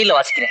வீதி ஸ்டைல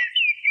வாசிக்கிறேன்,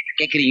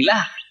 கேக்குறீங்களா?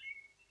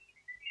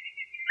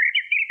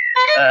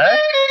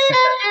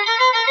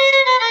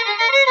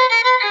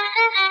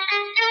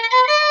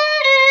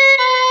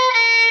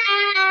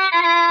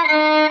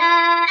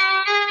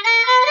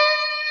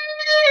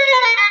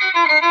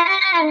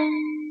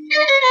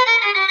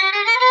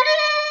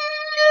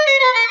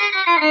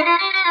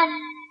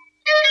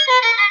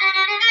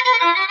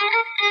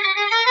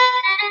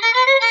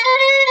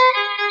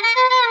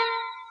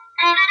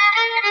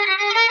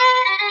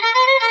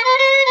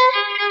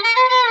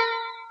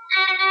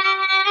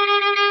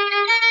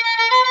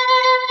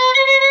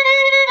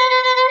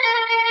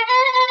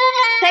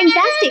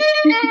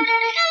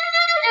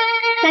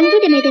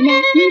 சங்கீத மேதைனா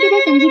நீங்க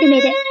தான் சங்கீத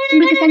மேதை.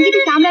 உங்களுக்கு சங்கீத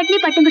சாம்ராட்லயே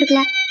பட்டம்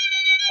கொடுக்கலாம்.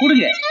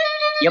 கொடுங்க.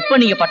 எப்ப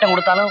நீங்க பட்டம்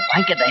கொடுத்தாலும்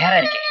வாங்கிக்க தயாரா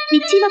இருக்கேன்.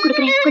 நிச்சயமா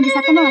கொடுக்குறேன். கொஞ்சம்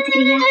சத்தமா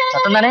வாசிக்கிறீங்க?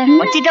 சத்தம் தானே.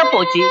 வச்சிட்டா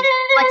போச்சு.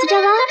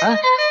 வச்சிட்டாவா?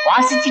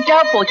 வாசிச்சிட்டா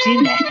போச்சு.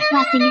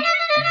 வாசிங்க.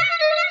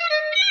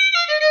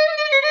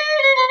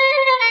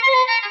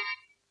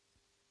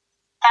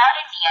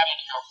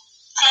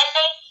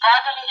 சென்னை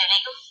வானொலி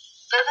நிலையம்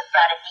விவித்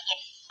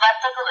பாரதியின்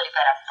வர்த்தக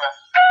ஒலிபரப்பு.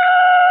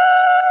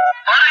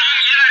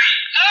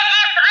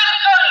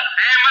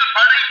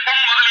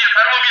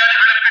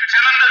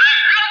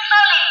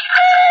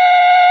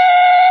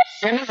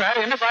 என்ன சார்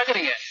என்ன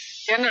பாக்குறீங்க?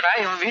 என்னடா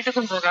இவன்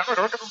வீட்டுக்கும் போகாம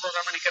ரோட்டுக்கும்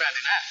போகாம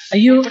நிக்கிறானே.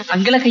 ஐயோ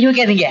அங்கெல்லாம் கை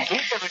வைக்காதீங்க.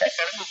 வீட்டை விட்டு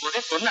கிளம்பும் போதே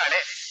சொன்னாலே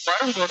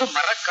வரும்போது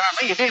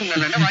மறக்காம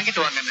இதயம்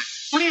வாங்கிட்டு வாங்கன்னு.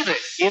 புரியுது?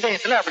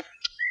 இதயத்துல அப்படி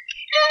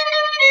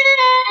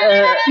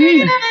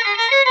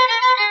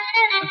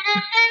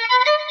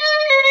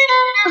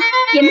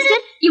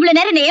மிஸ்டர் இவ்வளவு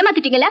நேரம்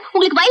ஏமாத்திட்டீங்களா?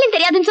 உங்களுக்கு வயலின்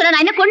தெரியாதுன்னு சொன்னா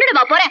நான் என்ன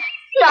கொண்டுடவா போறேன்?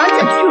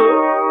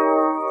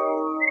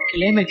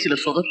 கிளைமேக்ஸ்ல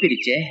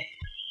சொதப்பிருச்சே.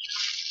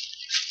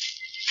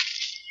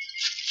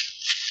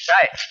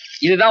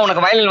 இதுதான்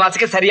உனக்கு வயலின்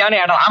வாசிக்க சரியான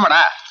இடம். ஆமாடா,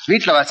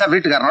 வீட்டுல வச்சா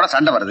வீட்டுக்காரனோட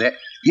சண்டை வருது.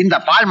 இந்த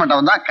பால்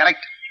மண்டபம் தான்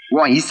கரெக்ட்.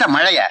 உன் இசை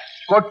மழைய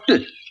கொட்டு.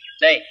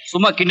 டேய்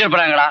சும்மா கிண்டல்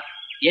பண்ணாங்கடா.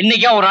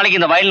 என்னைக்கா ஒரு நாளைக்கு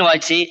இந்த வயலின்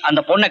வாசி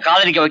அந்த பொண்ணை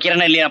காதலிக்க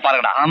வைக்கிறேன்னு இல்லையா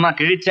பாருங்கடா. ஆமா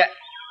கிழிச்ச.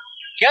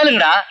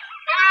 கேளுங்கடா.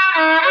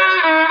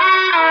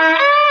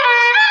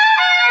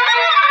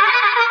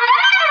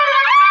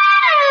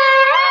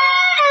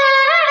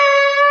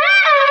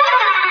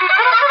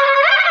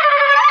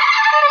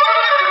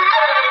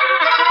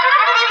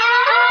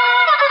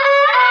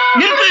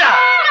 நிறுத்துடா.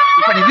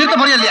 இப்ப நீ நிறுத்த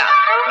முடியும் இல்லையா?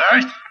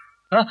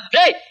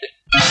 டேய்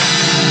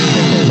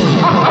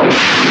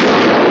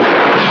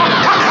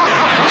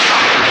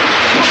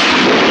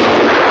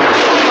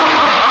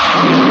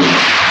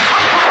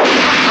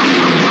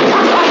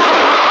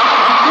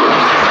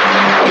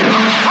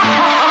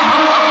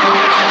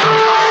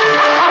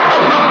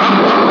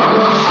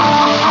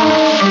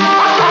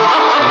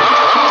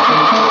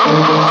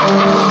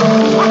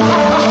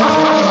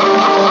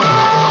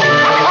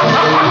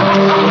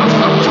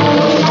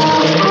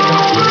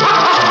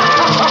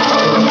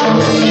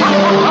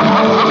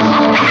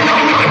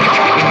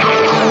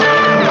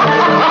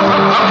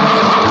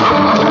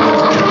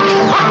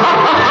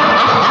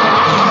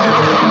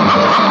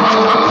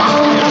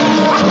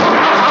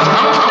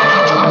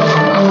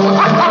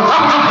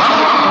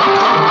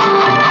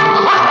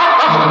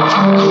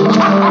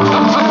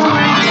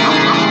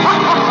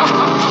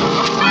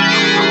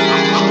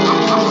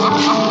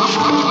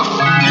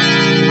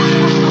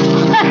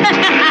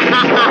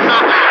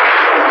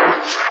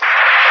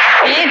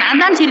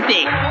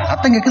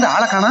சத்தம் கேக்குது,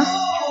 ஆளை காணா.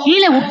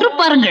 கீழே உற்று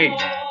பாருங்கள்.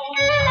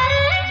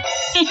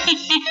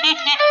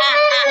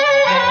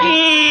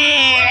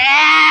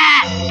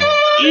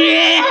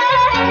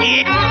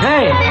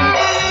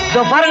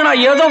 பாருங்கடா,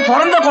 ஏதோ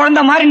பிறந்த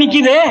குழந்தை மாதிரி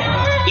நிக்குது.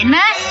 என்ன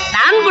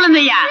நான்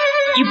குழந்தையா?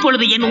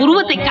 இப்பொழுது என்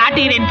உருவத்தை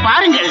காட்டுகிறேன்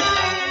பாருங்கள்.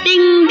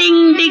 டிங்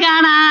டிங்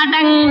டிகானா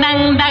டங்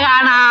டங்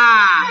டகானா.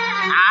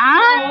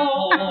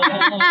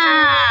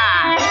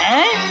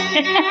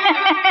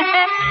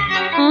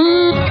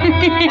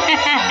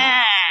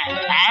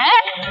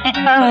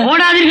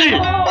 ஓடாதீர்கள்.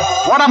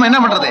 ஓடாம என்ன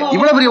பண்றது?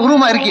 இவ்வளவு பெரிய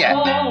உருவமா இருக்கிய.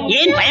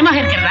 ஏன் பயமாக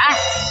இருக்கிறதா?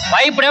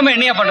 பயப்படாம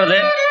என்னையா பண்றது?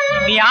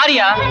 நீ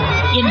யாரியா?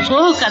 என்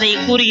சோக கதையை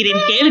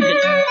கூறுகிறேன்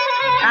கேளுங்கள்.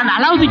 நான்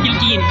அலாவுதீன்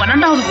கில்ஜியின்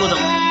 12வது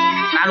பூதம்.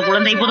 நான்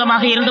குழந்தை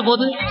பூதமாக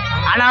இருந்தபோது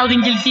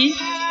அலாவுதீன் கில்ஜி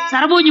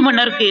சரபோஜி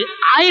மன்னருக்கு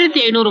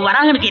 1500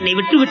 வராகனுக்கு என்னை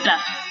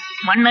விட்டுவிட்டார்.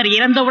 மன்னர்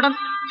இறந்தவுடன்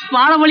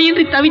வாழ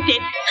வழியின்றி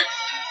தவித்தேன்.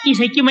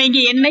 இசைக்கு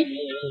மயங்கிய என்னை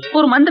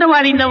ஒரு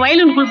மந்திரவாதி இந்த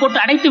வயலினுக்குள் போட்டு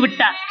அடைத்து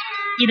விட்டார்.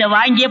 இதை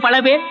வாங்கிய பல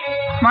பேர்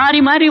மாறி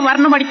மாறி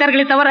வர்ணம்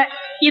அடித்தார்களே தவிர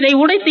இதை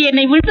உடைத்து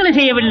என்னை விடுதலை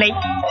செய்யவில்லை.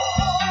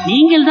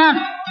 நீங்கள் தான்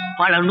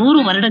பல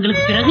 100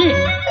 வருடங்களுக்கு பிறகு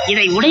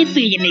இதை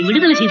உடைத்து என்னை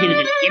விடுதலை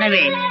செய்தீர்கள்.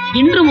 எனவே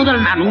இன்று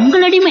முதல் நான்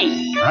உங்கள் அடிமை.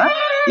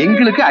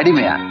 எங்களுக்கு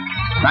அடிமையா?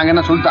 நாங்க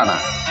என்ன சுல்தானா?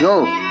 யோ,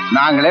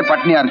 நாங்களே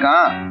பட்னியா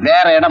இருக்கோம்,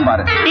 வேற இடம்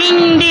பாரு.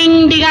 டிங் டிங்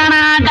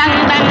டிகானா டங்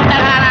டங்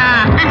டகானா.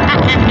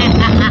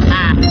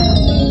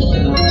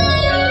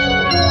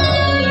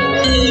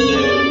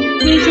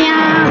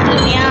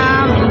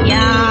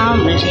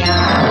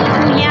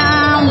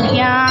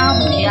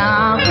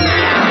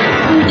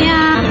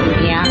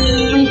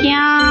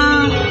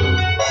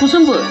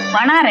 குசும்பு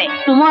பணாரே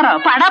டுமாரோ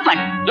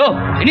படாபட். யோ,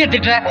 என்ன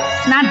திட்டுற?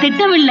 நான்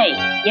திட்டவில்லை.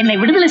 என்னை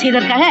விடுதலை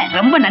செய்ததற்காக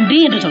ரொம்ப நன்றி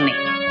என்று சொன்னேன்.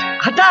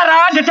 ஹட்டாரா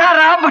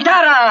டட்டாரா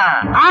பட்டாரா.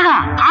 ஆஹா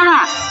ஆஹா,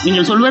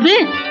 நீங்கள் சொல்வது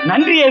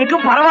நன்றி எதுக்கு?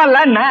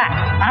 பரவாயில்ல. என்ன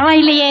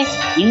பரவாயில்லையே,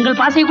 எங்கள்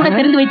பாசை கூட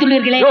தெரிந்து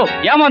வைத்துள்ளீர்களே. யோ,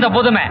 ஏமாந்த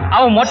போதுமே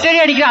அவன்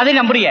மொட்டையடி அடிக்கிற அதே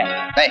நம்புறிய.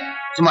 டேய்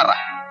சும்மாறா,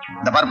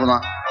 இந்த பாரு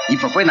போதும்.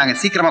 இப்ப போய் நாங்க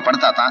சீக்கிரமா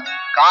படுத்தாதான்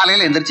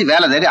காலையில எந்திரிச்சு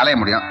வேலை தேடி அலைய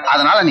முடியும்.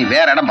 அதனால நீ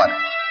வேற இடம் பாரு.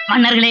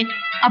 மன்னர்களே,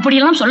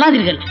 அப்படியெல்லாம்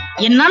சொல்லாதீர்கள்.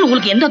 என்னால்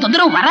உங்களுக்கு எந்த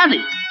தொந்தரவும் வராது.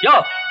 யோ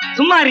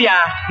சும்மாரியா,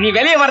 நீ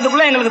வெளியே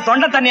வரதுக்குள்ள எங்களுக்கு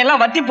தொண்டை தண்ணி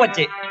எல்லாம் வத்தி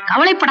போச்சு.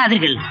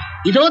 கவலைப்படாதீர்கள்,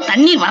 இதோ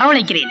தண்ணீர்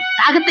வரவழைக்கிறேன்.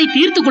 தாகத்தை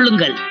தீர்த்து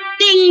கொள்ளுங்கள்.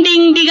 டிங்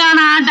டிங்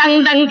டிகானா டங்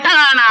டங்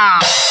டகானா.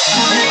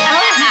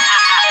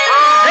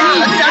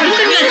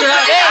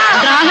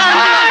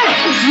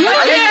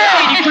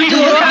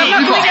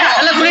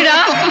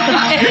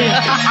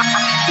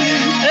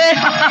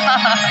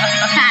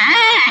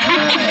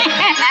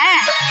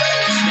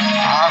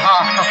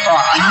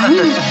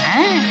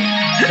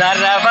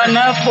 சரவண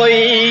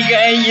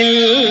பொய்கையில்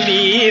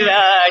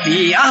நீராடி.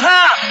 ஆஹா,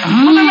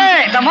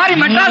 இந்த மாதிரி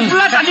மெட்ராஸ்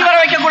ஃபுல்லா தண்ணி வர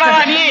வைக்க கூடாதா?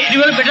 நீ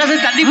இதுவரை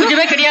மெட்ராஸ் தண்ணி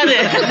குடிச்சவே கிடையாது.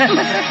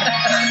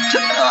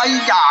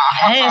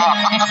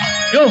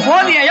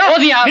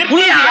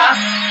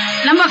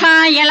 நம்மக்கா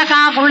ஏலக்கா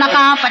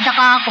குள்ளக்கா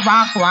பச்சக்கா குபா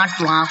குவா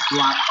குவா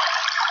குவா.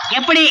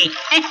 எப்படி?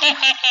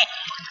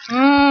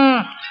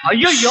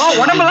 ஐயோ,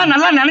 உடம்பெல்லாம்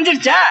நல்லா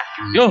நனைஞ்சிருச்சா?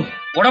 யோ,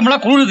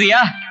 உடம்பெல்லாம்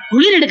குளிருதியா?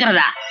 குளிர்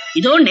எடுக்கிறதா?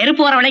 இதோ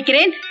நெருப்பு வர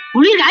வளைக்கிறேன்,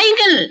 குளிர்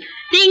காயுங்கள்.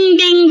 டிங்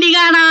டிங்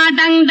டிகானா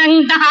டங் டங்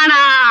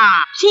டகானா.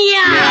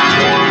 சியா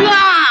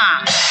வா.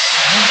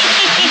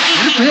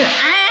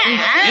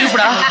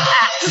 இருப்புடா.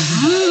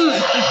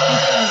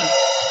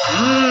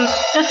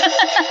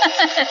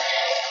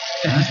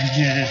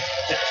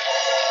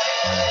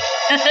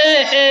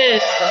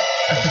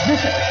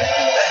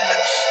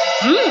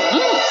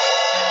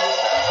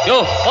 யோ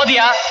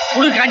போதியா,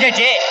 குளிர்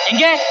காஞ்சாச்சு.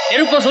 எங்க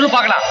நெருப்போ சொல்லு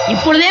பார்க்கலாம்.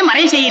 இப்பொழுதே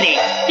மறை செய்கிறேன்.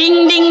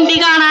 டிங் டிங்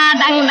டிகானா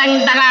டங் டங்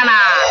டகானா.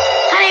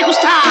 ஹரே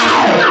குஸ்தா.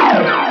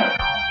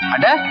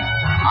 அட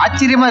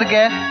ஆச்சரியமா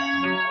இருக்கே,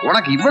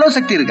 உனக்கு இவ்வளவு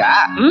சக்தி இருக்கா?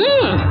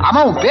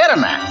 ஆமா, உன் பேர்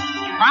என்ன?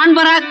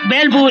 பான்பராக்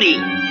பேல்பூரி.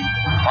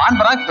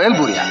 பான்பராக்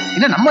பேல்பூரியா?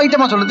 என்ன நம்ம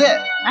ஐட்டமா சொல்லுது?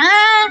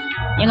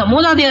 எங்க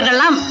மூதாதையர்கள்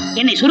எல்லாம்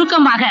என்னை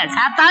சுருக்கமாக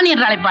சாத்தான்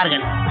என்று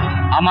அழைப்பார்கள்.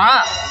 ஆமா,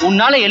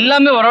 உன்னால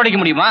எல்லாமே வரவழைக்க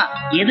முடியுமா?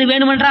 எது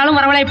வேணுமென்றாலும்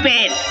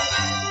வரவழைப்பேன்.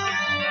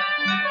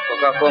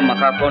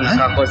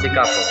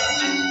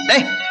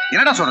 டேய்,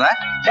 என்னடா சொல்ற?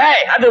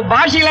 டேய், அது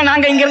பாஷையில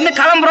நாங்க இங்க இருந்து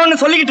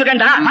கிளம்புறோம்னு சொல்லிக்கிட்டு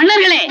இருக்கேன்டா.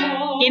 மன்னர்களே,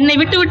 என்னை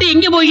விட்டு விட்டு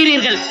எங்கே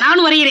போகிறீர்கள்?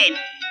 நானும் வருகிறேன்.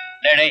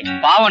 டேய்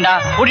பாவண்டா,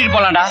 கூட்டிட்டு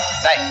போலாம்டா.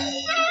 டேய்,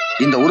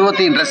 இந்த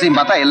உருவத்தையும் ட்ரெஸ்ஸையும்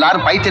பார்த்தா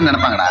எல்லாரும் பைத்தியம்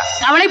நினைப்பாங்கடா.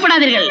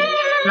 கவலைப்படாதீர்கள்,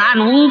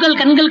 நான் உங்கள்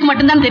கண்களுக்கு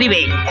மட்டும்தான்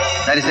தெரிவேன்.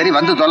 சரி சரி,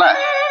 வந்து தொலை.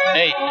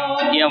 டேய்,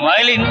 என்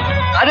வயலின்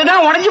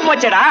அதுதான் உடைஞ்சு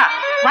போச்சடா.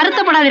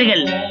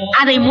 வருத்தப்படாதீர்கள்,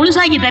 அதை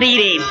முழுசாக்கி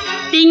தருகிறேன்.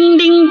 டிங்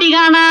டிங்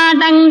டிகானா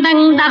டங்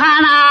டங்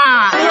டகானா.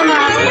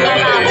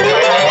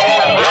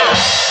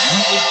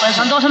 இப்ப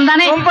சந்தோஷம்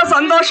தானே? ரொம்ப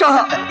சந்தோஷம்.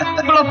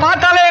 உங்களை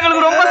பார்த்தாலே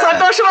எங்களுக்கு ரொம்ப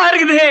சந்தோஷமா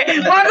இருக்குது.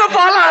 வாங்க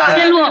போலாம்.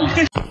 செல்வோம்.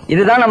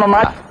 இதுதான் நம்ம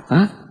மா.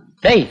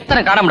 டேய்,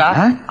 இத்தனை காணம்டா.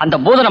 அந்த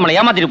பூதம் நம்மளை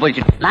ஏமாத்திட்டு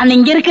போயிடுச்சு. நான்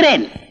இங்க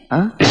இருக்கிறேன்.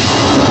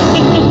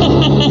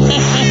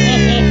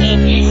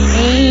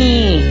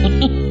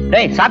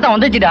 டேய், சாத்தா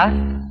வந்துச்சுடா.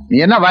 நீ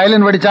என்ன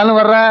வயலின் வெடிச்சாலும்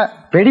வர்ற?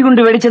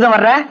 வெடிகுண்டு வெடிச்சுதான்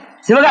வர்ற?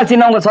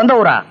 சிவகாசின்னா உங்க சொந்த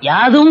ஊரா?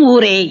 யாதும்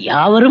ஊரே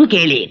யாவரும்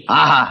கேளீர்.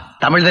 ஆஹா,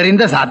 தமிழ்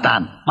தெரிந்த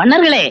சாத்தான்.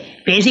 மன்னர்களே,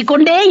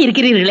 பேசிக்கொண்டே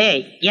இருக்கிறீர்களே,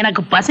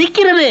 எனக்கு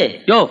பசிக்கிறது.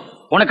 யோ,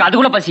 உனக்கு அது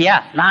கூட பசியா?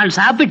 நான்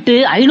சாப்பிட்டு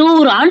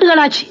 500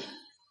 ஆண்டுகளாச்சு.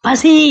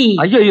 பசி.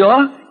 ஐயோ,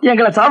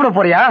 எங்களை சாப்பிட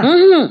போறியா?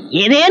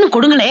 ஏதேனும்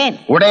கொடுங்களேன்.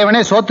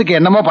 உடையவனே சோத்துக்கு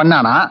என்னமோ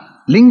பண்ணானா,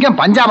 லிங்கம்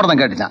பஞ்சாமிரதம்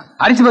கேட்டுச்சான்.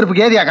 அரிசி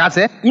பருப்புக்கு ஏதியா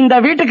காசு? இந்த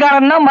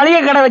வீட்டுக்காரன் தான்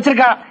மளிகை கடை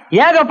வச்சிருக்கான்.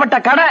 ஏகப்பட்ட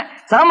கடை,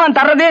 சாமான்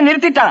தர்றதே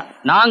நிறுத்திட்டான்.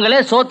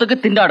 நாங்களே சோத்துக்கு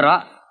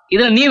திண்டாடுறோம்,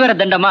 இதுல நீ வேற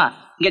தண்டமா?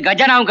 இங்க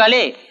கஜானாவும்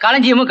காலி,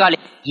 களஞ்சியமும் காலி.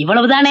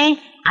 இவ்வளவுதானே?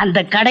 அந்த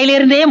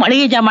கடையிலிருந்தே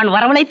மளிகை ஜாமான்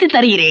வரவழைத்து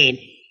தருகிறேன்.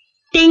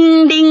 டிங்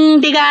டிங்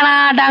டிகானா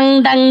டங்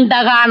டங்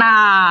டகானா.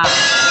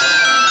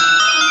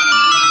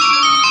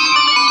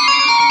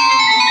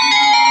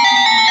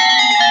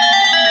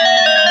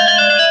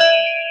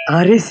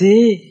 அரிசி,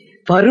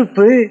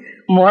 பருப்பு,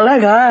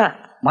 மிளகா,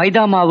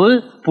 மைதா மாவு,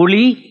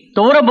 புளி,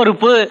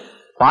 துவரப்பருப்பு,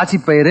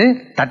 பாசிப்பயிறு,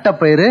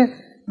 தட்டப்பயிறு,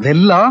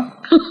 வெல்லம்.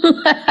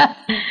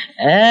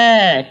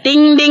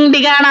 டிங் டிங்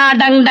டிகானா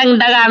டங் டங்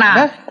டகானா.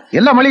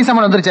 எல்லா மளிகை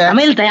சாமான் வந்துருச்சு.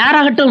 சமையல்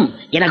தயாராகட்டும்,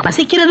 எனக்கு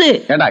பசிக்கிறது.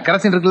 ஏண்டா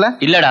கரசின் இருக்குல்ல?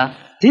 இல்லடா,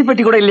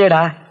 தீப்பெட்டி கூட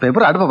இல்லையடா.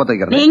 பேப்பர் அடுப்ப பத்த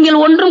வைக்கிறேன்.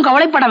 நீங்கள் ஒன்றும்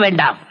கவலைப்பட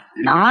வேண்டாம்,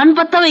 நான்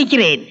பத்த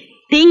வைக்கிறேன்.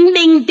 டிங்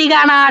டிங்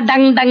டிகானா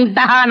டங் டங்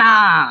டகானா.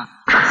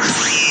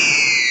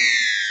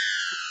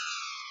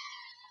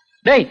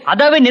 டேய்,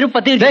 அதாவே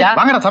நெருப்பத்தி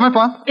வாங்கடா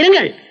சமைப்போம்.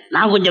 இருங்கள்,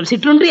 நான் கொஞ்சம்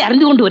சிற்றுண்டி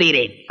அறிந்து கொண்டு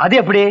வருகிறேன். அது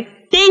எப்படி?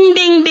 டிங்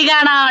டிங்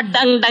டிகானா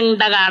டங் டங்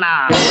டகானா.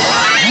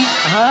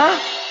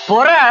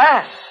 போற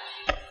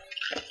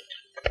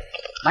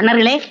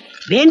மன்னர்களே,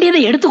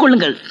 வேண்டியதை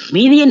எடுத்துக்கொள்ளுங்கள்,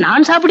 மீதியை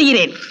நான்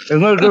சாப்பிடுகிறேன்.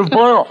 எங்களுக்கு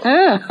போதும்.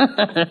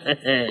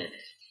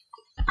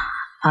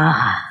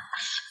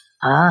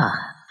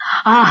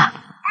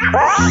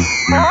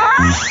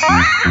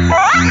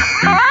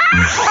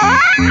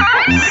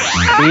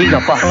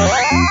 அப்பா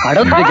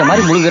கடவுள் வைக்க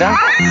மாதிரி முழுகிறான்.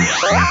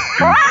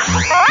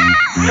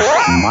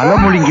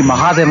 மலமுழுங்கி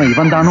மகாதேவன்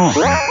இவன் தானோ?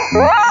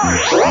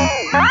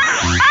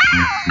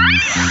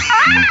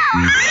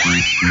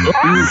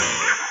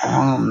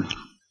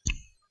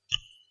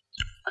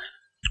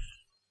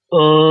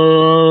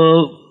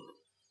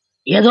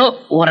 ஏதோ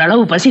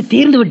ஓரளவு பசி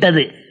தீர்ந்து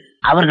விட்டது.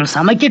 அவர்கள்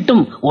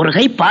சமைக்கட்டும், ஒரு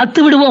கை பார்த்து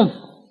விடுவோம்.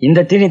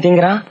 இந்த தீனி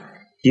திங்கிறான்,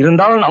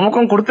 இருந்தாலும்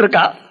நமக்கும்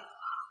கொடுத்துருக்கா.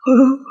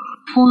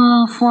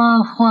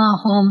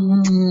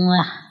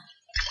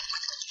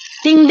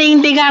 டிங்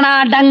டிங் டிகானா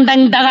டங்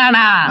டங்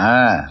டகானா.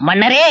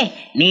 மன்னரே,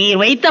 நீர்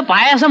வைத்த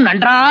பாயாசம்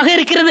நன்றாக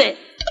இருக்கிறது.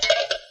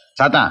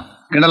 சாத்தான்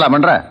கிண்டலா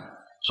பண்ற?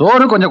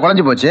 சோறு கொஞ்சம்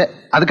குழஞ்சு போச்சு,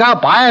 அதுக்காக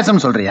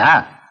பாயாசம் சொல்றியா?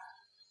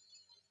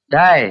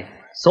 டேய்,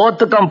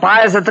 சோத்துக்கும்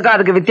பாயாசத்துக்கும்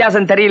அதுக்கு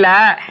வித்தியாசம் தெரியல.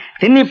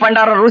 தின்னி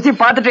பண்டாரம் ருசி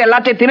பார்த்துட்டு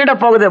எல்லாத்தையும் தின்னுட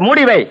போகுது.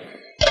 மூடி வை.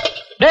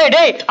 டேய்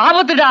டேய்,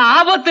 ஆபத்துடா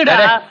ஆபத்துடா.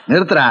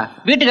 நிறுத்துறா.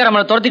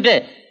 வீட்டுக்காரம்மனை துரத்திட்டு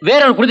வேற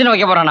ஒரு குடிதினை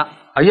வைக்க போறானா?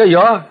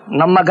 ஐயோ,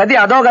 நம்ம கதி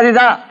அதோ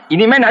கதிதான்.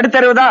 இனிமே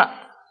நடுத்தருவுதான்.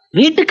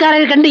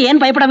 வீட்டுக்காரரை கண்டு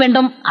ஏன் பயப்பட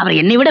வேண்டும்? அவர்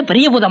என்னை விட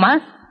பெரிய பூதமா?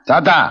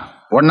 தாத்தா,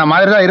 உன்ன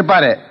மாதிரிதான்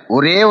இருப்பாரு.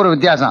 ஒரே ஒரு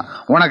வித்தியாசம்,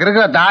 உனக்கு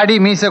இருக்கிற தாடி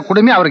மீச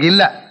குடுமி அவருக்கு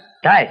இல்ல.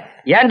 டேய்,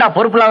 ஏன்டா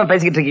பொறுப்பு இல்லாம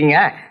பேசிக்கிட்டு இருக்கீங்க?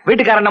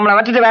 வீட்டுக்காரன் நம்மளை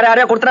வச்சுட்டு வேற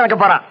யாரையோ கொடுத்துட வைக்க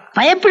போறான்.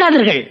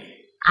 பயப்படாதீர்கள்,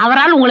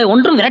 அவரால் உங்களை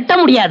ஒன்றும் விரட்ட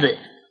முடியாது.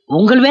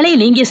 உங்கள் வேலையை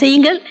நீங்க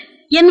செய்யுங்கள்,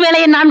 என்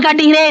வேலையை நான்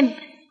காட்டுகிறேன்.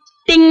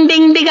 டிங்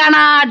டிங்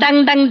டிகானா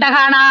டங் டங்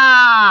டகானா.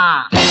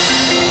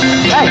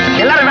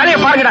 எல்லாரும் வேலையை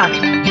பாருங்கடா.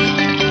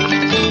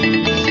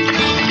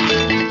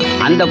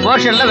 அந்த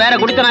போர்ஷன்ல வேற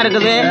குடித்தனம்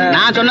இருக்குது.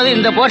 நான் சொன்னது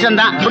இந்த போர்ஷன்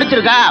தான்.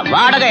 பிடிச்சிருக்கா?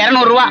 வாடகை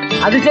 200 ரூபா.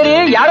 அது சரி,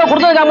 யாரோ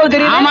கொடுத்தது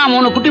தெரியும். ஆமா,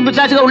 3 குட்டி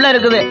பிசாசுக உள்ள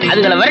இருக்குது.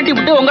 அதுகளை விரட்டி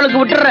விட்டு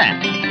உங்களுக்கு விட்டுறேன்.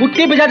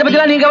 குட்டி பிசாசை பத்தி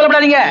நீங்க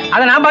கவலைப்படாதீங்க,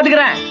 அதை நான்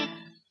பாத்துக்கிறேன்.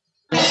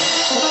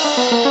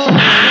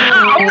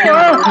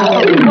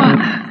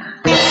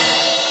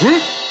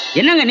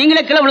 என்னங்க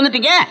நீங்களே கீழே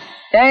விழுந்துட்டீங்க?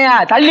 ஏயா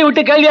தள்ளி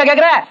விட்டு கேள்வியா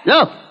கேக்குற? யோ,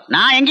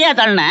 நான் எங்கேயா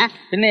தள்ளினேன்?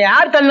 என்ன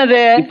யார் தள்ளினது?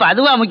 இப்ப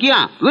அதுவா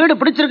முக்கியம்? வீடு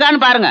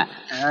பிடிச்சிருக்கான்னு பாருங்க.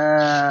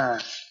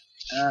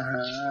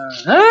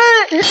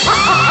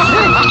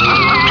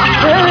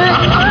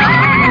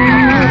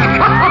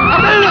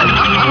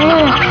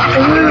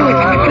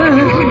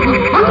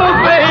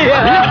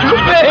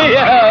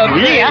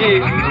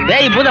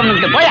 பேய் பூதம்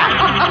போயா?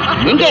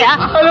 எங்கயா?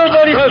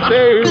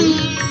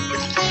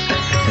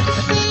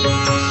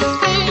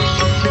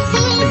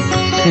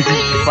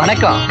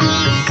 வணக்கம்.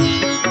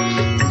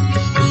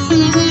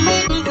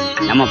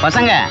 நம்ம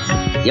பசங்க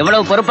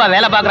எவ்வளவு பொறுப்பா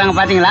வேலை பாக்குறாங்க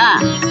பாத்தீங்களா?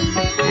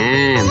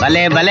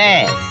 பலே பலே,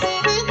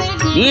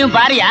 நீயும்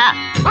பாரியா?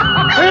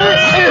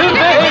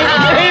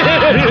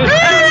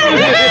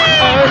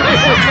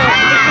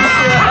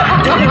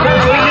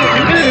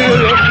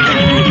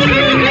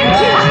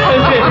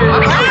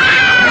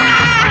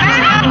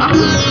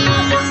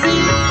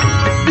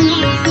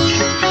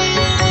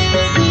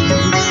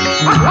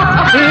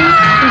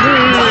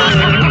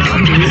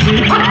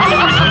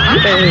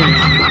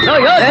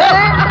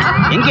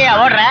 எங்கேயா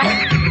ஓடுற?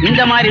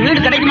 இந்த மாதிரி வீடு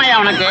கிடைக்குமாயா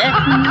உனக்கு?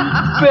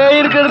 பேய்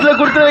இருக்கிறதுல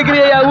கொடுத்து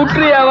வைக்கிறியா?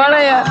 விட்டுறியா?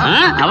 வாழையா?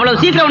 அவ்வளவு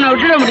சீக்கிரம் உன்னை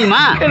விட்டுட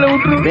முடியுமா?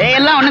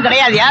 பேயெல்லாம் ஒண்ணும்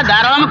கிடையாதுயா,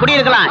 தாராளமா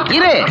குடியிருக்கலாம்.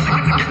 இரு,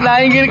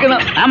 நான் இங்க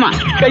இருக்கணும். ஆமா,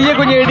 கைய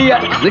கொஞ்சம் எடியா.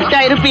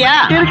 விட்டா இருப்பியா?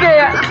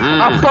 இருக்கையா?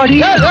 அப்படி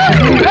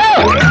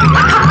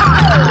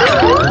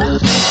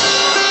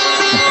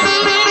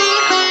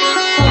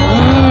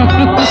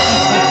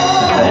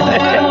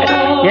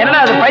என்னடா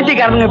அது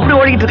பைத்தியக்காரனுங்க இப்படி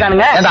ஓடிக்கிட்டு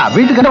இருக்கானுங்க? ஏண்டா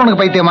வீட்டுக்கு உனக்கு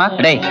பைத்தியமா?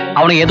 டேய்,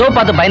 அவனுக்கு ஏதோ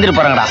பார்த்து பயந்துட்டு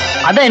போறாங்கடா.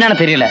 அதான்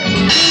என்னன்னு தெரியல.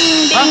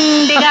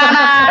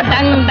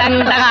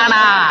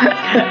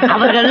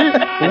 அவர்கள்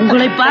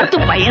உங்களை பார்த்து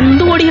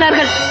பயந்து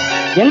ஓடுகிறார்கள்.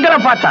 எங்களை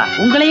பார்த்தா?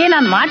 உங்களையே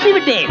நான் மாற்றி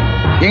விட்டேன்.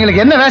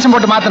 எங்களுக்கு என்ன வேஷம்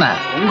போட்டு மாத்தின?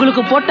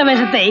 உங்களுக்கு போட்ட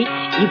வேஷத்தை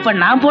இப்ப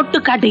நான் போட்டு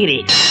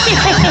காட்டுகிறேன்.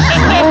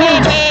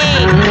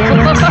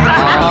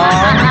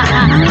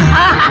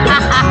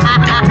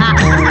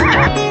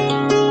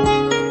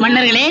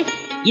 மன்னர்களே,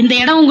 இந்த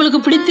இடம் உங்களுக்கு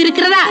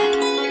பிடித்திருக்கிறதா?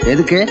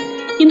 எதுக்கு?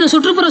 இந்த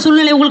சுற்றுப்புற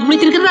சூழ்நிலை உங்களுக்கு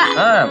பிடித்திருக்கிறதா?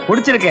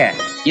 பிடிச்சிருக்கு.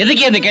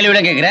 எதுக்கு இந்த கேள்வியோட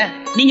கேக்குற?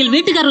 நீங்கள்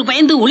வீட்டுக்காரருக்கு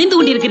பயந்து ஒளிந்து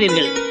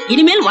கொண்டிருக்கிறீர்கள்.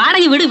 இனிமேல்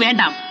வாடகை வீடு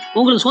வேண்டாம்.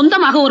 உங்களுக்கு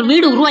சொந்தமாக ஒரு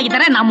வீடு உருவாக்கி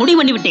தர நான் முடிவு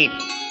பண்ணி விட்டேன்.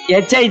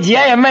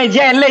 HIGயா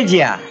MIGயா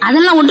LIGயா?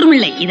 அதெல்லாம்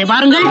ஒன்றுமில்லை. இதை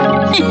பாருங்கள்.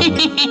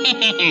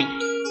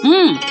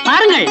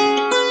 பாருங்கள்.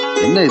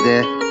 என்ன இது?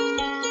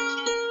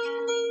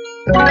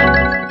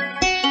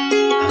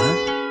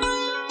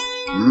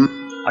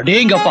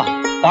 அடேங்கப்பா,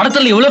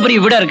 படத்துல இவ்வளவு பெரிய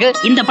வீடா இருக்கு.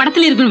 இந்த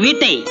படத்தில் இருக்கும்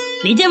வீட்டை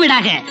நிஜ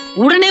வீடாக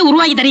உடனே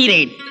உருவாக்கி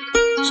தருகிறேன்.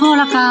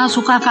 சோலக்கா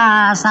சுக்காக்கா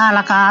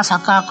சாலக்கா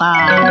சக்காக்கா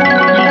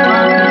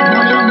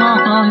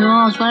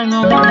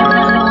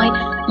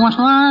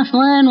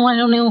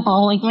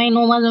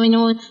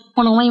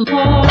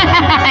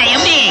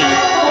எப்படி?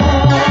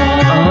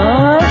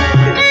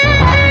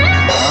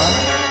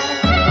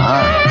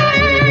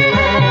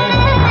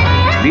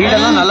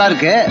 வீடெல்லாம் நல்லா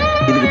இருக்கு.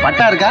 இதுக்கு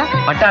பட்டா இருக்கா?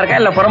 பட்டா இருக்கா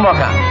இல்ல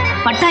புறம்போக்கா?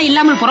 பட்டா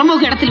இல்லாமல்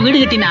புறம்போக்கு இடத்தில் வீடு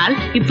கட்டினால்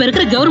இப்ப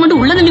இருக்கிற கவர்மெண்ட்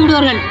உள்ள தள்ளி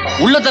விடுவார்கள்.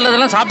 உள்ள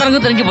தள்ளதெல்லாம்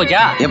சாத்தானுக்கு தெரிஞ்சு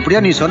போச்சா? எப்படியோ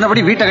நீ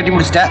சொன்னபடி வீட்டை கட்டி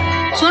முடிச்சிட்ட.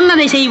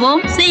 சொன்னதை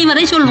செய்வோம்,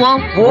 செய்வதை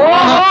சொல்வோம்.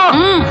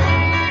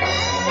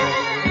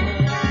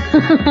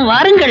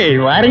 வாருங்கள்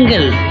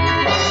வாருங்கள்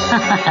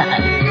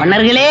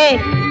மன்னர்களே,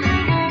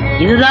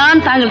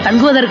 இதுதான் தாங்கள்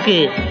தங்குவதற்கு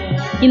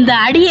இந்த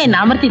அடியை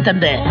அமர்த்தி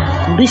தந்த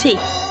குடிசை.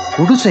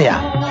 குடிசையா?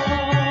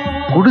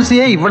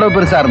 குடிசையே இவ்வளவு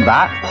பெருசா இருந்தா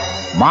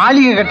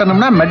மாளிகை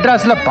கட்டணும்னா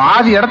மெட்ராஸ்ல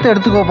பாதி இடத்தை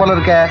எடுத்துக்கோ போல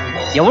இருக்க.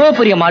 எவ்வளவு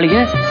பெரிய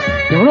மாளிகை,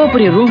 எவ்வளவு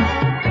பெரிய ரூம்.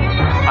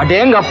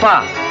 அடேங்கப்பா,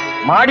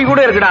 மாடி கூட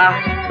இருக்குடா.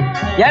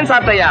 ஏன்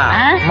சாத்தையா,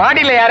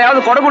 மாடியில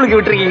யாரையாவது கொடகுலுக்கி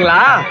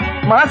விட்டுருக்கீங்களா?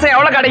 மாசம்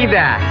எவ்வளவு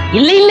கிடைக்குது?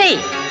 இல்லை இல்லை,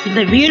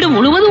 இந்த வீடு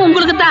முழுவதும்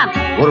உங்களுக்கு தான்.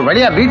 ஒரு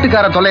வழியா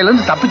வீட்டுக்கார தொல்லையில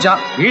இருந்து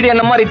தப்பிச்சான். வீடு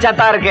என்னமோ ரிச்சா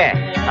தான் இருக்கு,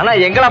 ஆனா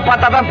எங்களை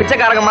பார்த்தா தான்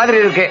பிச்சைக்காரங்க மாதிரி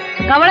இருக்கு.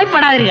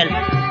 கவலைப்படாதீர்கள்,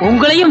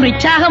 உங்களையும்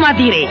ரிச்சாக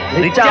மாத்துகிறேன்.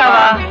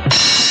 ரிச்சாவா?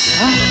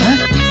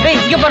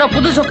 இங்க பாரு,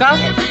 புது சொக்கா.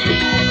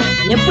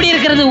 எப்படி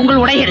இருக்கிறது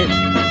உங்கள் உடைகள்?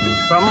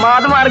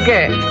 பிரமாதமா இருக்கு.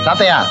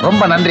 தாத்தையா,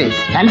 ரொம்ப நன்றி.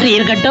 நன்றி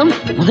இருக்கட்டும்,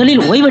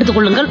 முதலில் ஓய்வெடுத்துக்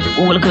கொள்ளுங்கள்.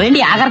 உங்களுக்கு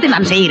வேண்டிய ஆகாரத்தை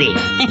நான் செய்கிறேன்.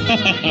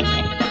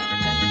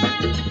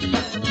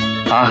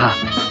 ஆஹா,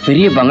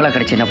 பெரிய பங்களா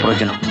கிடைச்ச என்ன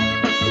பிரயோஜனம்?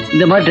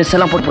 இந்த மாதிரி ட்ரெஸ்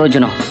எல்லாம் போட்டு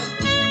பிரயோஜனம்?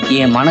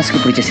 என்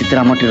மனசுக்கு பிடிச்ச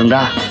சித்திரா மட்டும்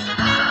இருந்தா.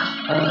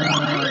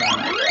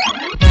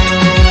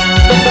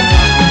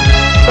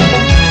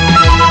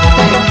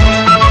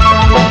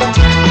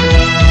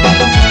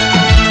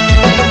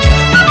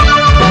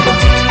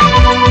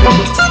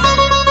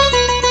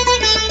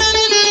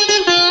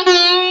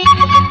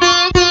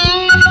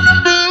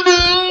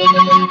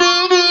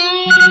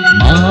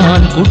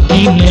 குட்டி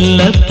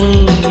மெல்லப்போ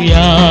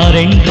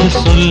யாரென்று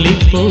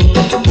சொல்லிப்போ,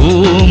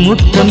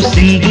 பூமுத்தம்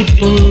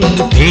சிந்திப்போ,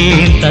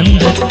 தேன்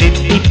தந்த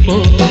தித்திப்போ,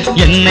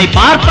 என்னை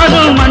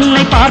பார்ப்பதும்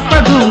மண்ணை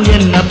பார்ப்பதும்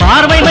என்ன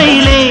பார்வை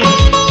மயிலே,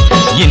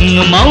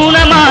 இன்னும்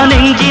மௌனமா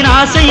நெஞ்சின்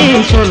ஆசையை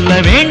சொல்ல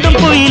வேண்டும்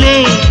குயிலே,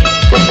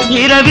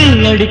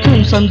 இரவில்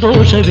அடிக்கும்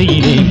சந்தோஷ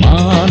வெயிலே,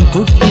 மான்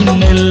குட்டி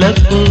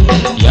மெல்லப்போ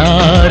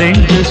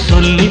யாரென்று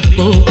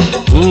சொல்லிப்போ,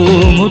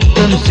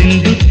 பூமுத்தம்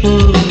சிந்திப்போ,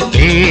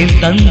 தேன்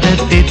தந்த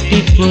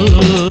தித்திப்போ.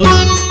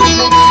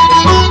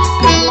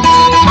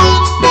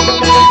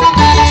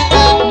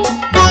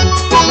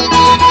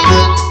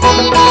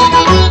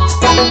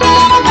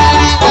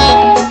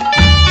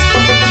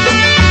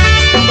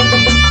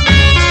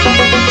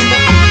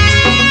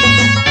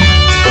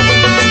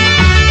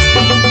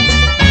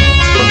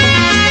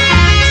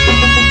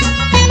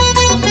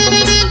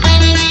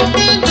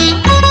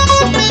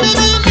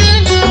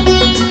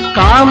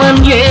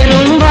 காமன்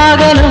ஏறும்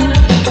வாகனம்,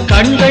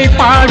 கண்கள்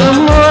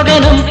பாடும்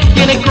மோகனம்,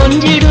 என்னை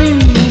கொஞ்சிடும்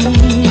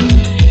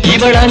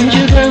இவள்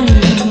அஞ்சுகம்,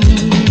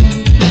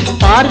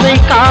 பார்வை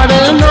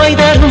காதல் நோய்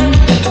தரும்,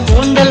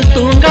 கூந்தல்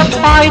தூங்க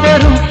பாய்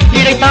தரும்,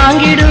 இடை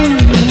தாங்கிடும்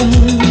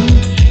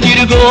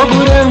இரு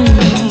கோபுரம்,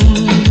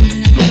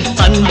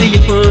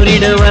 பந்தியில்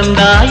போரிட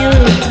வந்தாயோ,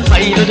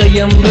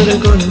 பைருதயம்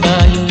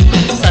கொண்டாயோ,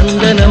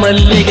 சந்தன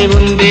மல்லிகை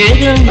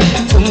உந்தேகம்,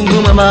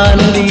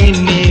 குங்குமமானது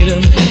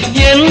இந்நேரம்,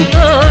 என்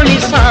தோழி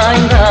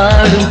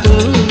சாய்ந்தாடும்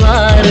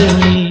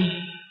பூவாரணி,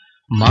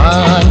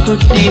 மான்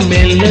குட்டி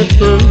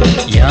மெல்லப்போ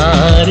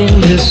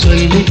யாரென்று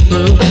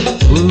சொல்லிப்போ,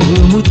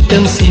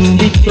 பூமுத்தம்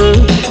சிந்திப்போ,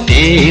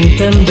 தேன்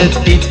தந்த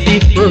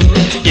தித்திப்போ,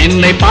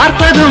 என்னை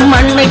பார்ப்பதும்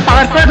மண்ணை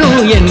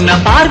பார்ப்பதும் என்ன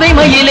பார்வை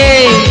மயிலே,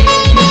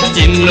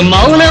 இன்னும்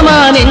மௌனமா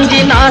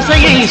நெஞ்சின்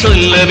ஆசையை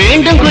சொல்ல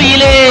வேண்டும்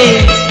குயிலே,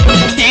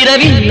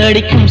 இரவில்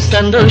அடிக்கும்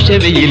சந்தோஷ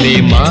வெயிலே,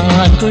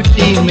 மான்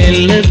குட்டி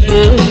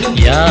மெல்லப்போ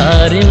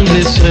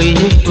யாரென்று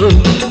சொல்லிப்போ,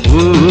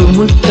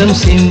 பூமுத்தம்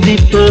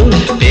சிந்திப்போ,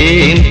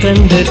 தேன்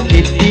தந்த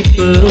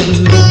தித்திப்போ.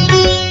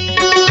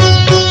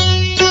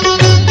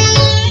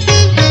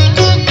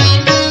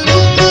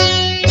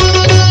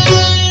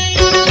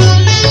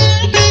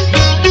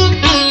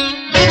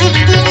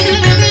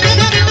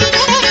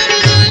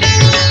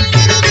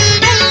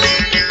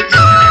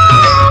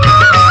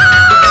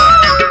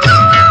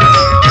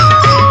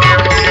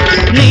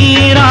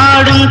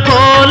 நீராடும்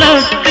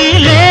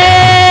கோலத்திலே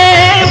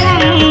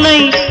உன்னை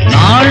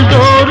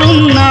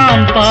நாள்தோறும்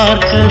நான்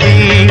பார்க்க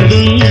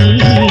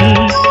வேண்டும்,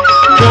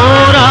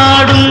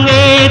 போராடும்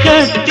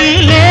வேகத்தில்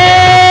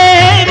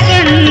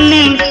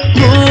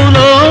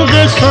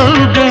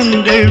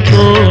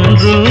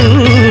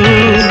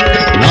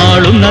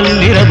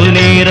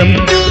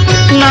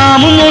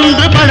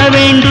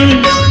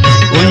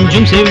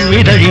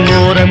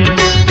நேரம்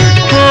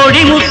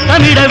கோடி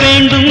முத்தமிட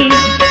வேண்டும்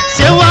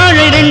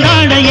செவ்வாழை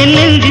ரெண்டாட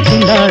என்னென்று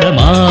கொண்டாட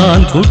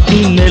மான் குட்டி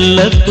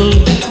மெல்லப்போ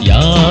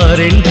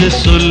யாரென்று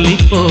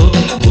சொல்லிப்போ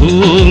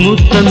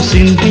பூமுத்தம்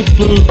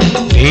சிந்திப்போ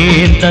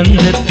ஏன்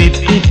தந்த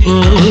தித்திப்போ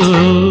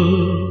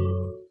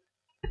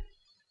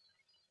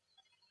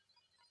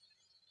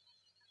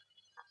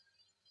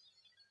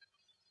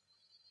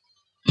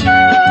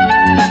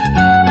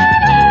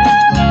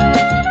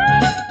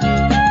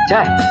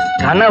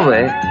கனவு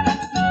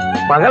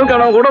பகல்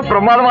கனவு கூட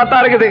பிரமாதமா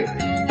தான் இருக்குது.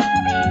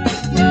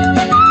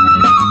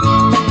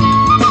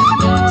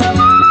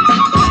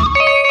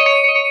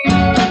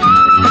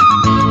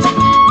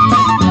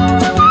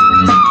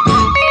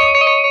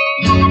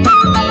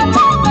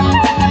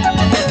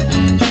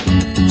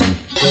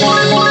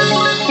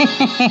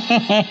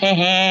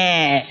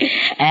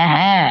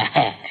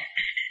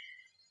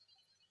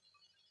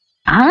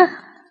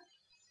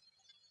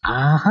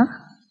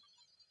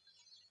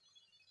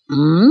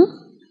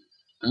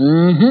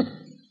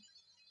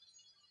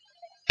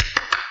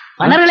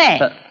 மன்னர்களே,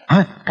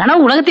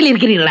 கனவு உலகத்தில்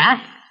இருக்கிறீர்களா?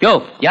 யோ,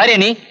 யாரே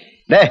நீ?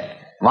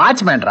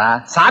 வாட்ச்மேன்ரா,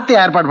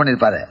 சாத்தியா ஏற்பாடு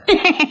பண்ணிருப்பாரு.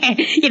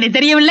 இது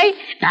தெரியவில்லை.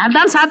 நான்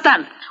தான்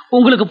சாத்தான்.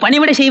 உங்களுக்கு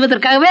பணிவிடை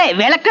செய்வதற்காகவே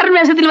வேலைக்காரன்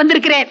வேஷத்தில்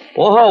வந்திருக்கிறேன்.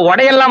 ஓஹோ,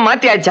 உடையெல்லாம்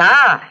மாத்தியாச்சா?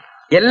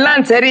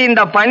 எல்லாம் சரி,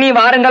 இந்த பனி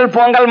வாருங்கள்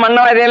பொங்கல்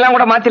மன்னம் இதையெல்லாம்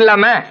கூட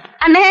மாத்திடலாமே.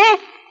 அண்ணே,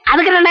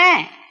 அதுக்கு அண்ணே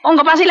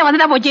உங்க பாசையில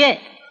வந்துட்டா போச்சு.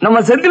 நம்ம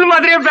செந்தில்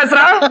மாதிரியே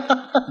பேசுறான்.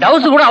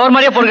 டவுஸ் கூட அவர்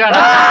மாதிரியே போடுறாங்க.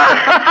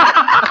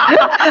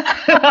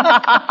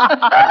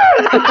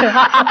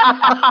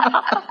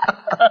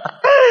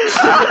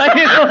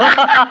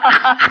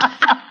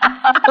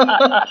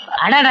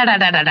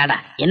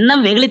 என்ன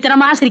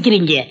வெகுளித்தனமா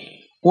சிரிக்கிறீங்க?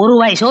 ஒரு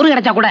வாய் சோறு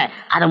கிடைச்சா கூட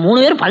அதை 3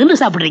 பேர்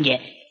பகிர்ந்து சாப்பிடுறீங்க.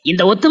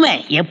 இந்த ஒத்துமை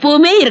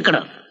எப்பவுமே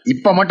இருக்கணும்.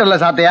 இப்ப மட்டும் இல்ல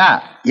சாத்தையா,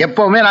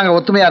 எப்பவுமே நாங்க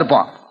ஒத்துமையா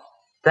இருப்போம்.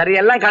 சரி,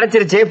 எல்லாம்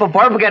கிடைச்சிருச்சு. இப்ப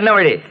பொழப்புக்கு என்ன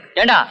வழி?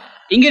 ஏண்டா,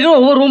 இங்க இருக்கிற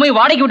ஒவ்வொரு ரூமையும்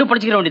வாடகைக்கு விட்டு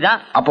படிச்சுக்கிற வேண்டியதா?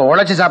 அப்ப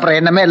உழைச்சு சாப்பிடற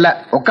எண்ணமே இல்ல,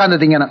 உட்கார்ந்து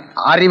திங்கணும்.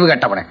 அறிவு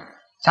கட்டவனே.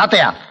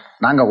 சாத்தையா,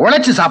 நாங்க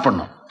உழைச்சு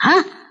சாப்பிடணும்.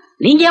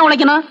 நீங்க ஏன்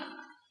உழைக்கணும்?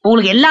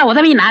 உங்களுக்கு எல்லா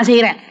உதவியும் நான்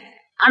செய்யறேன்.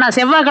 ஆனா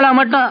செவ்வாய்க்கிழமை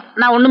மட்டும்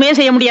நான் ஒண்ணுமே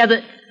செய்ய முடியாது.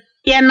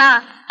 ஏன்னா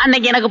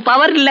அன்னைக்கு எனக்கு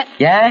பவர் இல்ல.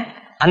 ஏன்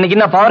அன்னைக்கு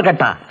என்ன பவர்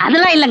கட்டா?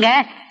 அதெல்லாம் இல்லங்க.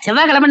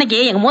 செவ்வாய்க்கிழமை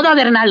அன்னைக்கு எங்க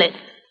மூதாதையர் நாள்.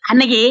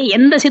 அன்னைக்கு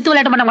எந்த சித்து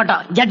விளையாட்டு பண்ண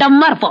மாட்டோம்,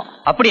 ஜடமா இருப்போம்.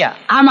 அப்படியா?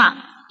 ஆமா,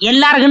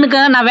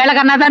 எல்லாருக்கும் நான்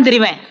வேலைக்காரனா தான்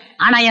தெரிவேன்.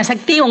 ஆனா என்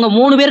சக்தி உங்க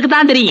 3 பேருக்கு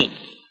தான் தெரியும்.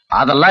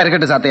 அதெல்லாம்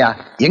இருக்கட்டும் சாத்தையா,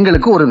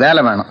 எங்களுக்கு ஒரு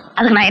வேலை வேணும்.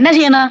 அதுக்கு நான் என்ன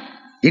செய்யணும்?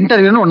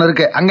 இன்டர்வியூன்னு ஒண்ணு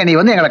இருக்கு, அங்க நீ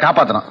வந்து எங்களை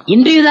காப்பாத்தணும்.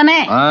 இன்டர்வியூ தானே?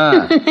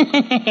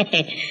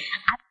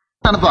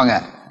 அனுப்புவாங்க.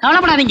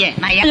 கவலைப்படாதீங்க,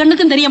 நான் என்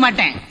கண்ணுக்கும் தெரிய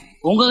மாட்டேன்,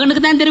 உங்க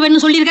கண்ணுக்கு தான்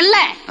தெரிவேன்னு சொல்லியிருக்கல.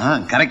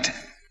 கரெக்ட்.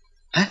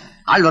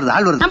 ஆள் வருது,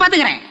 ஆள் வருது. நான்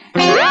பாத்துக்கிறேன்.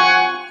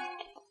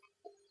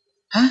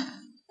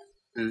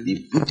 நீ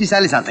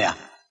புத்திசாலி சாத்தையா,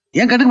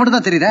 என் கண்ணுக்கு மட்டும்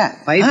தான் தெரியுதா?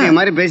 பைத்தியம்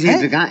மாதிரி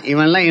பேசிட்டு இருக்கான்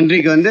இவன் எல்லாம்.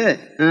 இன்றைக்கு வந்து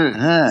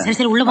சரி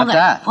சரி, உள்ள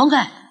போங்க போங்க.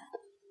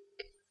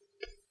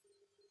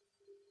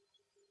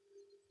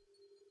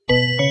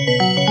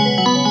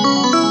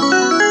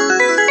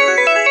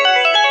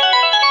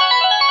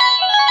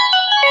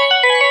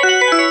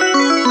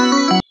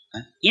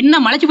 என்ன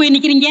மலைச்சு போய்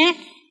நிக்கிறீங்க?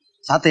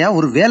 சாத்தையா,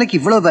 ஒரு வேலைக்கு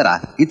இவ்வளவு பேரா?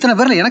 இத்தனை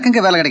பேர்ல எனக்கு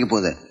எங்க வேலை கிடைக்க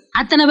போகுது?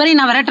 அத்தனை பேரையும்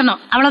நான்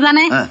விரட்டணும்,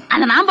 அவ்வளவுதானே?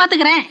 அத நான்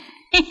பாத்துக்கிறேன்.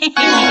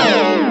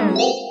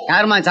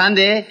 யாருமா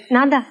சாந்தி?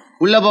 நான் தான்.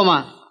 உள்ள போமா.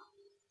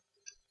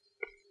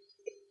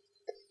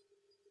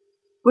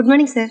 Good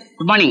morning sir.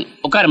 Good morning.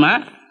 உட்காருமா.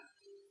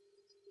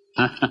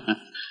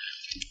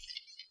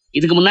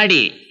 இதுக்கு முன்னாடி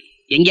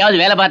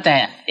எங்கேயாவது வேலை பார்த்த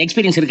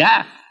எக்ஸ்பீரியன்ஸ் இருக்கா?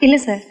 இல்ல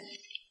சார்.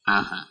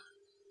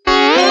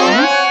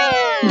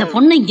 இந்த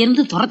பொண்ணை இங்க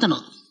இருந்து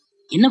துரத்தணும்.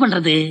 என்ன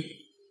பண்றது?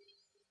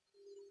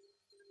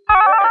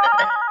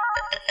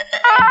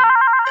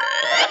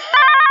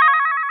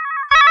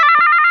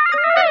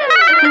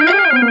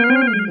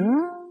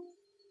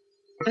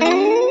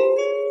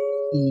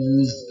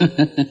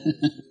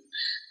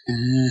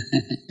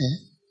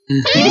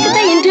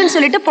 இதுக்குதான் இன்டர்வியூ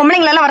சொல்லிட்டு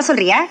பொம்பளைங்களெல்லாம் வர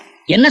சொல்றியா?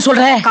 என்ன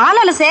சொல்ற?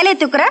 காலால சேலையை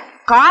தூக்குற,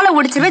 காலை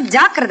உடிச்சுவே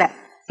ஜாக்கிரதை.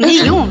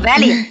 நீயும்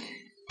வேலையும்.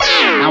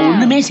 நான்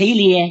ஒண்ணுமே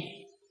செய்யலையே.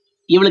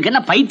 இவளுக்கு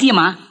என்ன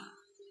பைத்தியமா?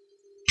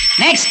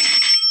 Next.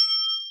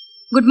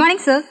 Good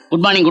morning sir.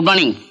 Good morning. Good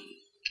morning.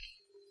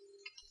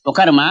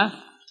 உட்காருமா.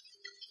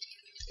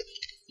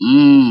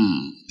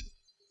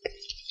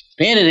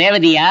 பேரு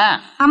ரேவதியா?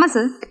 ஆமா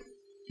சார்.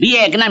 பிஏ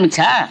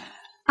எக்கனாமிக்ஸா?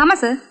 ஆமா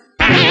சார்.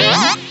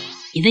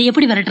 இதை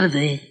எப்படி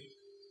விரட்டுறது?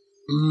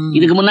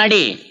 இதுக்கு முன்னாடி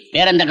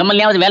வேற எந்த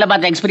கம்பெனியாவது வேலை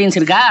பார்த்த எக்ஸ்பீரியன்ஸ்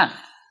இருக்கா?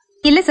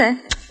 இல்ல சார்.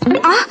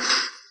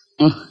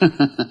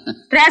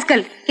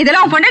 ராஸ்கல்,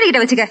 இதெல்லாம் உன் பொண்டாட்டி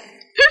கிட்ட வச்சுக்க.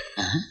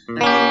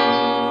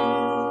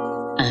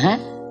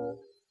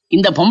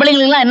 இந்த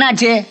பொம்பளைங்களுக்கெல்லாம் என்ன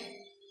ஆச்சு?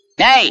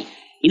 டேய்,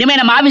 இனிமே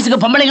நம்ம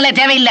ஆபீஸுக்கு பொம்பளைங்களே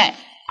தேவையில்லை,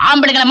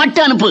 ஆம்பளைங்களை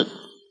மட்டும் அனுப்பு.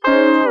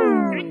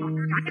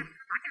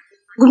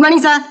 Good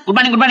morning sir. Good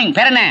morning. Good morning.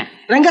 பேர் என்ன?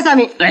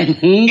 ரங்கசாமி.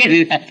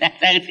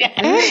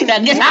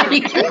 ரங்கசாமி.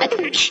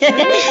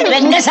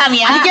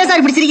 ரங்கசாமியா? அதுக்கே சார்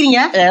இப்படி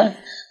சிரிக்கிறீங்க?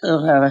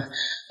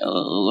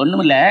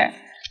 ஒண்ணுமில்ல.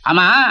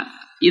 ஆமா,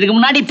 இதுக்கு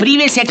முன்னாடி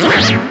ப்ரீவியஸ்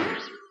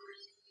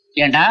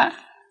ஏண்டா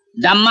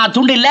தம்மா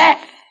துண்டு இல்ல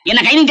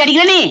என்ன கை நீட்டி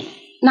அடிக்கிற நீ?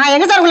 நான்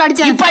எங்க சார் உங்களை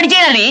அடிச்சேன்? இப்ப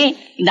அடிச்சே நீ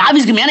இந்த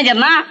ஆபீஸ்க்கு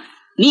மேனேஜர்னா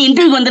நீ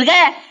இன்டர்வியூக்கு வந்திருக்க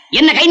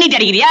என்ன கை நீட்டி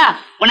அடிக்கிறியா?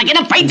 உனக்கு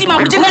என்ன பைத்தியமா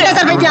பிடிச்சு?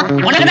 சார் பைத்தியம்.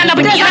 உனக்கு தான்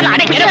பைத்தியம்.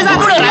 அட கேளு சார்.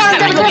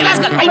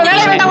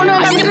 வேலை வேண்டாம் ஒண்ணு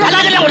வேண்டாம்.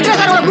 பலாதெல்லாம் ஒடிச்சு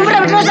சார் உங்களை கூப்பிட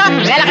விட்டுறேன் சார்.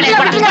 வேலை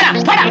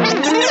கிடையாது. போடா.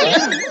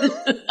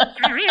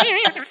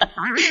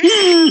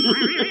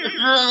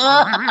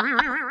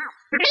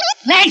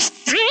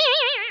 நெக்ஸ்ட்.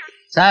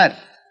 சார்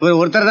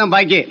ஒருத்தர் தான்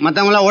பாக்கி,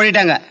 மத்தவங்க எல்லாம்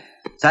ஓடிட்டாங்க.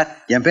 சார்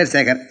என் பேர்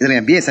சேகர், இதுல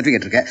என் பிஏ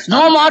சர்டிபிகேட் இருக்கு.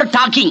 No more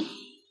docking.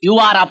 You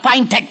are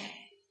appointed.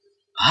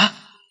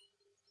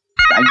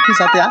 Thank you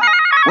Sathya,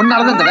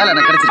 உன்னாலதான் இந்த வேலை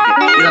எனக்கு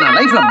கிடைச்சிருக்கு. இதை நான்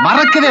லைஃப்ல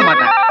மறக்கவே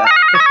மாட்டேன்.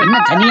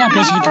 என்ன தனியா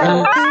பேசிக்கிட்டு இருக்க?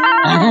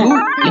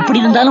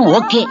 எப்படி இருந்தாலும்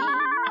ஓகே.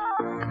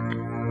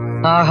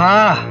 ஆஹா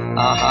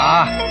ஆஹா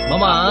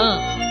மாமா,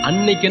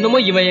 அன்னைக்கு என்னமோ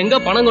இவன் எங்க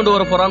பணம் கொண்டு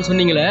வர போறான்னு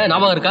சொன்னீங்களே,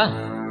 ஞாபகம் இருக்கா?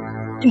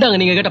 இந்தாங்க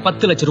நீங்க கேட்ட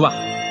 10 லட்சம் ரூபாய்.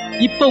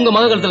 இப்ப உங்க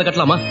மக கழுத்துல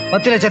கட்டலாமா?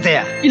 10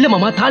 லட்சத்தையா? இல்ல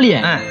மாமா, தாலிய.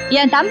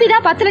 என் தம்பி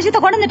தான் 10 லட்சத்தை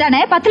கொண்டு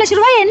வந்துட்டானே. 10 லட்சம்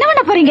ரூபாய் என்ன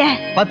பண்ண போறீங்க?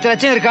 10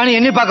 லட்சம் இருக்கான்னு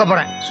எண்ணி பார்க்க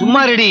போறேன்.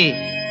 சும்மா ரெடி.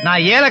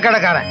 நான் ஏழை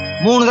கடைக்காரன்.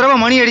 3 தடவை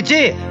மணி அடிச்சு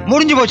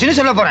முடிஞ்சு போச்சுன்னு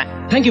சொல்ல போறேன்.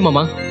 தேங்க்யூ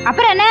மாமா.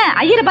 அப்புறம் என்ன,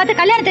 ஐயரை பார்த்து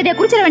கல்யாண தேதியை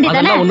குறிச்சிட வேண்டியதானே?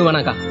 அதெல்லாம் ஒண்ணு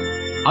வேணாக்கா.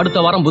 அடுத்த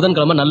வாரம்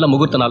புதன்கிழமை நல்ல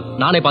முகூர்த்த நாள்,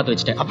 நானே பார்த்து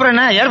வச்சிட்டேன். அப்புறம்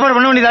என்ன ஏற்பாடு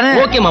பண்ண வேண்டியதானே?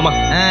 ஓகே மாமா.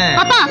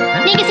 அப்பா,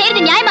 நீங்க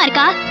செய்யறது நியாயமா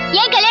இருக்கா?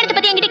 ஏன் கல்யாணத்தை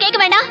பத்தி என்கிட்ட கேட்க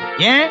வேண்டாம்?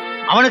 ஏன்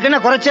அவனுக்கு என்ன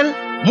குறைச்சல்?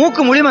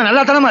 மூக்கு முழிமா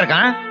நல்லா தனமா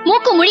இருக்கான்.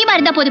 மூக்கு முழிமா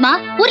இருந்தா போதுமா?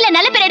 ஊர்ல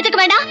நல்ல பேர் எடுத்துக்க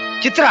வேண்டாம்?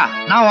 சித்ரா,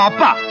 நான் உன்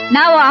அப்பா,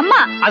 நான் உன் அம்மா.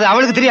 அது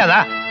அவளுக்கு தெரியாதா?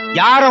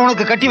 யார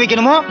உனக்கு கட்டி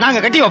வைக்கணுமோ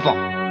நாங்க கட்டி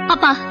வைப்போம்.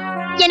 அப்பா,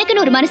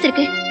 எனக்குன்னு ஒரு மனசு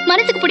இருக்கு.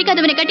 மனசுக்கு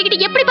பிடிக்காதவனை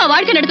கட்டிக்கிட்டு எப்படிப்பா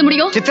வாழ்க்கை நடத்த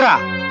முடியும்? சித்ரா,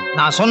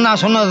 நான்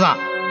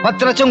சொன்னதுதான்.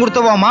 10 லட்சம்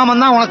கொடுத்தவோ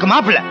மாமன் தான் உனக்கு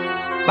மாப்பிள்ளை.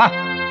 வா.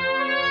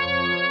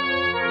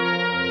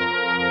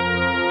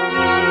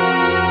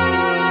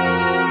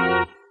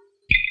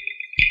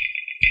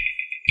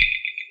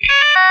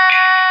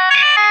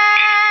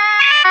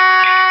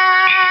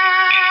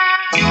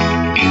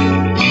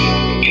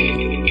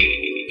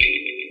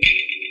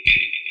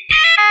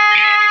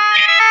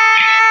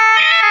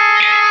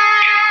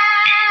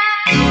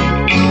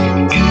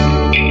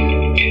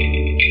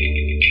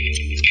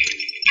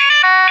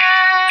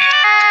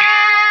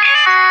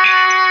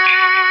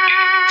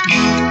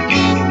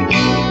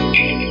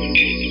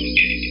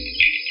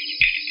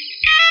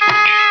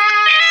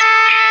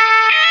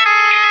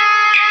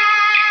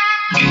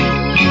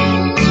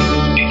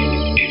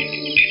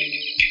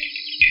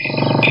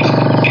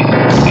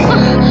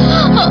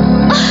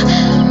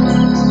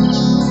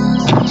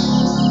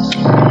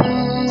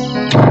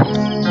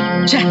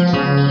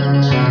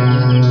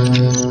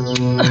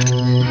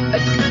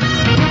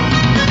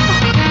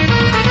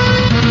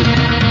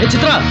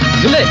 சித்ரா,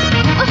 இல்ல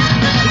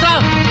சித்ரா,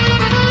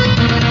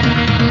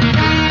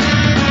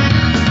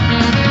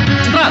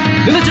 சித்ரா,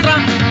 இல்ல சித்ரா.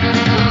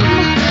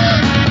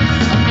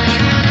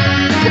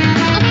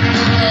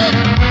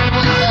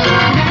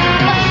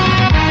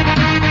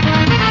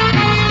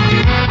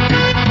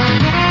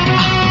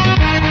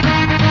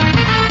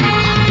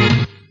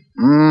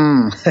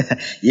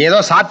 ஏதோ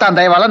சாத்தான்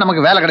தயவால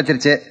நமக்கு வேலை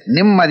கிடைச்சிருச்சு,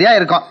 நிம்மதியா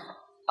இருக்கும்.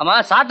 ஆமா,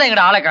 சாத்தா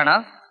எங்கட ஆளை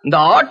காணோம். இந்த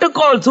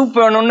ஆட்டுக்கால் சூப்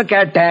வேணும்னு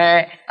கேட்டேன்,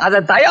 அதை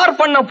தயார்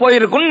பண்ண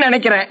போயிருக்குன்னு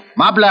நினைக்கிறேன்.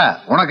 மாப்பிள்ள,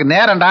 உனக்கு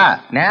நேரம்டா.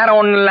 நேரம்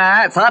ஒண்ணு இல்ல,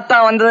 சாத்தா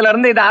வந்ததுல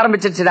இருந்து இது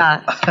ஆரம்பிச்சிருச்சுடா.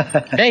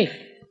 டேய்,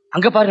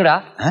 அங்க பாருங்கடா.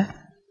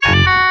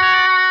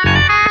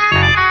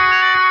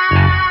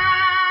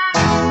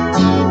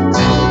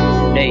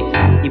 டேய்,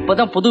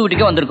 இப்பதான் புது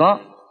வீட்டுக்கே வந்திருக்கோம்,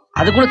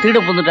 அதுக்குள்ள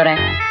திருட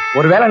புந்துட்டேன்.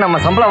 ஒருவேளை நம்ம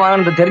சம்பளம்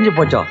வாங்கினது தெரிஞ்சு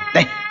போச்சோ?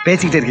 டேய்,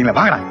 பேசிக்கிட்டே இருக்கீங்களா,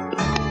 வாங்கடா.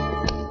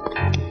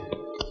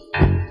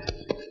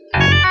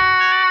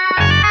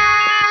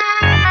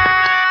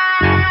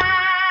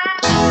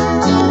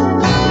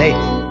 டேய்,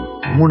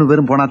 3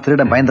 பேரும் போனா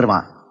திருடன்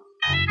பயந்துருவான்.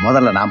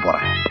 முதல்ல நான்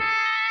போறேன்.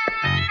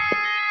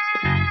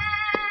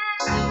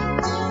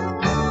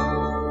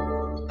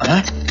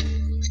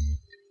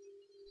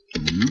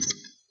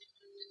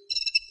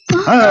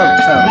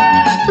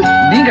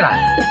 நீங்களா?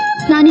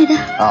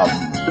 நானேதான்.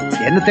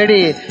 என்ன தேடி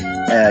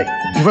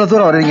இவ்வளவு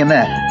தூரம்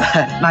வருவீங்கன்னு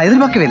நான்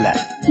எதிர்பார்க்கவே இல்லை.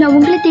 நான்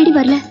உங்களை தேடி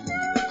வரல,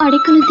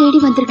 அடைக்கலம் தேடி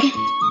வந்திருக்கேன்.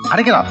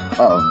 அடைக்கலாம்,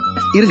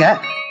 இருங்க,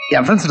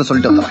 என் ஃப்ரெண்ட்ஸ் கிட்ட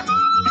சொல்லிட்டு வந்துடுறேன்.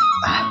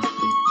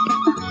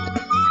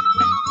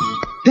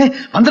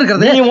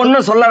 வந்திருக்கிறது நீ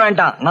ஒன்னும் சொல்ல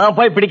வேண்டாம், நான்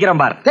போய் பிடிக்கிறேன்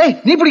பார். டேய்,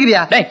 நீ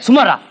பிடிக்கிறியா? டேய்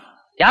சும்மாடா,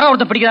 யாரோ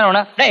ஒருத்தர்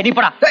பிடிக்கிறான். டேய் நீ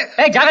போடா.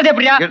 டேய் ஜாகிரதையா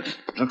பிடியா,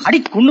 அடி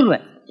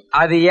கொன்னுருவேன்.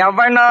 அது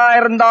எவனா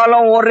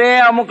இருந்தாலும் ஒரே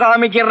அமுக்க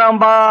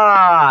அமைக்கிறான்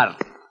பார்.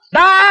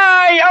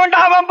 டேய், எவன்டா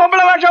அவன்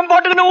பொம்பளை வேஷம்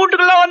போட்டுக்கிட்டு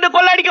வீட்டுக்குள்ள வந்து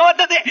கொள்ளடிக்க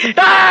வந்தது?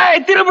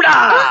 டேய் திரும்புடா.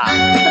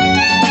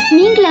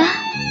 நீங்களா?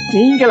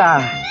 நீங்களா?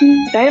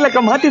 டைலக்க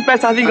மாத்தி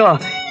பேசாதீங்க.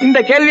 இந்த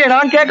கேள்வியை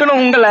நான்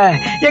கேட்கணும் உங்களை.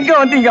 எங்க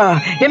வந்தீங்க?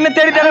 என்ன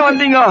தேடித்தானே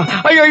வந்தீங்க?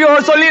 ஐயோ,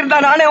 சொல்லியிருந்தா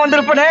நானே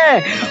வந்திருப்பேனே.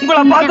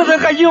 உங்களை பார்த்தது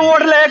கையும்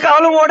ஓடல,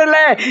 காலும் ஓடல.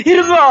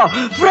 இருக்கோ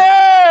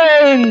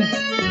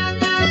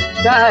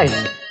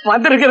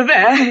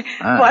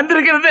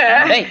வந்திருக்கிறது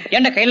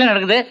என்ன கையில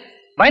நடக்குது?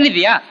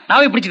 பயந்துட்டியா?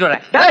 நாவே பிடிச்சிட்டு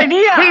வரேன்.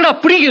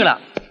 பிடிக்கீங்களா?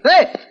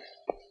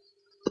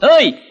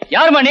 ஏய்,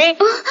 யாருமா நீ?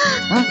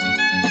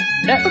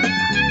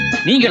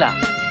 நீங்களா?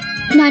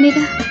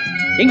 நானேதான்.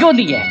 எங்க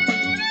வந்தீங்க?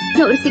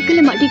 நான் ஒரு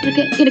சிக்கல மாட்டிட்டு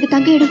இருக்கேன். எனக்கு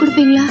தங்க இடம்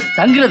கொடுப்பீங்களா?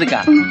 தங்குறதுக்கா?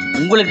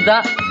 உங்களுக்கு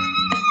தான்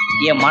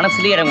என்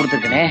மனசுலயே இடம்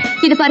கொடுத்துருக்கனே.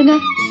 இது பாருங்க,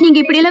 நீங்க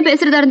இப்படி எல்லாம்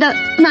பேசுறதா இருந்தா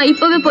நான்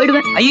இப்பவே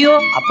போயிடுவேன். ஐயோ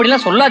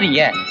அப்படிலாம்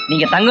சொல்லாதீங்க.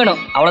 நீங்க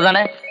தங்கணும்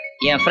அவ்வளவுதானே.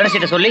 என் ஃப்ரெண்ட்ஸ்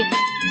கிட்ட சொல்லி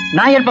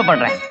நான் ஹெல்ப்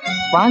பண்றேன்.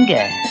 வாங்க.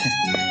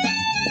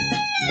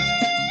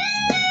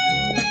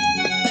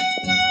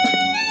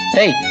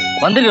 டேய்,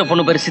 வந்திருக்கிற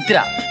பொண்ணு பேரு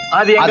சித்ரா.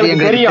 அது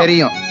எங்களுக்கு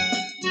தெரியும்.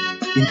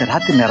 இந்த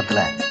ராத்திரி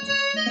நேரத்துல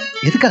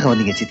எதுக்காக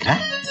வந்தீங்க சித்ரா?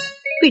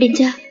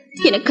 பிடிஞ்சா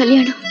எனக்கு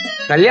கல்யாணம்.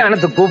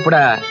 கல்யாணத்துக்கு கூப்பிட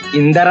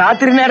இந்த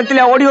ராத்திரி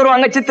நேரத்துல ஓடி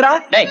வருவாங்க சித்ரா?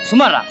 டேய்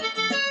சும்மாரா,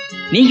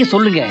 நீங்க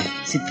சொல்லுங்க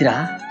சித்ரா.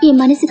 என்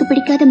மனசுக்கு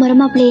பிடிக்காத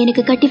மருமாப்பிள்ளைய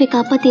எனக்கு கட்டி வைக்க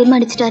அப்பா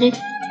தீர்மானிச்சிட்டாரு.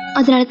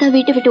 அதனாலதான்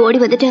வீட்டை விட்டு ஓடி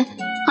வந்துட்டேன்.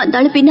 அந்த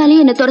ஆளு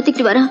பின்னாலேயே என்ன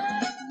துரத்திக்கிட்டு வரான்.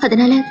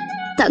 அதனால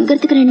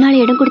தங்கறதுக்கு 2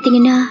 நாள் இடம்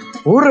கொடுத்தீங்கன்னா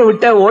ஊரை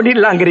விட்டு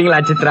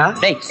ஓடிடலாங்கிறீங்களா சித்ரா?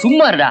 டேய்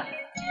சும்மாருடா,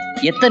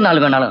 எத்தனை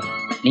நாள் வேணாலும்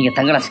நீங்க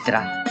தங்கலாம்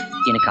சித்ரா.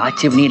 எனக்கு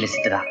ஆட்சேபனே இல்லை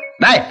சித்ரா.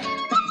 டேய்,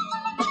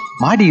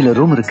 மாடியில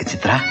ரூம் இருக்கு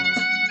சித்ரா,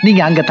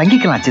 நீங்க அங்க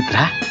தங்கிக்கலாம்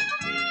சித்ரா.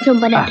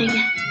 ரொம்ப நன்றிங்க.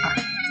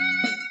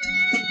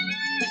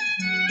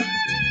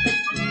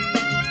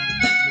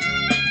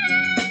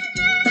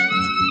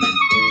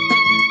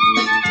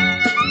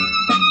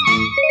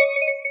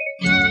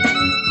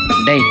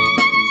 டேய்,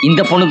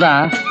 இந்த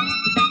பொண்ணுதான்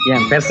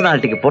என்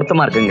பெர்சனாலிட்டிக்கு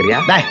பொருத்தமா இருக்குங்கறியா?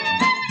 டேய்,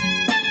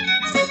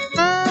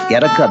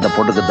 எனக்கு அந்த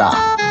பொண்ணுக்கு தான்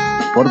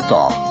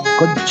பொருத்தம்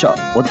கொஞ்சம்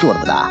ஒத்து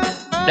வருதுடா.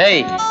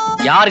 டேய்,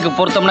 யாருக்கு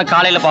பொருத்தம்னா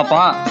காலையில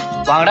பாப்பான்.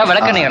 வாங்கடா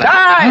விளக்கணைங்கடா.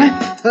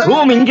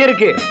 ரூம் இங்க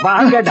இருக்கு,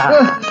 வாங்கடா.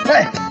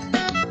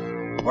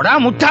 ஒடா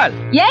முட்டாள்.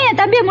 ஏன் என்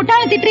தம்பியை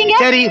முட்டாள திட்டுறீங்க?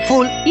 சரி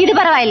ஃபூல். இது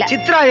பரவாயில்ல.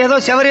 சித்ரா ஏதோ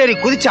செவரேறி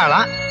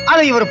குதிச்சாலாம்,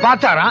 அதை இவர்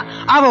பார்த்தாராம்.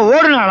 அவ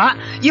ஓடுனாலாம்,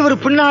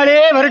 இவர் பின்னாலே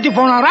விரட்டி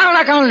போனாராம்.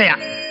 அவளா காணலையா?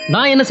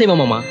 நான் என்ன செய்வேன்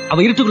மாமா?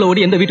 அவ இருட்டுக்குள்ள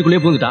ஓடி எந்த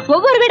வீட்டுக்குள்ளே பூந்துட்டா.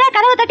 ஒவ்வொரு வீடா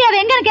கதவை தட்டி அவ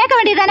எங்கன்னு கேட்க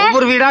வேண்டியதானே?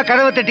 ஒவ்வொரு வீடா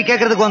கதவை தட்டி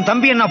கேட்கறதுக்கு உன்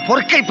தம்பி என்ன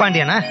பொறுக்கை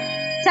பாண்டியனா?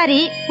 சரி,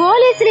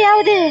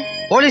 போலீஸ்லயாவது?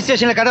 போலீஸ்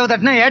ஸ்டேஷன்ல கதவை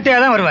தட்டினா ஏட்டையா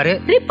தான் வருவாரு.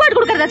 ரிப்போர்ட்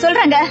கொடுக்கறத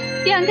சொல்றாங்க.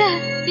 ஏங்க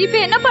இப்ப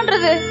என்ன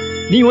பண்றது?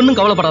 நீ ஒண்ணும்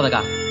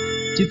கவலைப்படாதக்கா.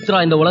 சித்ரா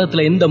இந்த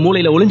உலகத்துல எந்த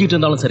மூலையில ஒளிஞ்சிட்டு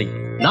இருந்தாலும் சரி,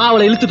 நான்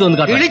அவளை இழுத்துட்டு வந்து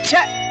காட்டுறேன். இழுச்ச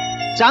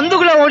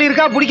சந்துக்குள்ள ஓடி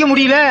இருக்கா, பிடிக்க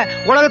முடியல.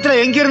 உலகத்துல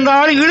எங்க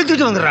இருந்தாலும்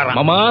இழுத்துட்டு வந்துடுறாங்க.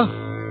 மாமா,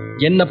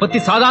 என்ன பத்தி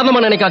சாதாரணமா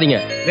நினைக்காதீங்க.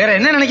 வேற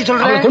என்ன நினைக்க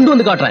சொல்ற? கொண்டு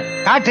வந்து காட்டுறேன்.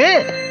 காட்டு.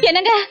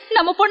 என்னங்க,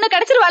 நம்ம பொண்ணு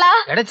கிடைச்சிருவாளா?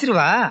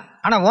 கிடைச்சிருவா.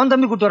 ஆனா உன்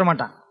தம்பி கூட்டு வர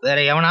மாட்டான். வேற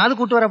எவனாவது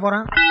கூட்டு வர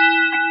போறான்.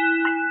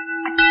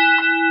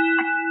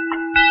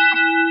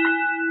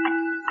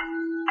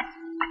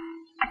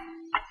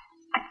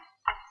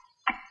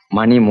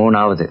 மணி 3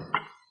 ஆகுது.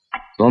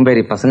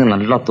 சோம்பேறி பசங்க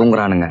நல்லா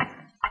தூங்குறானுங்க.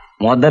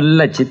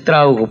 முதல்ல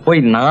சித்ராவுக்கு போய்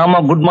நாம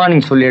குட்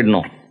மார்னிங்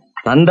சொல்லிடணும்.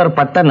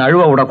 சந்தர்ப்பத்தை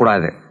நழுவ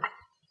விடக்கூடாது.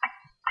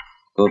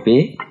 கோபி,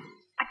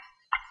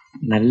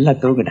 நல்லா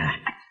தூங்குடா.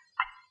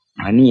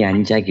 மணி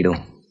 5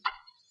 ஆக்கிடும்.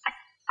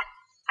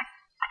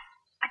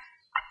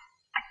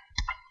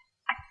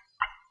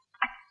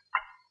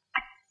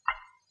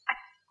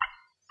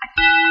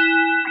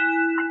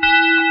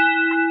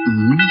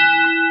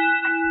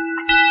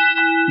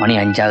 மணி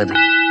 5 ஆகுது.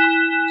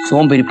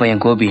 சோம்பேறி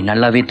பையன் கோபி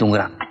நல்லாவே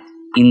தூங்குறான்.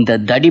 இந்த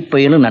தடி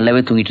பையனும்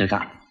நல்லாவே தூங்கிட்டு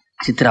இருக்கான்.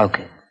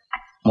 சித்ராவுக்கு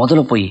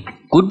முதல்ல போய்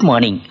குட்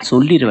மார்னிங்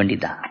சொல்லிட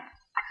வேண்டியதா.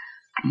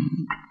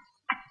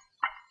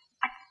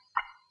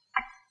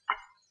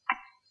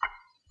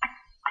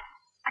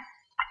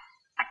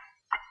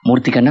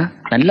 மூர்த்தி கண்ணா,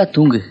 நல்லா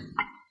தூங்கு.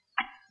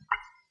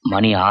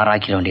 மணி 6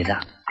 ஆக்கிட வேண்டியதா.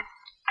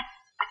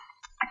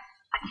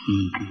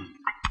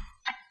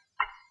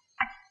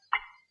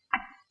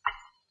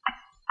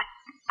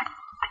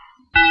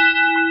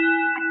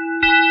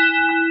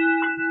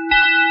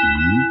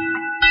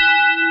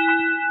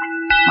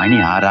 மணி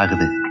 6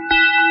 ஆகுது.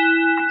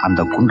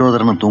 அந்த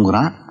குண்டோதரனும்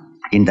தூங்குறான்,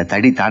 இந்த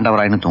தடி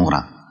தாண்டவராயனும்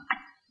தூங்குறான்.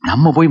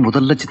 நம்ம போய்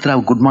முதல்ல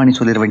சித்ராவுக்கு குட் மார்னிங்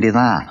சொல்லிட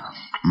வேண்டியதான்.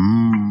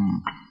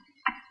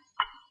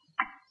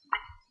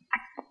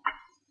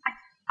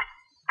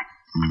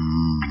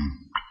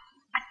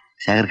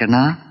 சேகர்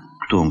கண்ணா,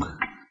 தூங்கு.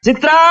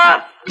 Chitra,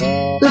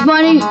 good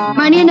morning.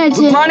 மணி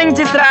என்னாச்சு? Good morning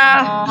Chitra.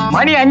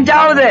 மணி 5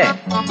 ஆகுது.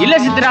 இல்ல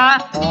சித்ரா,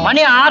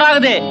 மணி 6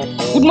 ஆகுது.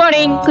 Good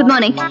morning. Good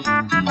morning.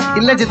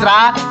 இல்ல சித்ரா,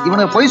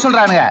 இவனுக்கு போய்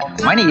சொல்றானுங்க.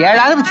 மணி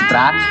 7 ஆகுது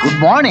Chitra. Good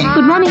morning.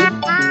 Good morning.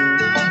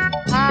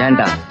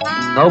 ஏண்டா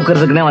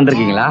கவுக்கிறதுக்குனே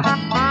வந்திருக்கீங்களா?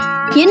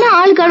 என்ன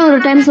ஆளுக்கான ஒரு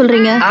டைம்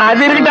சொல்றீங்க?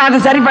 அது இருக்கட்டும்,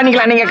 அது சரி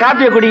பண்ணிக்கலாம். நீங்க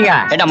காப்பியை குடிங்க.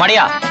 ஏண்டா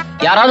மடியா,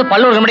 யாராவது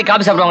பல்லு ஒரு மணி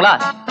காபி சாப்பிடுவாங்களா?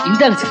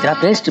 இந்த சித்ரா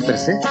பேஸ்ட்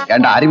பெருசு.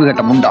 ஏண்டா அறிவு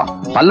கட்ட முண்டம்,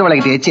 பல்லு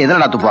விளக்கிட்டு எச்சு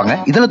எதுலடா துப்புவாங்க?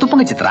 இதுல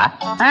துப்புங்க சித்ரா.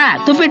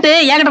 துப்பிட்டு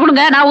என்கிட்ட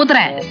கொடுங்க, நான்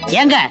ஊத்துறேன்.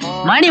 ஏங்க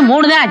மணி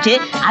 3 தான் ஆச்சு,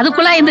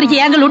 அதுக்குள்ள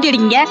எந்திரிச்சு ஏங்க லூட்டி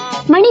அடிக்கீங்க?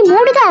 மணி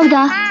 3 தான்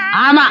ஆகுதா?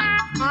 ஆமா,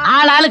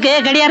 ஆளுக்கு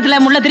கடியாரத்துல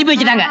முள்ள திருப்பி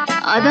வச்சுட்டாங்க.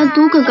 அதான்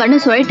தூக்கம் கண்ணு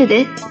சுழட்டுது.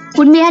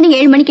 உண்மையா நீ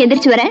 7 மணிக்கு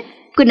எந்திரிச்சு வரேன்.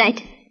 Good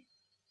night.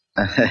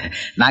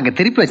 நாங்க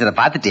திருப்பி வச்சதை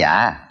பாத்துட்டியா?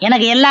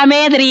 எனக்கு எல்லாமே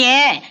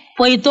தெரியும்.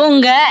 போய்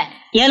தூங்க.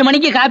 7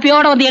 மணிக்கு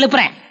காப்பியோட வந்து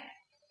எழுப்புறேன்.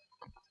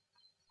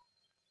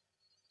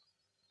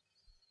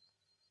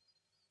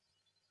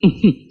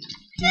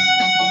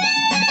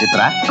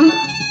 சித்ரா,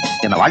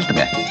 என்ன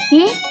வாழ்த்துங்க.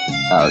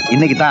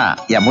 இன்னைக்கு தான்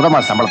என் முதல்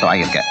மாச சம்பளத்தை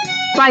வாங்கியிருக்கேன்.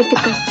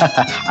 வாழ்த்துக்கள்.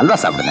 அல்வா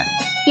சாப்பிடுங்க.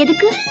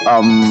 எதுக்கு?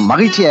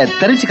 மகிழ்ச்சியை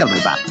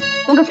தெரிஞ்சுக்கிறதுக்கு தான்.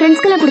 உங்க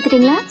ஃப்ரெண்ட்ஸ்க்கெல்லாம்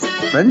கொடுத்துட்டீங்களா?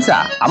 ஃப்ரெண்ட்ஸா?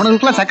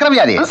 அவனுக்குலாம் சக்கரை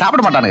வியாதி,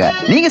 சாப்பிட மாட்டானுங்க.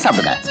 நீங்க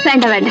சாப்பிடுங்க.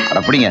 வேண்டாம் வேண்டாம்.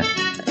 அட புடிங்க,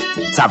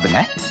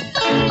 சாப்பிடுங்க.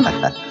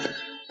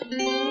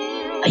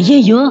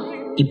 ஐயோ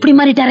இப்படி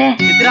மாறிட்டாரே.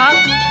 சித்ரா,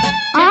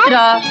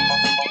 சித்ரா,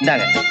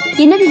 இந்தாங்க.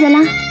 என்னது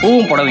இதெல்லாம்?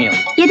 பூவும் புடவையும்.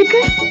 எதுக்கு?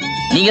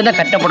 நீங்க தான்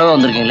கட்ட புடவை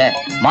வந்திருக்கீங்களே,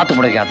 மாத்து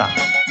புடவைக்காதான்.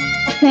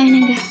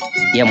 வேணுங்க.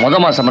 என் முத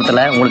மாச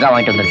சம்பளத்துல உங்களுக்காக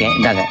வாங்கிட்டு வந்திருக்கேன்.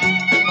 இந்தாங்க.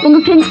 உங்க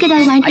ஃப்ரெண்ட்ஸ்க்கு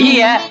ஏதாவது வாங்கிட்டு?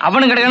 ஐயா,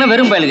 அவனுக்கு கிடைக்கணும்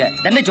வெறும் பயலுங்க,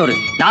 தண்டைச்சோறு.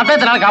 நான் தான்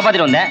இத்தனை நாள்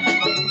காப்பாத்திட்டு வந்தேன்.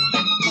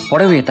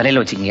 புடவையை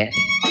தலையில வச்சுக்கீங்க,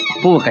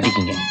 பூவை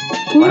கட்டிக்கிங்க.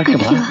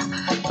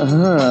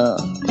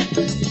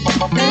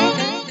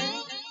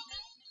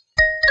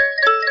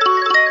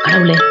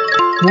 கடவுளே,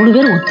 3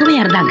 பேர்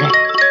ஒத்துமையா இருந்தாங்க.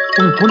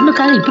 ஒரு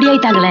பொண்ணுக்காக இப்படி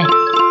ஆயிட்டாங்களே.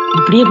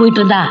 இப்படியே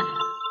போயிட்டு இருந்தா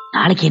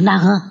நாளைக்கு என்ன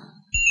ஆகும்?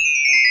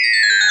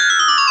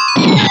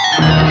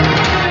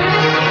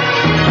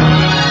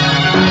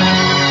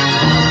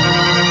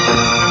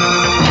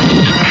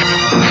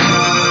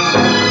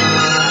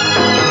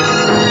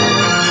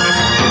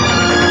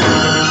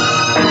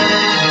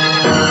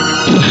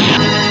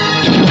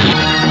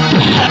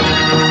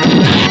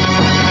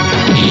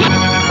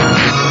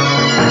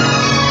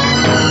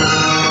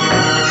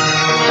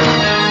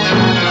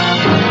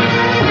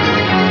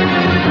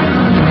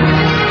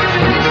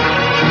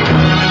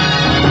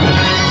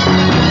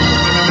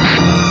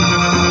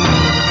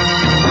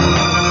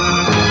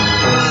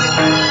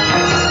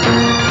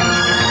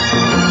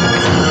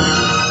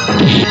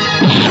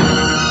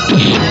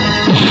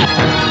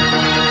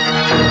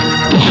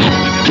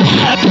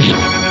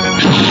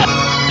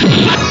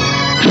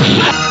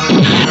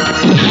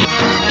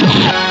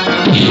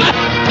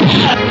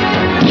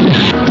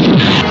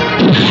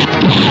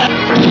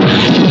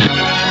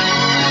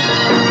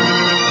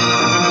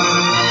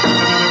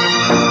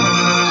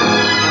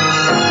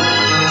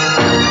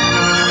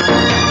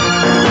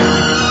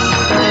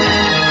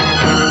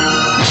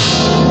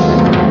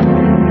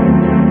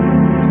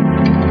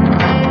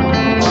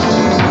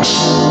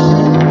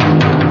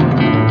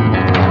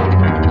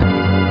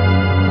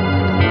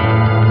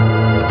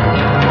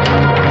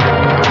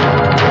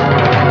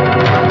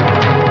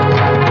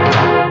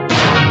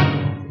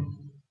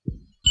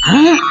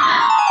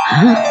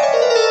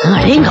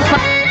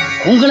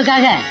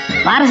 உங்களுக்காக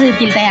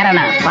பாரசீகத்தில் தயாரான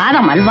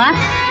பாதம் அல்வா,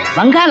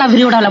 வங்காள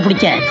விரிகுடால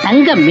பிடிச்ச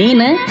தங்க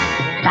மீன்,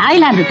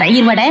 தாய்லாந்து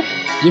தயிர் வடை,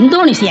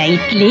 Indonesia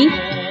idli,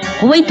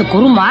 Kuwait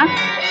kurma,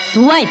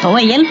 Dubai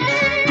துவையல்,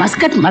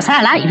 மஸ்கட்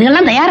மசாலா,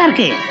 இதெல்லாம் தயாரா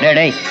இருக்கு.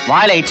 டேய்,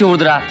 வாயில எச்சி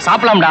ஊதுடா,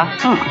 சாப்பிடலாம்டா.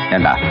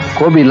 ஏண்டா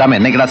கோபி இல்லாம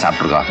என்னைக்குடா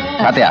சாப்பிட்டுருக்கோம்?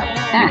 பாத்தியா,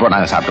 இப்போ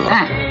நாங்க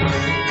சாப்பிட்டுருக்கோம்.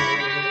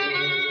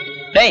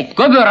 டேய்,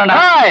 கோபி வரான்டா.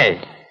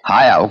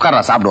 ஹாயா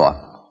உட்கார்றா, சாப்பிடுவோம்.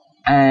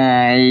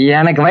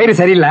 எனக்கு வயிறு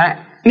சரியில்லை,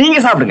 நீங்க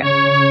சாப்பிடுங்க.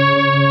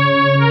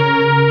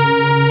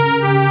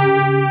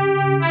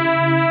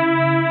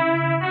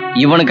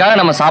 இவனுக்காக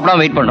நம்ம சாப்பிடாம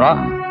வெயிட் பண்றோம்.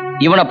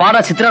 இவனை பாடா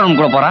சித்ரா ரூம்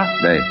கூட போறான்.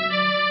 டேய்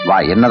வா,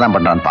 என்னதான்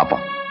பண்றான்னு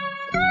பாப்போம்.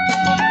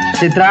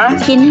 சித்ரா,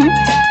 என்ன?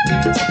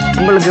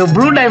 உங்களுக்கு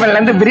ப்ளூ டைமண்ட்ல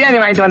இருந்து பிரியாணி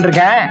வாங்கிட்டு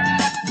வந்திருக்கேன்.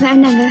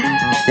 வேண்டாங்க.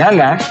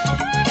 ஏங்க?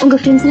 உங்க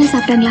ஃப்ரெண்ட்ஸ் எல்லாம்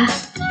சாப்பிட்டாங்களா?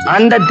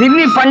 அந்த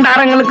தின்னி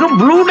பண்டாரங்களுக்கு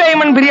ப்ளூ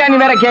டைமண்ட்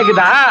பிரியாணி வேற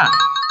கேக்குதா?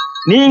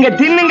 நீங்க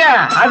தின்னுங்க,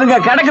 அதுங்க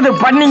கிடக்குது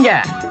பண்ணீங்க.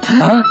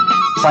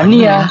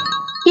 பண்ணியா?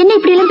 என்ன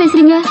இப்படி எல்லாம்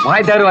பேசுறீங்க?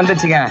 வாய் தவறு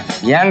வந்துச்சுங்க.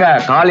 ஏங்க,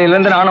 காலையில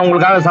இருந்து நானும்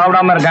உங்களுக்காக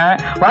சாப்பிடாம இருக்கேன்.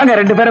 வாங்க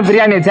 2 பேரும்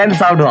பிரியாணியை சேர்ந்து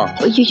சாப்பிடுவோம்.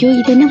 ஐயோ,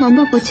 இது என்ன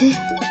வம்பா போச்சு.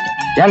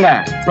 ஏங்க,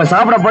 இப்ப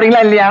சாப்பிட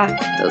போறீங்களா இல்லையா?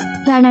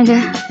 வேணாங்க.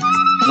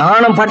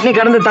 நானும் பட்னி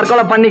கிடந்து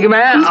தற்கொலை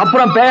பண்ணிக்குவேன்,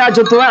 அப்புறம் பேயா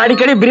சுத்துவேன்,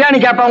 அடிக்கடி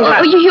பிரியாணி கேட்பாங்க.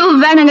 ஐயோ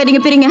வேணாங்க,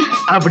 நீங்க பிரிங்க.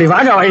 அப்படி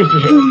வாங்க வழிக்கு.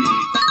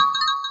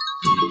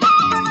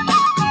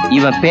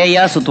 இவன்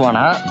பேயா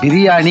சுத்துவானா,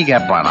 பிரியாணி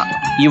கேட்பானா?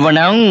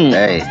 இவனும்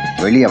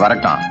வெளியே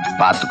வரட்டும்,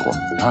 பாத்துக்கோ.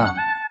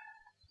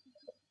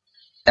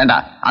 ஏண்டா,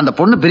 அந்த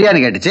பொண்ணு பிரியாணி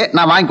கேட்டுச்சு,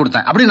 நான் வாங்கி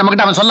கொடுத்தேன் அப்படி நம்ம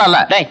கிட்ட அவன் சொல்லல.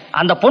 டேய்,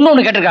 அந்த பொண்ணு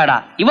ஒண்ணு கேட்டிருக்காடா,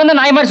 இவன் தான்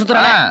நாய் மாதிரி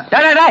சுத்துறான்.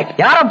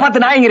 யார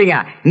பார்த்து நாய்ங்கிறீங்க?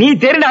 நீ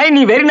தெரு நாய்,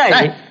 நீ வெறி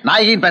நாய்.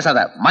 நாய்கின்னு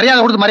பேசாத, மரியாதை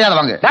கொடுத்து மரியாதை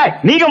வாங்க.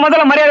 நீங்க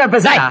முதல்ல மரியாதை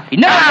பேச.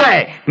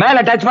 மேல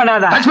டச்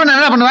பண்ணாத. டச் பண்ண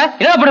என்ன பண்ணுவேன்?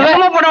 என்ன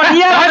பண்ணுவேன்?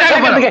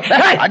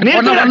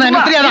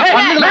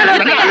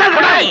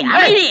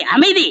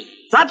 அமைதி.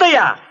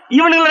 சாத்தையா,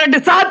 இவனுங்க 2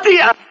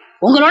 சாத்தியா.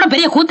 உங்களோட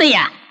பெரிய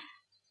கூத்தையா.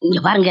 இங்க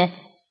பாருங்க,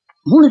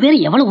 3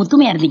 பேரும் எவ்வளவு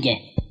ஒத்துமையா இருந்தீங்க.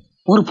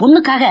 ஒரு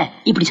பொண்ணுக்காக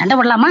இப்படி சண்டை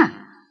போடலாமா?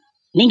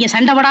 நீங்க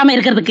சண்டை போடாம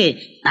இருக்கிறதுக்கு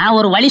நான்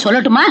ஒரு வழி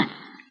சொல்லட்டுமா?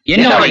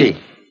 என்ன வழி?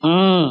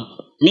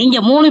 நீங்க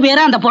 3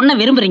 பேரும் அந்த பொண்ணை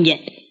விரும்புறீங்க.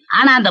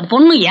 ஆனா அந்த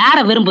பொண்ணு யார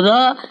விரும்புதோ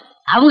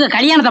அவங்க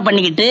கல்யாணத்தை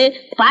பண்ணிக்கிட்டு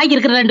பாக்கி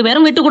இருக்கிற 2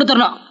 பேரும் விட்டு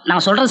கொடுத்துடணும்.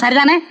 நான் சொல்றது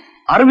சரிதானே?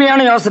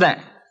 அருமையான யோசனை.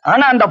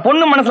 ஆனா அந்த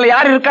பொண்ணு மனசுல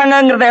யார்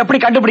இருக்காங்கங்கறத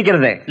எப்படி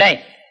கண்டுபிடிக்கிறது?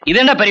 டேய், இது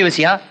என்ன பெரிய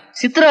விஷயம்?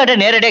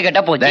 சித்ராட்ட நேரடியா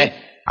கேட்டா போச்சு.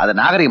 அது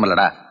நாகரிகம்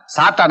இல்லடா.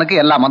 சாத்தானுக்கு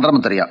எல்லா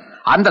மந்திரமும் தெரியும்.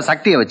 அந்த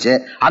சக்தியை வச்சு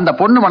அந்த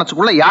பொண்ணு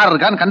மனசுக்குள்ள யார்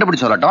இருக்கான்னு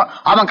கண்டுபிடிச்சு சொல்லட்டும்.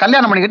 அவன்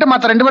கல்யாணம் பண்ணிக்கிட்டு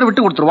மத்த 2 பேரும்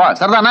விட்டு கொடுத்துருவான்.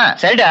 சரிதானே?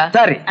 சரிடா.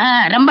 சரி,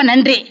 ரொம்ப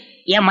நன்றி.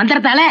 என்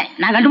மந்திரத்தால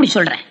நான் கண்டுபிடிச்சு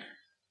சொல்றேன்.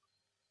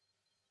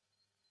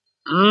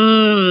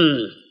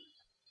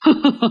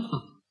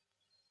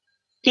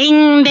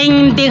 டிங்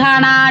டிங்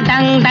டிகானா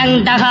டங் டங்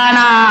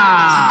டகானா.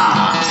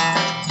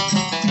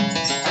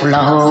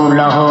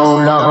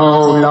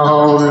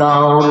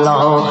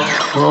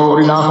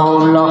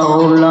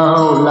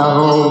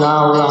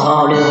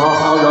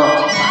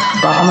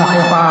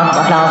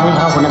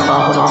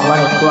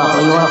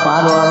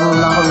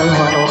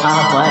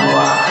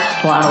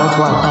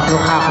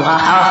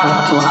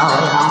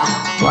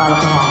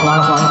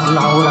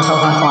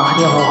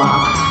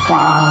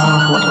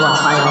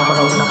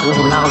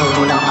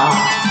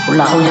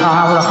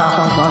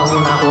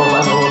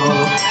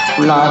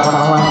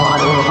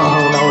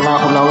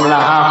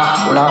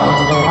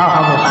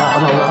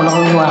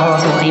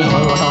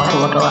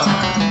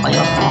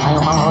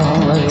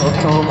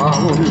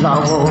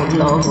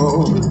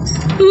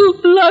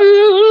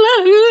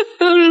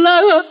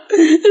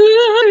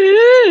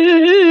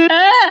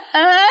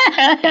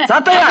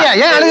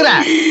 ஏன் அழுகுற?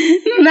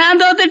 நான்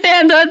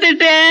தோத்துட்டேன்.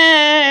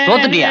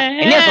 தோத்துட்டியா?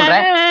 என்ன சொல்ற?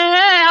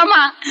 ஆமா,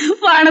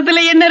 வானத்துல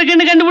என்ன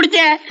இருக்குன்னு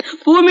கண்டுபிடிச்சேன்,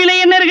 பூமியில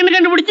என்ன இருக்குன்னு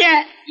கண்டுபிடிச்சேன்,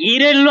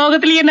 ஈரல்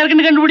லோகத்துல என்ன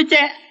இருக்குன்னு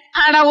கண்டுபிடிச்சேன்.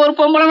 ஆனா ஒரு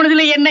பொம்பளை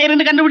மனசுல என்ன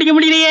இருந்து கண்டுபிடிக்க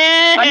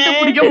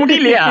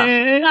முடியலையா?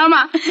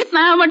 ஆமா,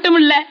 நான் மட்டும்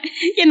இல்ல,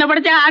 என்ன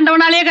படைச்ச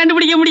ஆண்டவனாலேயே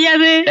கண்டுபிடிக்க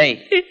முடியாது.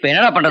 இப்ப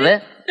என்னடா பண்றது?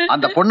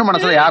 அந்த பொண்ணு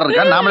மனசுல யார்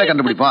இருக்கா நாமளே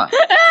கண்டுபிடிப்போம்.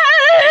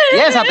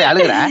 ஏன் சாத்தை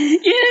அழுகுற?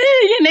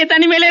 என்னை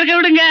தனிமையில இருக்க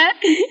விடுங்க.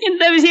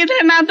 இந்த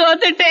விஷயத்துல நான்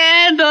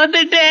தோத்துட்டேன்.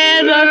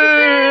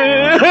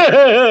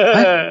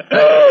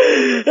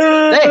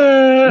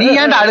 நீ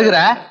ஏன்டா அழுகுற?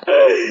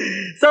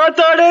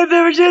 சாத்தாட இந்த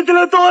விஷயத்துல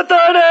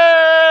தோத்தாட.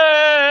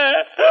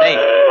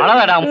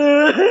 அழகாடா.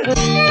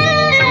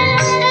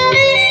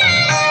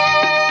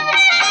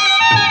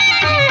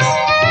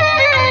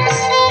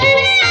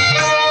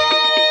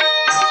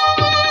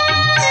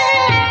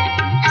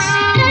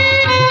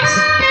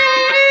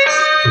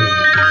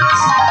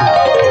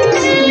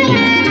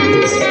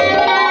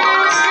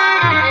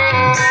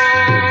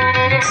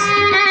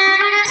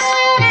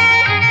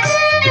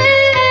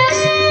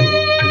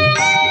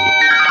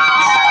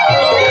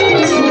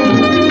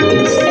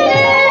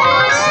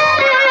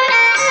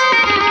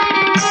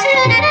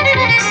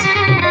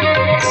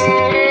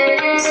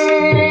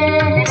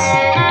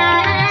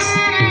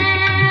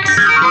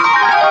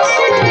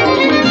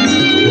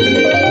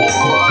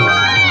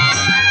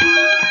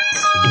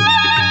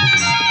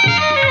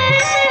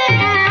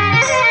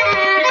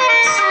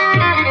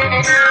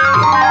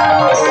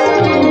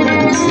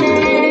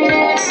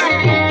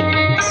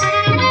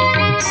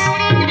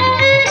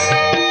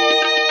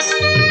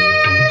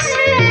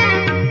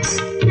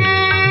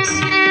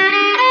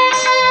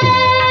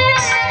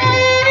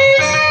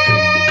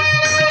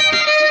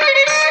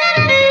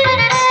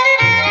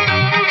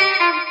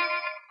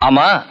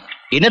 ஆமா,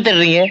 என்ன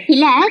தேடுறீங்க?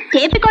 இல்ல,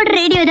 டேப் ரெக்கார்டர்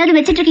ரேடியோ ஏதாவது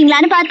வச்சிட்டு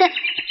இருக்கீங்களான்னு பார்த்தேன்.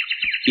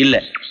 இல்ல,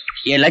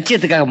 என்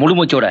லட்சியத்துக்காக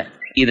முழுமூச்சோட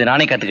இது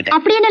நானே கத்துக்கிட்டேன்.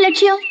 அப்படி என்ன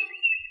லட்சியம்?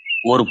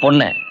 ஒரு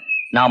பொண்ணை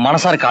நான்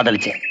மனசார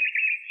காதலிச்சேன்.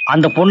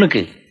 அந்த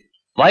பொண்ணுக்கு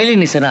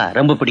வயலின் இசைனா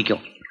ரொம்ப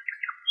பிடிக்கும்.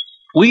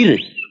 உயிர்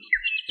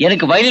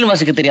எனக்கு வயலின்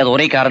வாசிக்க தெரியாத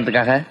ஒரே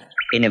காரணத்துக்காக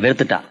என்னை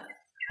வெறுத்துட்டா.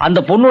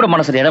 அந்த பொண்ணோட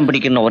மனசுல இடம்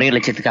பிடிக்கணும் ஒரே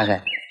லட்சியத்துக்காக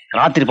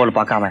ராத்திரி போல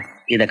பார்க்காம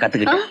இதை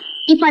கத்துக்கிட்டேன்.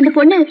 இப்ப அந்த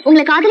பொண்ணு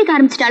உங்களை காதலிக்க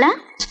ஆரம்பிச்சிட்டாளா?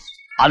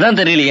 அதான்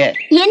தெரியலையே.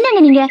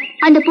 என்னங்க நீங்க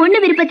அந்த பொண்ணு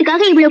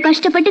விருப்பத்துக்காக இவ்வளவு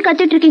கஷ்டப்பட்டு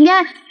கத்துட்டு இருக்கீங்க.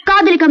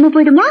 காதலிக்காம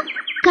போயிடுமா?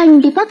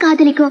 கண்டிப்பா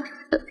காதலிக்கும்.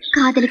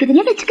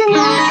 காதலிக்குதுன்னு வச்சுக்கோங்க.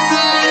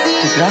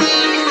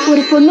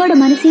 ஒரு பொண்ணோட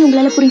மனசையும்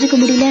உங்களால புரிஞ்சுக்க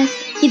முடியல,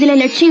 இதுல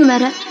லட்சியம்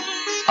வேற.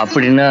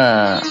 அப்படின்னா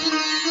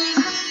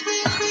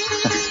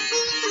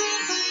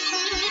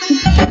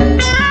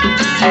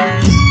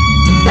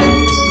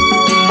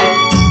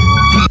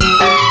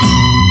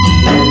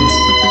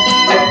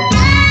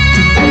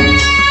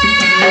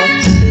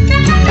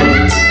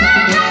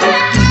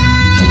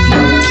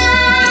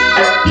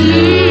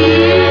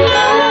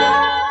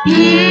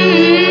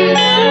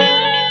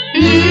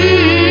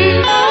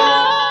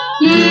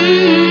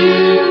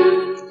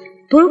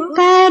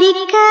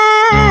பூப்பறிக்க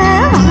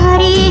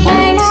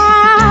வாரீகளா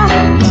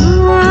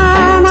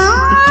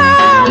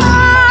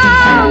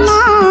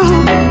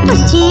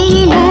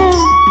உச்சியில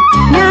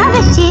நான்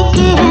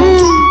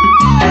வச்சிக்கிறேன்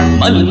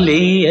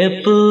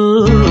மல்லிகைப்பூ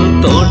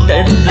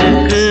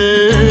தோட்டத்துக்கு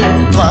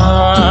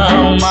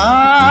வாமா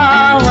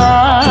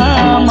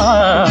வாமா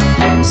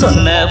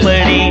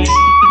சொன்னபடி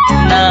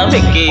நான்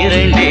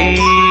வைக்கிறேன்டே.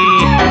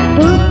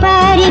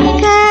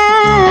 பூப்பறிக்க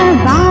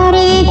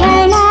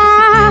வாரீகளா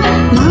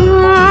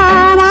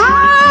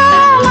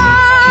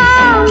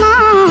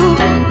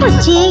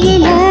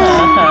உச்சியில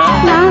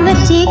நான்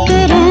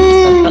வச்சிக்கிறேன்.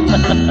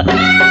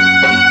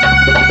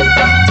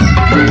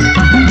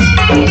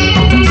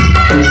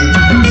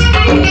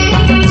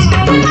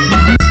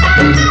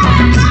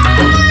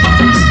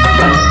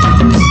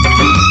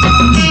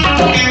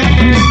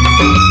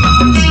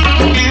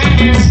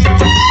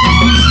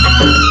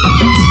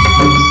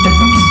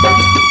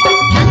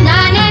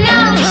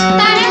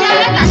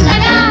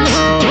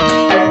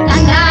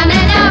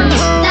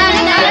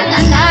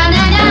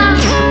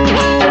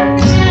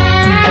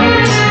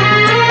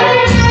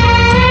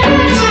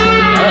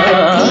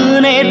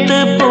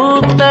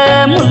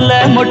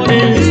 மொட்டு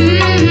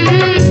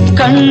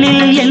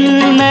கண்ணில்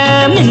என்ன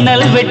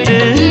மின்னல் வெட்டு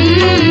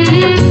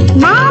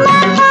மாமா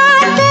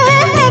பார்த்து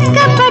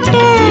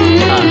வெட்கப்பட்டு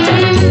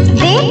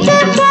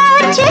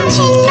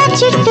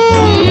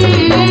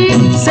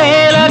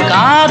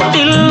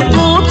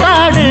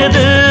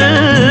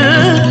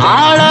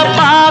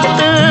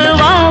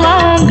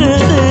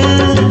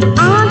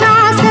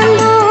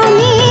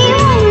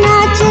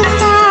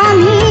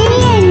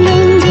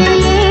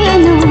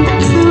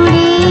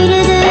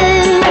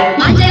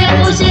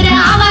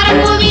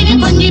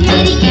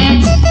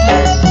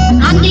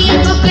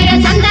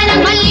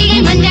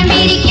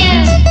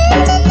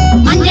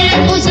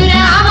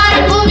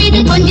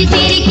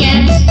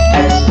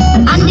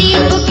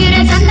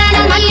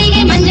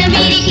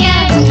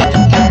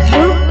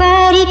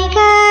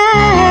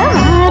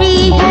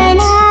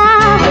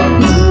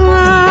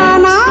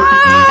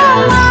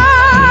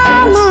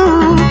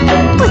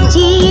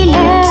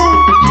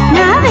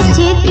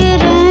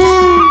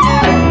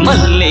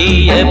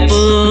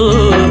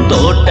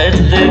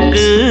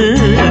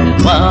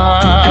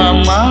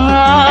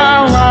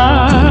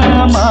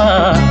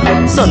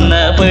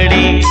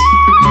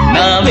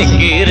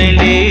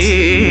வைக்கிறேனே.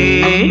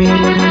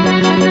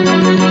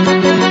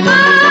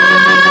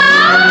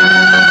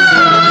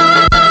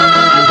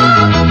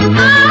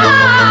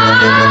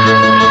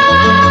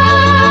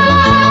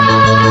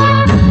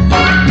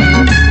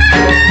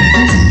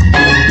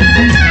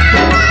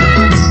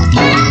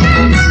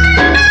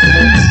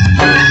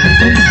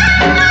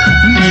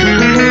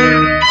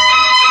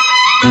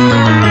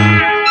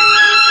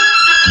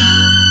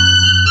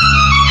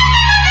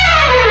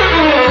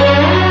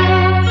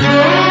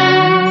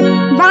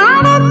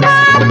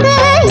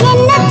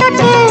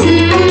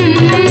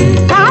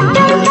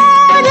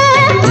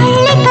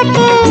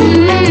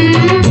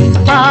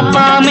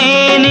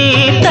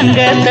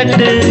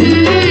 தட்டு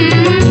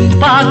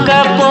பார்க்க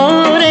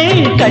போறேன்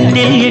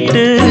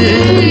கட்டிட்டு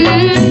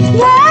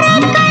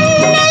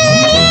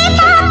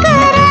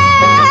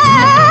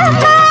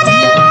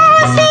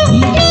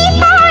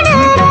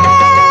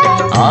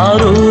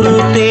ஆரூரு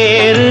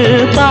தேரு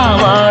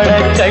பாவாட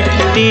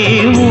கட்டி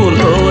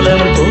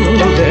ஊர்கோலம்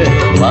போக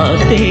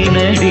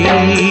வாத்தேனடி.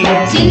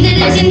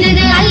 சிந்தது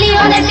சிந்தது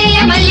அள்ளியோதட்டில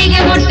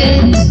மல்லிகை மொட்டு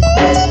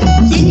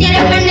சிந்திர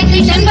பெண்ணுக்கு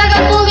செண்பக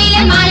பூவில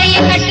மாலைய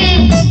கட்டு.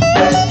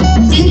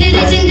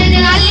 சிந்தது சிந்தது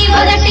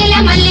அள்ளியோதட்டில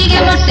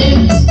மல்லிகை மொட்டு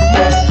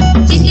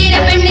சிந்திர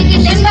பெண்ணுக்கு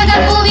செண்பக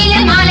பூவில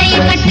மாலைய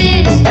கட்டு.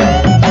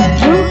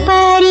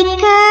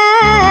 பறிக்க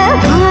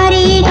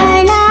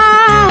மாறிகளா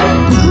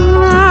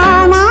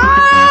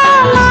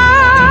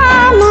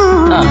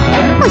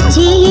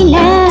உச்சியில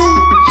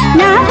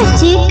நான்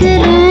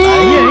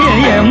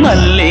வச்சுக்கிறேன்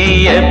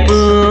மல்லியப்பூ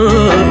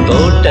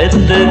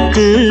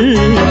தோட்டத்துக்கு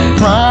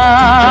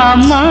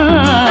வாமா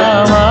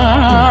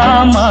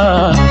வாமா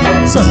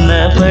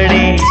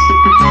சொன்னபடி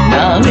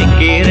நான்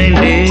வைக்கிறேன்.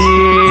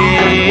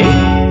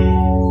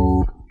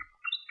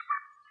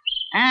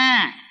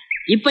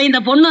 இப்ப இந்த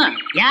பொண்ணு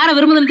யார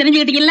விரும்புதுன்னு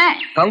தெரிஞ்சுக்கிட்டீங்கல்ல?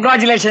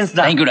 கங்க்ராச்சுலேஷன்ஸ்.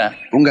 தேங்க்யூடா.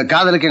 உங்க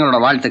காதலுக்கு எங்களோட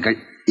வாழ்த்துக்கள்.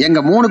 எங்க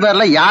 3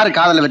 பேர்ல யாரு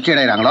காதல வெற்றி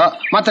அடைகிறாங்களோ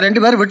மத்த 2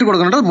 பேரும் விட்டு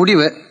கொடுக்கணும்ன்றது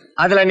முடிவு.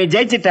 அதுல நீ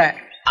ஜெயிச்சிட்ட.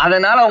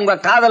 அதனால உங்க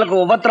காதலுக்கு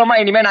உபத்திரமா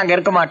இனிமே நாங்க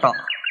இருக்க மாட்டோம்,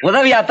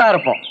 உதவியாத்தான்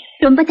இருப்போம்.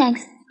 ரொம்ப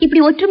தேங்க்ஸ்.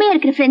 இப்படி ஒற்றுமையா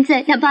இருக்கிற ஃப்ரெண்ட்ஸை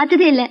நான்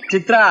பார்த்ததே இல்ல.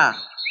 சித்ரா,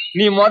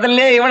 நீ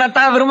முதல்ல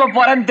இவனைத்தான் விரும்ப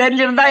போறேன்னு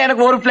தெரிஞ்சிருந்தா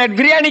எனக்கு ஒரு பிளேட்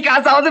பிரியாணி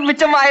காசாவது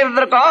மிச்சம்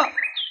ஆயிருந்திருக்கும்.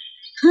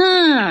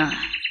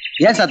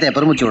 ஏன் சாத்தையா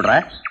பெருமிச்சு விடுற?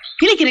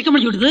 கிளிக்கு ரெக்க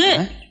முடிச்சு விடுது,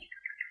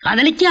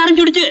 காதலிக்க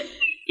ஆரம்பிச்சுடுச்சு.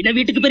 இந்த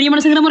வீட்டுக்கு பெரிய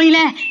மனசுங்கிற முறையில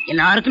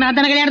எல்லாருக்கும் நான்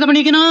தானே கல்யாணத்தை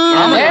பண்ணிக்கணும்.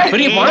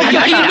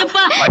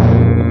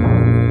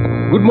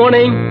 Good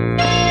morning.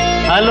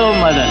 ஹலோ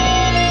மதன்,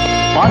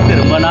 பார்த்து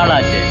ரொம்ப நாள்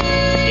ஆச்சு.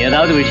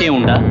 ஏதாவது விஷயம்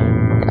உண்டா?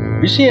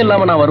 விஷயம்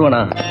இல்லாம நான்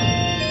வருவேனா?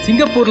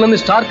 சிங்கப்பூர்ல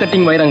இருந்து ஸ்டார்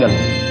கட்டிங் வைரங்கள்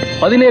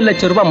 17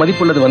 லட்சம் ரூபாய்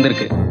மதிப்புள்ளது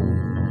வந்திருக்கு.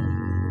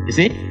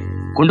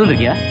 கொண்டு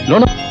வந்திருக்கியா?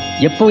 நோனோ,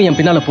 எப்பவும் என்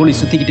பின்னால போலீஸ்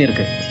சுத்திக்கிட்டே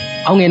இருக்கு.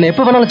 அவங்க என்ன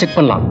எப்ப வேணாலும் செக்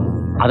பண்ணலாம்.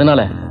 அதனால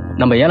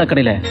நம்ம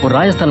ஏலக்கடையில ஒரு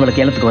ராஜஸ்தான்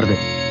விளக்கு ஏலத்துக்கு வருது.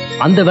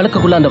 அந்த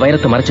விளக்குக்குள்ள அந்த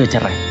வைரத்தை மறைச்சு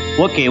வச்சிடறேன்.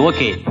 ஓகே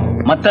ஓகே,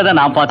 மத்தத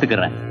நான்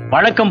பாத்துக்கிறேன்.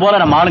 வழக்கம் போல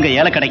நம்ம ஆளுங்க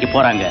ஏலக்கடைக்கு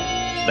போறாங்க,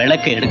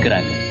 விளக்கை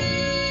எடுக்கிறாங்க.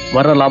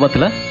 வர்ற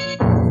லாபத்துல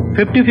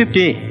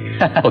 50-50.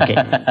 ஓகே.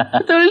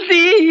 துளசி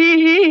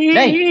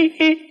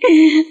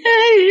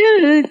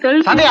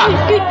சத்யா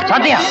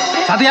சத்யா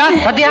சத்யா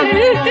சத்யா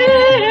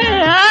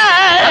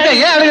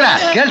ஏன் அழுகுற?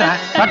 கேள்ற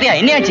சத்யா,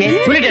 என்னையாச்சு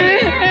சொல்லிட்டு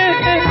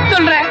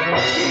சொல்றேன்.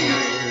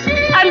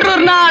 அன்று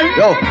ஒரு நாள்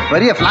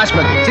பெரிய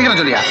பிளாஷ்பேக், சீக்கிரம்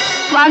சொல்லியா?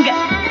 வாங்க,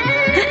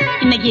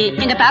 இன்னைக்கு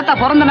எங்க தாத்தா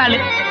பிறந்த நாள்.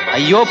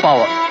 ஐயோ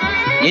பாவம்,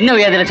 என்ன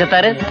வியாதியில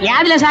செத்தாரு?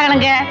 வியாதியில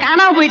சாகலங்க,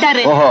 காணாம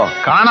போயிட்டாரு. ஓஹோ,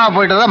 காணாம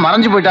போயிட்டதா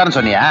மறைஞ்சு போயிட்டாருன்னு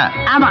சொன்னியா?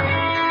 ஆமா,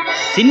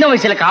 சின்ன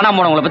வயசுல காணாம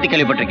போனவங்களை பத்தி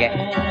கேள்விப்பட்டிருக்கேன்.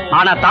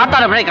 ஆனா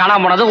தாத்தாட பிள்ளை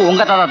காணாம போனது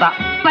உங்க தாத்தா தான்.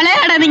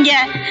 விளையாடாதீங்க,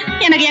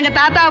 எனக்கு எங்க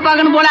தாத்தாவை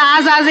பார்க்கணும் போல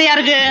ஆசையா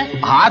இருக்கு.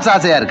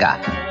 ஆசையா இருக்கா?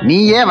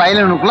 நீயே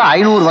வயலினுக்குள்ள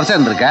 500 வருஷம்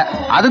இருந்திருக்க.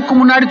 அதுக்கு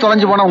முன்னாடி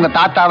தொலைஞ்சு போன உங்க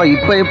தாத்தாவை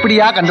இப்ப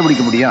எப்படியா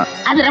கண்டுபிடிக்க முடியும்?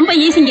 அது ரொம்ப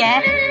ஈஸிங்க.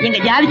 எங்க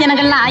ஜாதி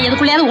ஜனங்கள்லாம்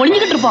எதுக்குள்ளயாவது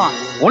ஒளிஞ்சுக்கிட்டு இருப்போம்.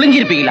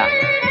 ஒளிஞ்சிருப்பீங்களா?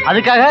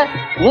 அதுக்காக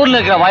ஊர்ல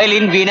இருக்கிற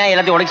வயலின் வீணா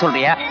எல்லாத்தையும் உடைக்க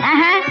சொல்றியா?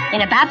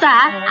 எங்க தாத்தா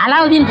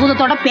அலாவுதீன்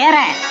பூதத்தோட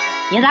பேரன்.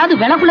 ஏதாவது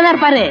விளக்குள்ளதான்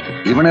இருப்பாரு.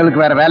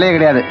 இவனுக்கு வேற வேலையே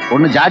கிடையாது.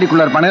 ஒண்ணு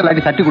ஜாடிக்குள்ள இருப்பானுங்க,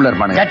 இல்லாட்டி சட்டிக்குள்ள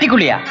இருப்பானுங்க.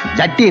 சட்டிக்குள்ளியா?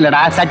 சட்டி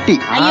இல்லடா, சட்டி.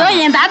 ஐயோ,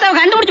 என் தாத்தாவை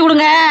கண்டுபிடிச்சு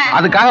கொடுங்க.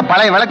 அதுக்காக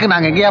பழைய விளக்கு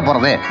நாங்க எங்கேயா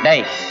போறது?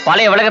 டேய்,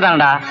 பழைய விளக்கு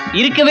தானடா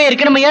இருக்கவே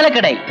இருக்கு நம்ம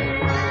ஏலக்கடை.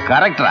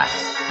 கரெக்டா?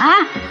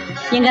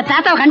 எங்க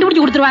தாத்தாவை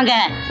கண்டுபிடிச்சு கொடுத்துருவாங்க.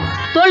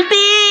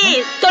 தொல்தி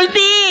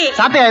தொல்தி.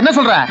 சாத்தையா என்ன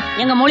சொல்ற?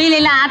 எங்க மொழியில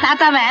எல்லாம்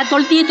தாத்தாவை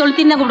தொல்தி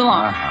தொல்தின்னு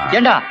கூப்பிடுவோம்.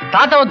 ஏண்டா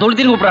தாத்தாவை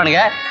தொல்தின்னு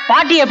கூப்பிடுறானுங்க,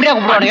 பாட்டி எப்படியா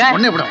கூப்பிடுவானுங்க?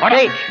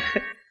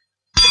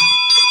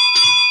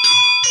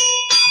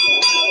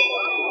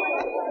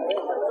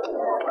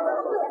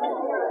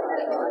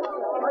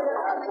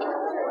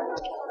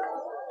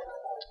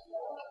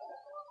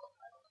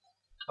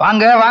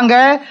 வாங்க வாங்க,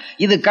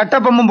 இது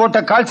கட்டப்பம்பம் போட்ட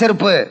கால்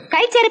செருப்பு.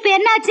 கை செருப்பு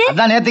என்னாச்சு?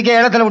 அதான் நேத்துக்கே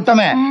இடத்துல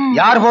விட்டோமே.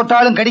 யார்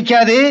போட்டாலும்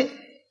கடிக்காது.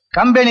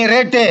 கம்பெனி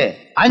ரேட்டு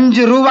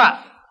 5 ரூபா.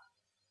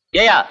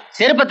 ஏயா,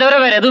 செருப்பை தவிர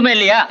வேற எதுவுமே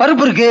இல்லையா?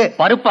 பருப்பு இருக்கு.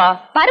 பருப்பா?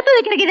 பருப்பு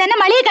விக்கிறதுக்கு இது என்ன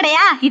மளிகை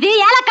கடையா? இது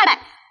ஏலக்கடை.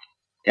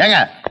 ஏங்க,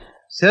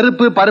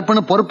 செருப்பு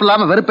பருப்புன்னு பொறுப்பு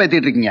இல்லாம வெறுப்பு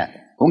ஏத்திட்டு இருக்கீங்க.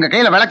 உங்க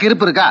கையில விளக்கு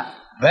இருப்பு இருக்கா?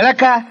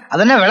 விளக்கா?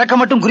 அதென்ன விளக்க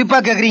மட்டும் குறிப்பா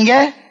கேக்குறீங்க?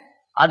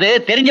 அது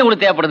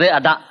தெரிஞ்சவங்களுக்கு தேவைப்படுது,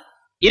 அதான்.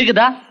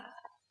 இருக்குதா?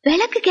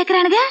 விளக்கு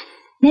கேக்குறானுங்க.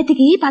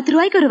 நேத்துக்கு 10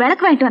 ரூபாய்க்கு ஒரு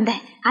விளக்கு வாங்கிட்டு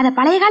வந்தேன். அத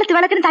பழைய காலத்து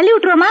விளக்குன்னு தள்ளி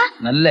விட்டுருவோமா?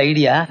 நல்ல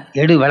ஐடியா.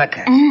 எடு விளக்க.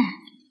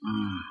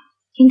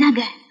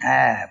 இந்தாங்க.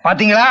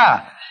 பாத்தீங்களா,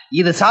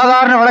 இது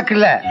சாதாரண விளக்கு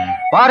இல்ல,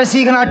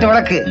 பாரசீக நாட்டு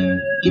விளக்கு.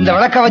 இந்த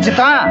விளக்க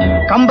வச்சுதான்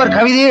கம்பர்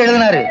கவிதையே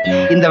எழுதினாரு.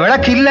 இந்த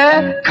விளக்கு இல்ல,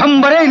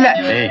 கம்பரே இல்ல.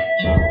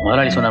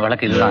 முதலாளி சொன்ன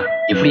விளக்கு இதுதான்.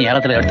 எப்படி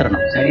ஏலத்துல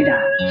எடுத்துடணும். சரிடா.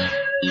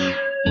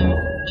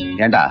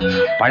 ஏண்டா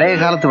பழைய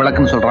காலத்து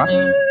விளக்குன்னு சொல்றான்?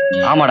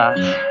 ஆமாடா,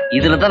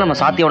 இதுலதான் நம்ம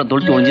சாத்தியோட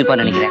தொழுத்து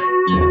ஒழிஞ்சிருப்பான்னு நினைக்கிறேன்.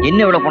 என்ன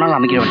எவ்வளவு போனாலும்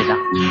அமைக்கிற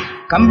வேண்டியதான்.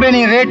 கம்பெனி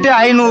ரேட்டு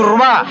 500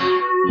 ரூபாய்.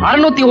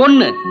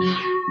 601,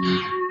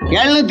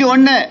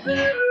 701,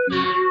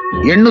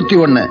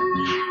 801,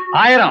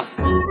 1000,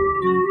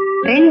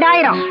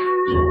 2000,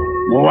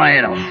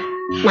 3000,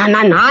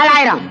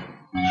 4000,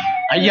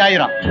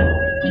 5000.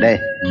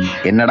 டேய்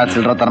என்னடா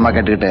சில்லறத்தனமா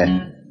கேட்டுக்கிட்டு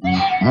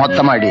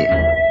மொத்தமா அடி.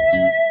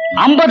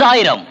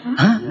 50,000.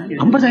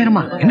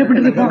 50,000மா? என்ன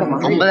பண்றது?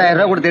 50,000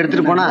 ரூபாய் கொடுத்து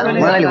எடுத்துட்டு போனா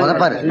முதலாளி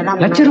உதப்பாரு.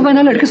 லட்சம்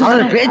ரூபாய்னால எடுக்க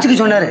சொல்ற பேச்சுக்கு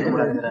சொன்னாரு.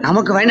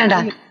 நமக்கு வேணாண்டா.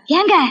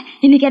 ஏங்க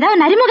இன்னைக்கு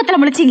ஏதாவது நரிமுகத்துல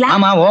முடிச்சீங்களா?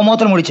 ஆமா,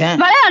 ஓமோத்துல முடிச்சேன்.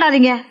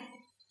 விளையாடாதீங்க.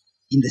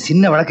 இந்த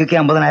சின்ன விளக்குக்கே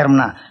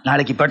 50,000னா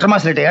நாளைக்கு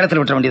பெட்ரோமாஸ் லிட்ட ஏலத்துல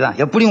விட்டுற வேண்டியதான்.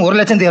 எப்படியும் 1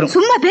 லட்சம் தேரும்.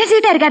 சும்மா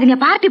பேசிட்டே இருக்காதீங்க,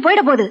 பார்ட்டி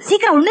போயிட போகுது.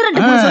 சீக்கிரம் 1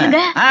 2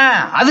 சொல்லுங்க.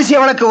 அதிசய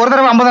விளக்கு ஒரு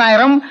தடவை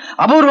 50,000,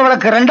 அபூர்வ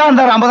விளக்கு 2ஆம்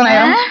தடவை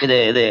 50,000,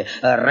 இது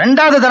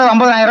 2வது தடவை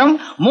 50,000,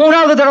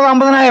 3வது தடவை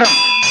 50,000.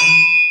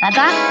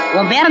 தாத்தா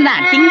உன் பேரன் தான்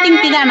டிங் டிங்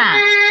டிகானா.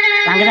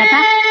 வாங்க தாத்தா,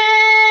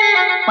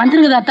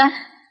 வந்துருங்க தாத்தா,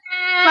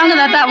 வாங்க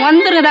தாத்தா,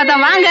 வந்துருங்க தாத்தா,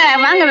 வாங்க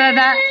வாங்க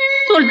தாத்தா.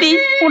 சொல்த்தி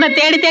உன்னை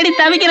தேடி தேடி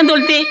தவிக்கிறேன்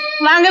சொல்த்தி.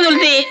 வாங்க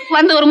சொல்த்தி,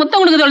 வந்து ஒரு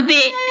முத்தம் கொடுக்க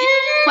சொல்த்தி.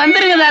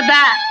 வந்துருங்க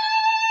தாத்தா.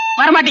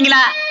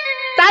 வரமாட்டீங்களா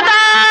தாத்தா?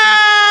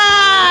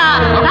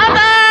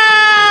 தாத்தா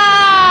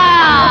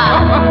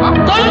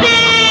சொல்த்தி,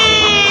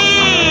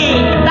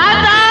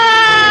 தாத்தா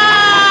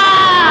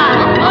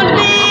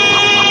சொல்த்தி.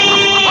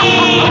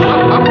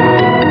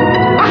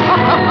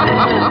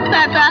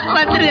 தாத்தா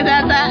வந்துருங்க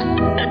தாத்தா.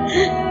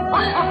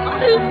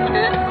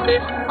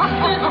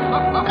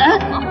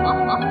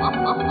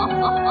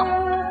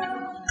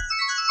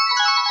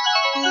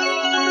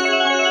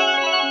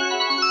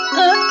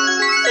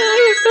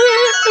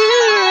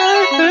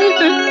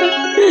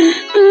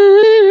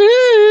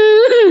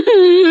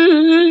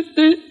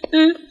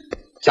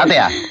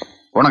 சாத்தையா,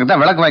 உனக்கு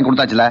தான் விளக்கு வாங்கி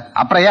கொடுத்தாச்சுல,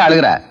 அப்புறம் ஏன்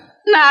அழுகுற?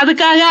 நான்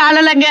அதுக்காக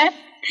அழலங்க.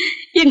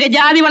 எங்க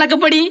ஜாதி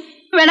வழக்கப்படி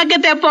விளக்க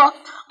தேப்போம்.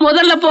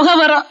 முதல்ல புகை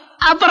வரும்,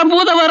 அப்புறம்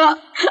பூதம் வரும்.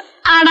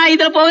 ஆனா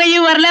இதுல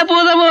புகையும் வரல,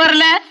 பூதமும்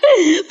வரல,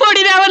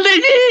 பொடிதான்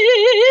வந்துருச்சு.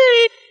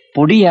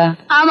 பொடியா?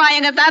 ஆமா,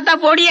 எங்க தாத்தா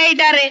பொடி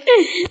ஆயிட்டாரு.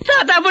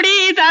 தாத்தா பொடி,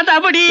 தாத்தா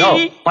பொடி.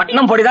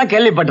 பட்னம் பொடிதான்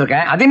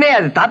கேள்விப்பட்டிருக்கேன். அதுமே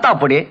அது தாத்தா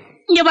பொடி.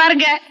 இங்க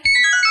பாருங்க,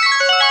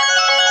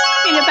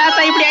 எங்க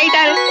தாத்தா இப்படி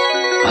ஆயிட்டாரு.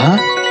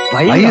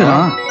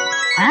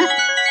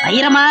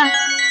 வைரமா?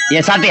 ஏ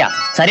சாட்டையா,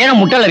 சரியான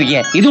முட்டாள் இருக்கிய.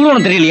 இது கூட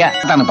உனக்கு தெரியலையா?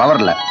 பவர்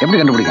இல்ல, எப்படி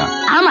கண்டுபிடிக்கும்?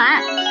 ஆமா.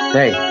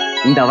 டேய்,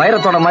 இந்த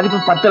வைரத்தோட மதிப்பு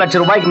 10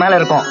 லட்சம் ரூபாய்க்கு மேல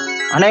இருக்கும்.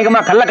 அநேகமா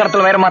கள்ள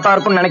கடத்தல் வைரமா தான்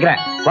இருக்கும்னு நினைக்கிறேன்.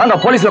 வாங்க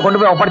போலீஸ்ல கொண்டு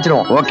போய்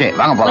ஒப்படைச்சிருவோம். ஓகே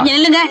வாங்க போலாம். கொஞ்சம்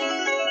நில்லுங்க.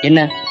 என்ன?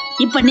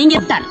 இப்ப நீங்க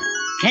தான்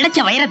கிடைச்ச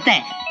வைரத்தை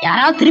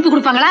யாராவது திருப்பி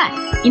கொடுப்பாங்களா?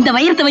 இந்த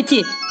வைரத்தை வச்சு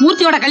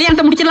மூர்த்தியோட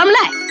கல்யாணத்தை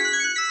முடிச்சிடலாம்ல?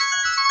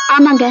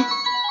 ஆமாங்க,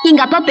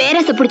 எங்க அப்பா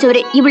பேரச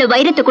பிடிச்சவரு. இவ்வளவு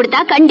வைரத்தை கொடுத்தா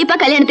கண்டிப்பா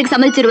கல்யாணத்துக்கு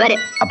சம்மதிச்சிருவாரு.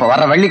 அப்ப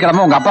வர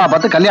வெள்ளிக்கிழமை உங்க அப்பா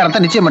பார்த்து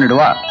கல்யாணத்தை நிச்சயம்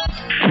பண்ணிடுவா.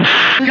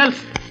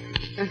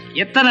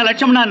 எத்தனை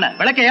லட்சம்னா என்ன?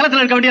 விளக்க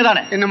ஏலத்துல இருக்க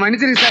வேண்டியதானே? என்ன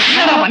மன்னிச்சிருங்க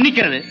சார்.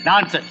 மன்னிக்கிறது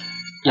டான்ஸ்.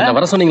 என்ன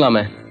வர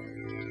சொன்னீங்களாமே?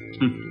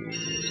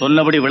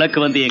 சொன்னபடி விளக்கு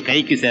வந்து என்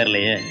கைக்கு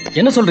சேரலையே.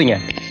 என்ன சொல்றீங்க?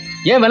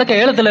 ஏன் விளக்க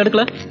ஏலத்துல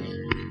எடுக்கல?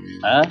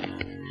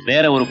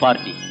 வேற ஒரு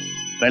பார்ட்டி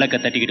விளக்க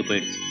தட்டிக்கிட்டு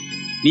போயிடுச்சு.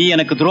 நீ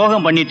எனக்கு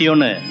துரோகம்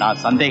பண்ணிட்டியோன்னு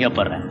நான்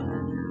சந்தேகப்படுறேன்.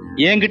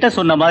 என்கிட்ட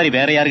சொன்ன மாதிரி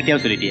வேற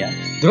யார்கிட்டயாவது சொல்லிட்டியா?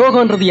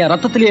 துரோகம்ன்றது என்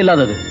ரத்தத்திலேயே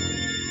இல்லாதது.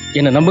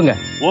 என்ன நம்புங்க.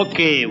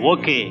 ஓகே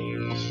ஓகே,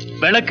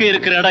 விளக்கு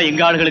இருக்கிற இடம்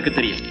எங்க ஆளுகளுக்கு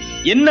தெரியும்.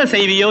 என்ன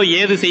செய்வியோ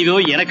ஏது செய்வியோ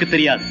எனக்கு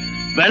தெரியாது.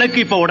 விளக்கு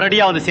இப்ப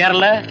உடனடியா வந்து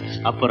சேரல.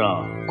 அப்புறம்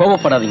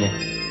கோபப்படாதீங்க.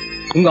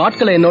 உங்க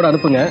ஆட்களை என்னோட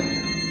அனுப்புங்க.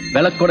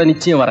 விளக்கோட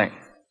நிச்சயம் வரேன்.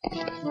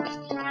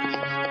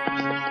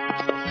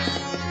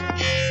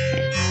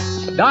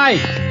 டாய்.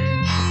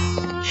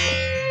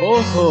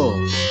 ஓஹோ,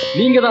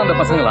 நீங்க தான் அந்த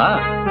பசங்களா?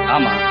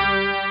 ஆமா.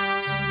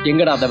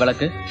 எங்கடா அந்த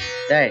விளக்கு?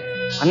 டேய்,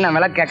 அண்ணன்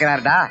விளக்கு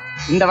கேட்கிறாருடா.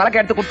 இந்த விளக்கு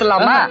எடுத்து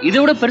கொடுத்துடலாமா? இதை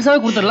விட பெருசாவே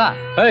கொடுத்துடலாம்.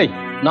 ஏய்,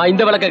 நான்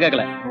இந்த விளக்க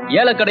கேட்கல.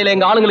 ஏலக்கடையில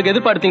எங்க ஆளுங்களுக்கு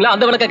எதிர்பார்த்தீங்களா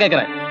அந்த விளக்க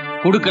கேட்கிறேன்.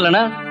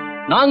 கொடுக்கலனா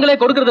நாங்களே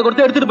கொடுக்கறத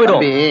கொடுத்து எடுத்துட்டு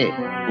போயிடுவோம்.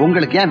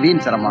 உங்களுக்கு ஏன்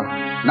வீண் சிரமம்?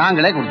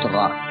 நாங்களே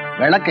கொடுத்துடுறோம்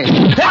விளக்கை.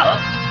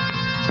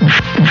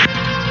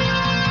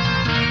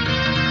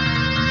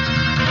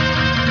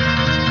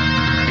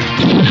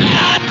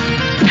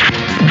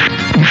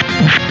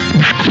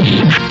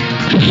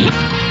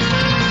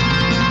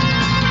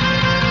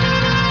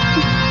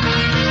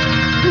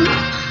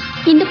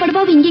 இந்த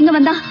படுபாவு இங்க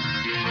வந்தா?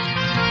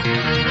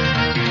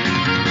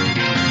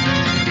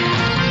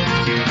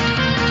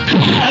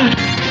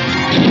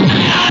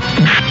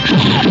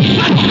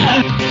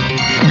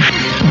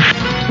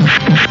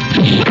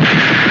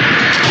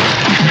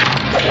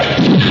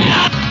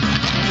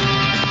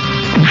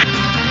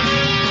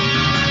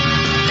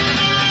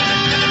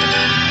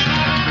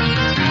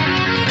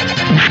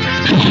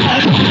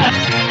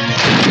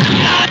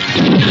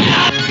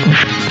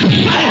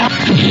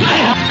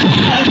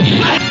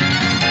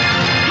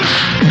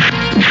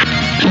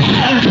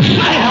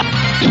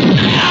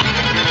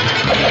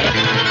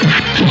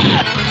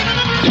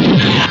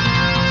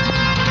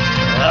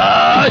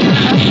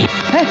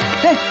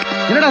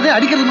 என்னடா அது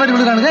அடிக்கிறது முன்னாடி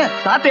விழுறானுங்க?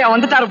 சாத்தையா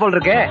வந்துட்டாரு போல்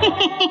இருக்கு.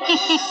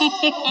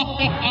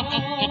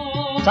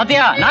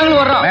 சத்யா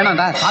நாங்களும் வர்றோம்.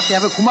 வேணாண்டா,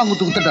 சாத்தியாவே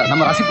கும்மாங்குத்து குத்துட்டா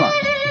நம்ம ரசிப்போம்.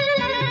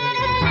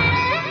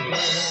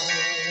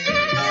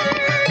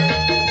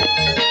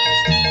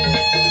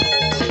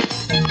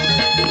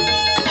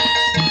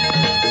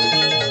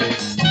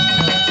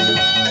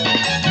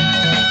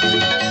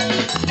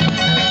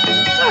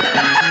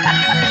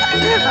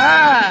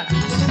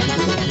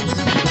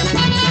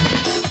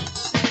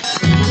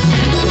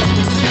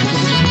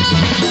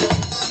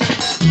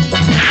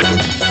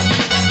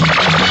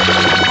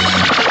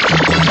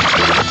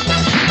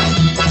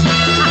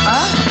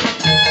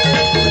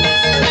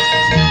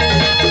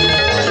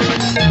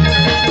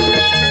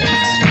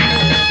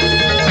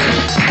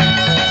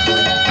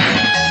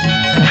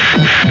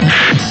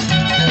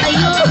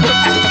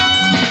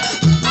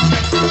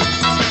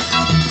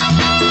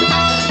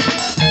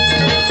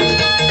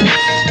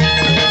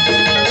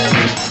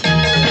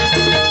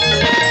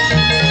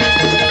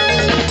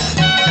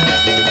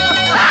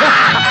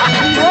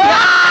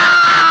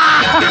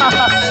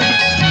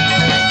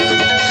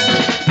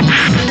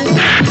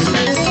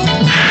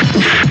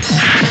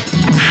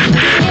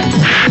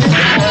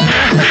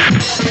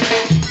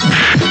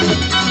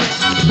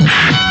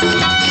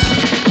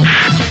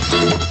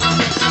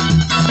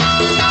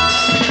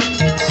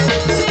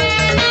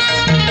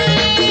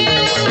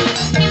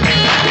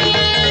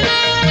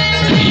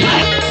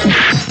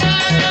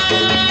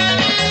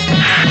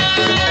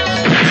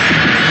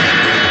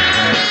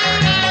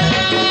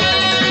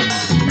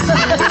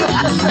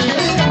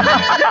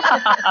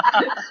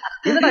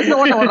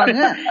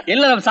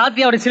 எல்லாரும்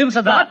சாத்தியாவோட சிரிப்பு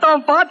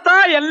சத்தம் பார்த்தா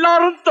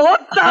எல்லாரும்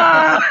தோத்தா.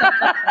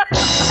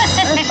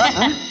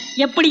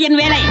 எப்படி என்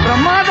வேலை?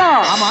 பிரமாதம்.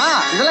 ஆமா,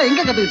 இதெல்லாம்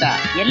எங்க கத்துக்கிட்ட?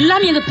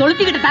 எல்லாம் எங்க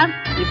தொழுத்திக்கிட்டு தான்.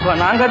 இப்ப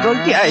நாங்க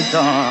தொழுத்தி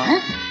ஆயிட்டோம்.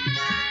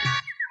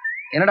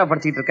 என்னடா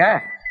படிச்சுட்டு இருக்க?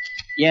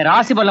 என்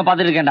ராசி பலன்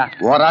பாத்துட்டு இருக்கேன்டா.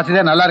 ஓ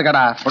ராசிதான் நல்லா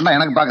இருக்காடா. பொண்ணா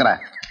எனக்கு பாக்குற.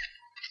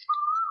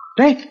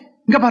 டேய்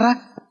இங்க பாரு.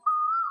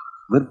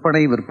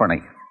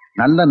 விற்பனை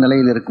நல்ல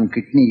நிலையில் இருக்கும்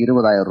கிட்னி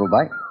 20,000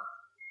 ரூபாய்,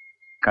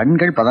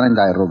 கண்கள்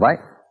 15,000 ரூபாய்,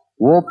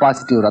 ஓ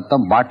பாசிட்டிவ்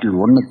ரத்தம் பாட்டில்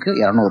 1க்கு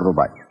 200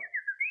 ரூபாய்.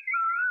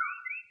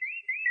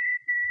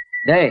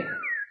 டேய்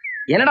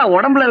என்னடா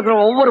உடம்புல இருக்கிற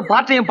ஒவ்வொரு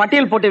பார்ட்டையும்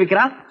பட்டியல் போட்டு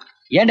விக்கிறான்?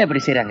 ஏன்டா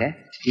இப்படி செய்றாங்க?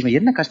 இவன்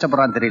என்ன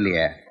கஷ்டப்படுறான்னு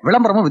தெரியலையே.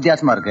 விளம்பரமும்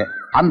வித்தியாசமா இருக்கு.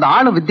 அந்த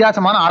ஆளும்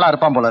வித்தியாசமான ஆளா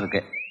இருப்பான் போல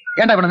இருக்கு.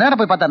 ஏன்டா இவனை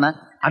நேரம் போய் பார்த்தானே?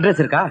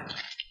 அட்ரஸ் இருக்கா?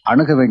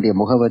 அணுக வேண்டிய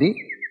முகவரி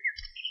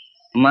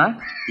அம்மா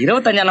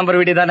 25ஆம் நம்பர்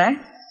வீடு தானே?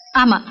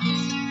 ஆமா.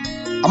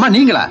 அம்மா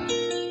நீங்களா?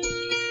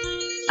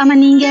 ஆமா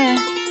நீங்க.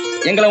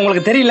 எங்களை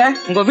உங்களுக்கு தெரியல?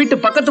 உங்க வீட்டு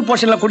பக்கத்து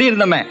போர்ஷன்ல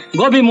குடியிருந்தோமே,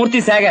 கோபி மூர்த்தி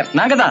சேகர்,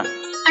 நாங்க தான்.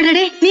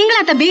 அடடே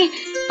நீங்களா தம்பி?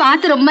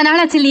 பார்த்து ரொம்ப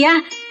நாளாச்சு இல்லையா?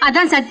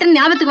 அதான் சட்டன்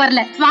ஞாபகத்துக்கு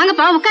வரல.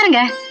 வாங்கப்பா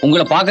உட்காருங்க.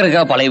 உங்களை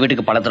பாக்குறதுக்காக பழைய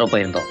வீட்டுக்கு பல தடவை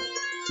போயிருந்தோம்.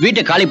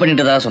 வீட்டை காலி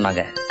பண்ணிட்டு தான்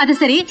சொன்னாங்க. அது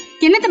சரி,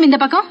 என்ன தம்பி இந்த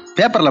பக்கம்?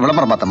 பேப்பர்ல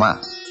விளம்பரம் பார்த்தமா?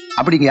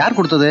 அப்படிங்க யார்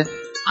கொடுத்தது?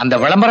 அந்த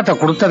விளம்பரத்தை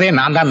கொடுத்ததே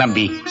நான் தான்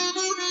நம்பி.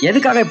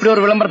 எதுக்காக இப்படி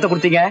ஒரு விளம்பரத்தை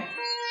கொடுத்தீங்க?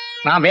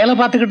 நான் வேலை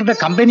பார்த்துக்கிட்டு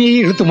இருந்த கம்பெனியை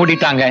இழுத்து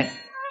மூடிட்டாங்க.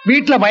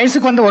 வீட்டுல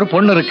வயசுக்கு வந்த ஒரு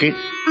பொண்ணு இருக்கு.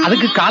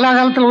 அதுக்கு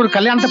காலாகாலத்துல ஒரு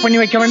கல்யாணத்தை பண்ணி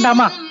வைக்க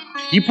வேண்டாமா?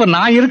 இப்ப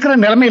நான் இருக்கிற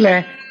நிலைமையில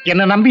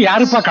என்ன நம்பி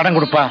யாருப்பா கடன்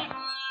கொடுப்பா?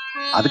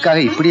 அதுக்காக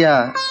இப்படியா?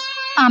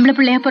 ஆம்பளை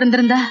பிள்ளையா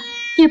பிறந்திருந்தா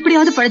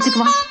எப்படியாவது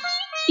பழிச்சுக்குவான்.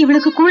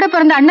 இவளுக்கு கூட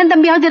பிறந்த அண்ணன்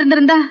தம்பியாவது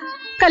இருந்திருந்தா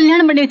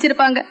கல்யாணம் பண்ணி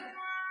வச்சிருப்பாங்க.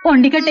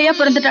 ஒண்டிக்கட்டையா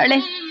பிறந்துட்டாளே.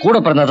 கூட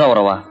பிறந்ததான்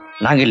உறவா?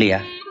 நாங்க இல்லையா?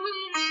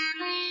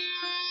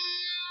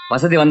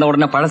 வசதி வந்த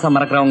உடனே பழச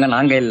மறக்கிறவங்க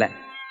நாங்க இல்ல.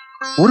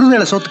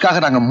 ஒருவேளை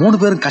சொத்துக்காக நாங்க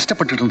 3 பேரும்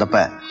கஷ்டப்பட்டு இருந்தப்ப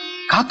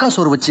காக்கா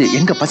சோறு வச்சு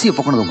எங்க பசிய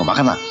போக்கணுது உங்க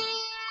மகனா.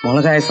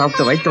 மிளகாய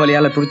சாப்பிட்டு வயிற்று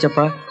வலியால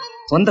துடிச்சப்ப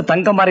சொந்த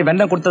தங்கம் மாதிரி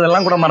வெண்ணெய்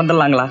கொடுத்ததெல்லாம் கூட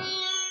மறந்துடலாங்களா?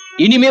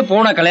 இனிமே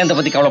போன கல்யாணத்தை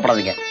பத்தி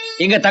கவலைப்படாதீங்க.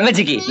 எங்க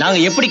தங்கச்சிக்கு நாங்க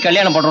எப்படி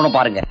கல்யாணம் பண்றோம்னு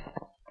பாருங்க.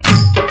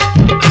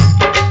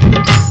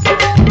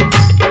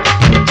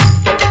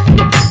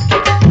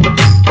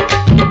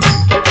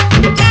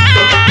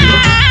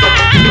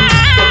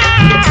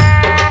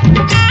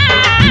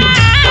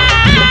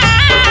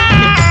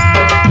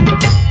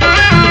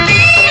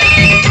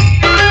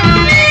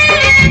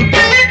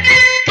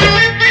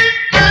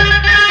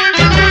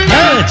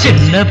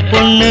 சின்ன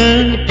பொண்ணு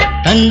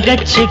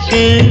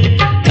தங்கச்சிக்கு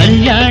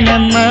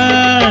கல்யாணமா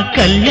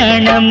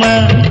கல்யாணமா,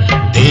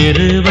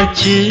 பேரு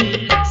வச்சு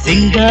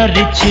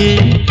சிங்காரிச்சு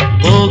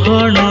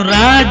போகணும்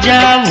ராஜா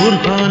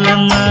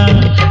ஊர்கோலமா.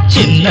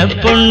 சின்ன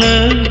பொண்ணு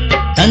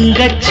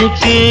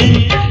தங்கச்சிக்கு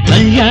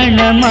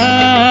கல்யாணமா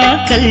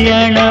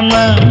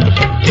கல்யாணமா,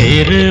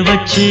 பேரு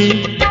வச்சு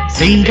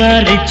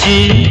சிங்காரிச்சு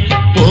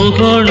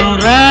போகணும்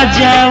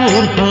ராஜா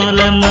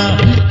ஊர்கோலமா.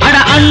 அட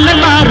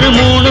அண்ணன்மாரு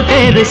 3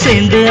 பேரு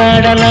சேர்ந்து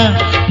ஆடலாம்.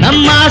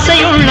 நம்ம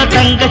ஆசையுள்ள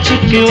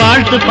தங்கச்சிக்கு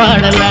வாழ்த்து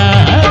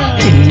பாடலாம்.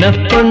 சின்ன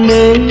பொண்ணு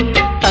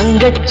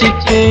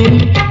தங்கச்சிக்கு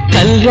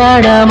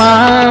கல்யாணமா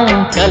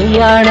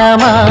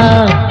கல்யாணமா,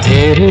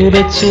 பேரு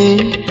வச்சு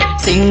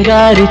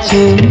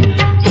சிங்காரிச்சு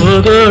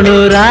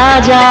போகணும்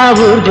ராஜா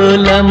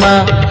ஊர்கோலமா.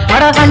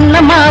 அட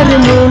அண்ணன்மாரு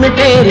 3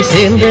 பேரு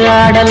சேர்ந்து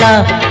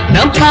ஆடலாம்.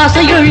 நம்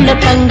ஆசையுள்ள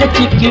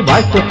தங்கச்சிக்கு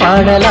வாழ்த்து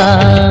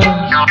பாடலாம்.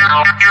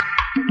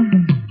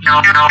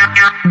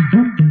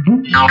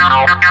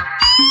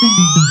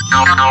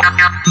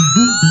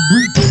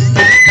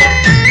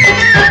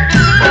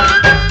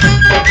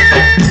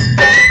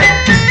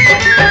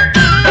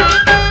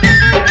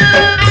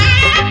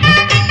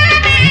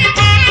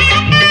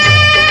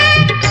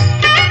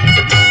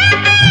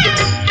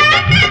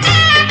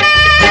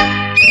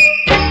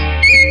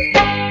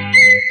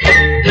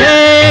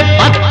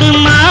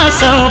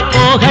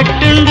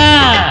 போகட்டுண்டா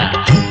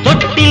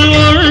தொட்டில்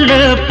உள்ள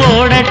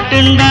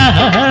போடட்டுண்டா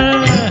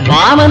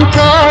மாமன்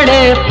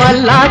கோடே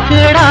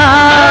பல்லாக்குடா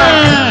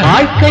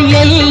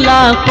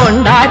வாழ்க்கையெல்லாம்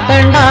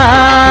கொண்டாட்டண்டா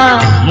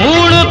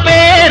 3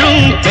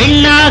 பேரும்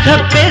பெண்ணாக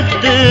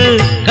பெத்து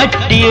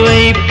கட்டி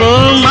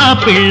வைப்போமா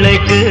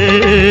பிள்ளைக்கு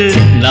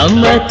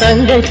நம்ம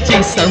தங்கச்சி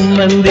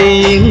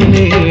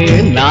சம்பந்தின்னு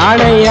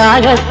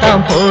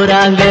நாளையாகத்தான்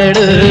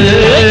போறாங்கடு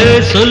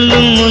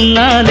சொல்லும்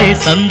முன்னாலே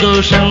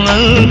சந்தோஷம்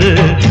வந்து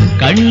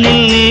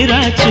கண்ணில்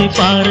நீராட்சி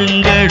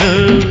பாருங்கடு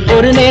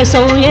ஒரு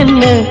நேசம்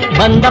என்ன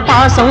வந்த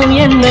பாசம்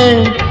என்ன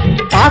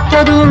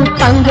பார்த்ததும்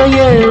தங்கைய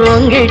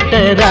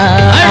உங்கிட்டதா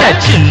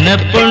சின்ன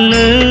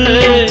பொண்ணு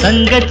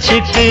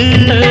தங்கச்சிக்கு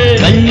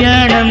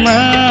கல்யாணமா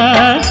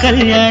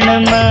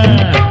கல்யாணமா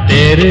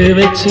தெரு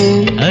வச்சு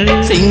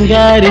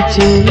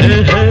சிங்காரிச்சு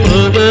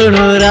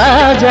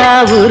ராஜா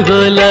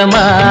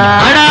ஊர்கோலமா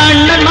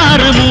அண்ணன்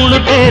மாறு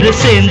 3 பேரு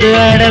சேர்ந்து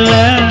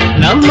ஆடலாம்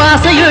நம்ம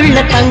ஆசையுள்ள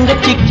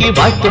தங்கச்சிக்கு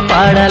வாழ்த்து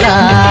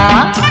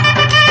பாடலாம்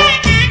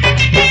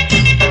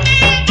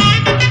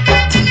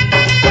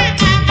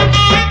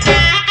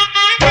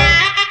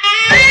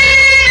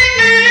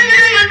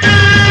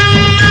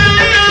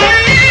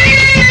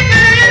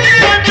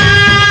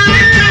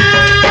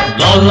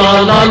la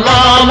la la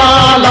la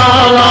la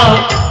la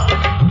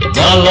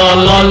la la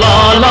la la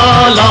la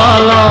la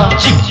la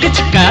chicka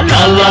chicka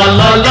la la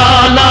la la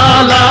la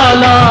la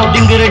la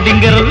dingara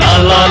dingara la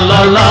la la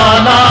la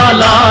la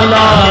la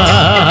la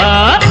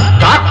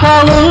காக்கா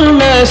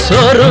உன்ன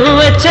சொரு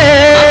வச்சே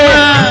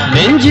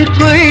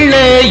நெஞ்சுக்குள்ள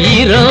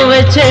ஈரம்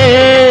வச்சே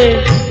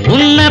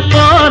உன்னை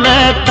போல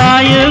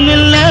தாயும்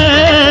இல்ல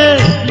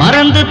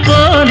மறந்து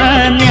போன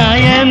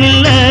நியாயம்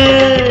இல்ல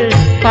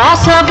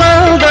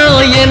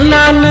பாசபந்தம்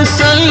என்னன்னு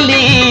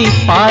சொல்லி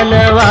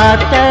பல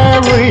வார்த்தை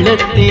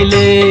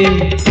உள்ளத்திலே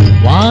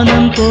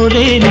வானம்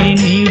போலே நீ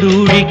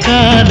நீடூழி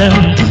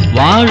காலம்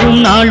வாழும்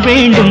நாள்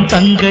வேண்டும்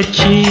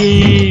தங்கச்சியே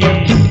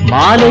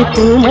மாலை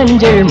பூ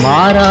மஞ்சள்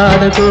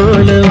மாறாத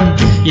கோலம்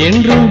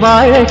என்றும்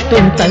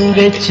வாழட்டும்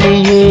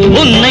தங்கச்சியே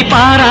உன்னை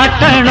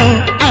பாராட்டணும்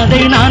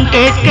அதை நான்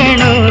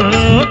கேட்கணும்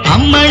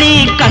அம்மணி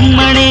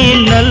கண்மணி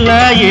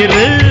நல்லா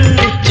இரு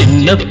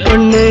சின்ன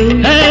பொண்ணு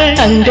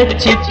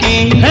தங்கச்சிக்கு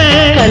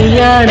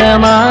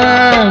கல்யாணமா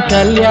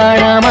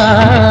கல்யாணமா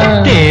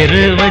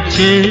தேரு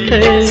வச்சு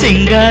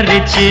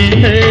சிங்காரிச்சு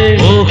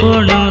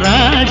போகணும்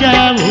ராஜா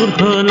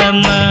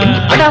ஊர்கோலம்மா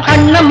அட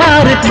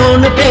அண்ணமாறு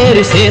 3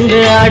 பேரு சேர்ந்து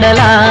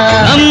ஆடலாம்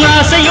நம்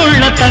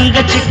ஆசையுள்ள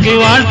தங்கச்சிக்கு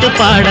வாழ்த்து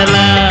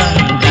பாடலாம்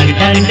done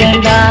done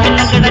done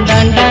done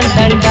done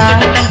done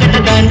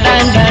done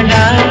done done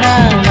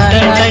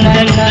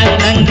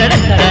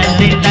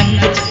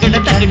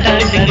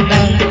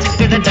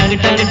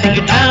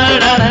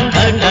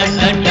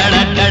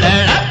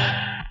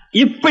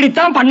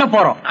இப்படித்தான் பண்ண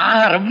போறோம்.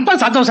 ரொம்ப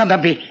சந்தோஷம்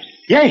தம்பி.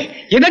 ஏய்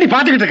என்னடி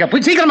பாத்துக்கிட்டு இருக்க?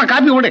 போய் சீக்கிரமா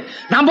காப்பி ஓடு.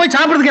 நான் போய்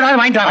சாப்பிடுறதுக்கு ஏதாவது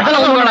வாங்கிட்டு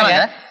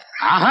வரேன்.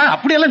 ஆஹா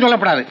அப்படியெல்லாம்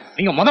சொல்லப்படாது.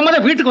 நீங்க முத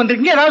வீட்டுக்கு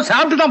வந்திருக்கீங்க, ஏதாவது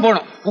சாப்பிட்டு தான்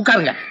போகணும்.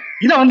 உட்காருங்க,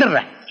 இதை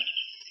வந்துடுறேன்.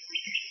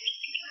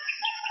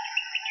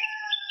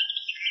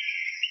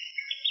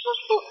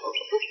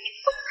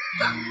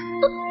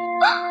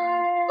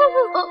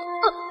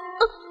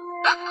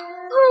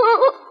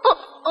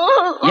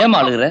 ஏன்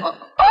அழுகுற?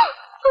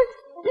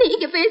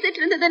 நீங்க பேசிட்டு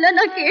இருந்ததெல்லாம்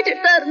நான்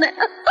கேட்டுட்டு தான் இருந்தேன்.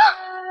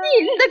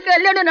 இந்த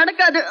கல்யாணம்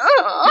நடக்காது.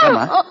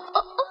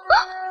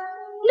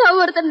 நான்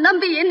ஒருத்தர்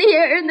நம்பி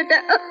என்னையே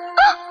எழுந்துட்டேன்.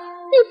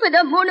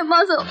 இப்பதான் 3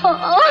 மாசம்.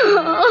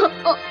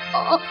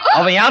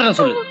 அவன் யாருன்னு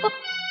சொல்லு.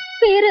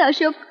 பேரு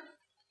அசோக்.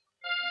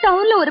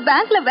 டவுன்ல ஒரு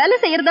பேங்க்ல வேலை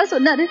செய்யறதா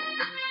சொன்னாரு.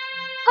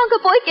 அங்க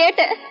போய்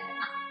கேட்டேன்.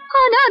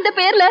 ஆனா அந்த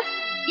பேர்ல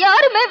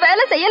யாருமே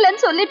வேலை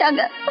செய்யலன்னு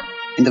சொல்லிட்டாங்க.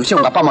 இந்த விஷயம்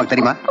உங்க அப்பா அம்மாக்கு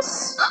தெரியுமா?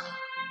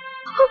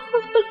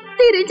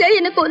 தெரிஞ்சா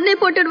எனக்கு ஒன்னே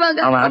போட்டுடுவாங்க.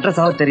 அவன் அட்ரஸ்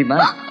ஆவது தெரியுமா?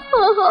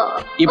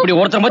 இப்படி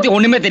ஒருத்தர் பத்தி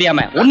ஒண்ணுமே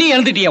தெரியாம ஒன்னையும்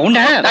எழுந்துட்டிய உன்ன.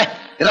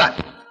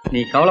 நீ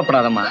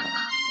கவலைப்படாதம்மா.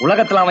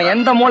 உலகத்துல அவன்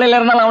எந்த மூலையில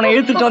இருந்தாலும் அவனை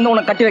இழுத்துட்டு வந்து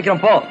உனக்கு கட்டி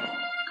வைக்கிறோம். போ.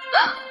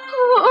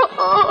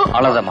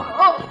 அவ்வளவுதாம்மா,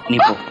 நீ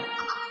போ.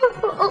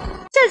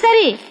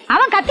 சரி,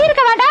 அவன் கத்தி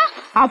இருக்க வேண்டாம்.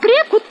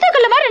 அப்படியே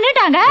குத்துக்குள்ள மாதிரி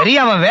நின்னுட்டாங்க. சரி,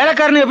 அவன்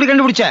வேலைக்காரன் எப்படி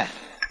கண்டுபிடிச்ச?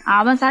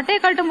 அவன் சட்டையை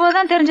கட்டும்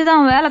போதுதான் தெரிஞ்சது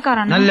அவன்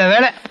வேலைக்காரன். நல்ல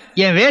வேலை.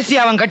 என் வேசி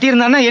அவன் கட்டி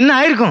இருந்தான்னா என்ன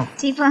ஆயிருக்கும்?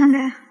 சீப்பாங்க.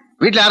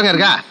 வீட்டுல யாருங்க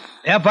இருக்கா?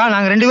 ஏப்பா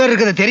நாங்க 2 பேர்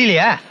இருக்கிறது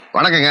தெரியலையா?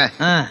 வணக்கங்க.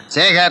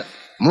 சேகர்,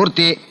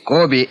 மூர்த்தி,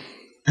 கோபி.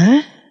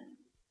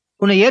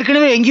 உன்னை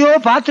ஏற்கனவே எங்கேயோ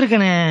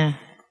பாத்துருக்கனே.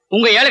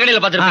 உங்க ஏழை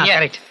கடையில பாத்துருக்கீங்க.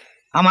 கரெக்ட்.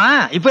 ஆமா,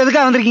 இப்ப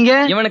எதுக்கா வந்திருக்கீங்க?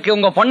 இவனுக்கு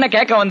உங்க பொண்ணை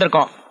கேட்க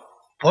வந்திருக்கோம்.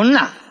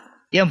 பொண்ணா?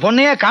 என்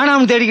பொண்ணையே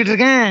காணாம தேடிக்கிட்டு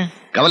இருக்கேன்.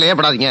 கவலையே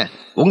படாதீங்க,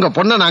 உங்க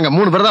பொண்ணை நாங்க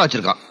 3 பேர் தான்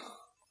வச்சிருக்கோம்.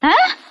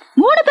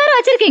 3 பேர்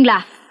வச்சிருக்கீங்களா?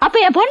 அப்ப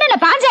என் பொண்ணு என்ன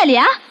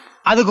பாஞ்சாலியா?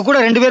 அதுக்கு கூட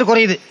 2 பேர்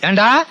குறையுது.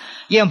 ஏண்டா,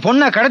 என்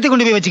பொண்ணை கடத்தி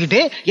கொண்டு போய்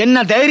வச்சுக்கிட்டு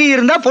என்ன தைரியம்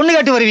இருந்தா பொண்ணு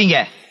கேட்டு வருவீங்க?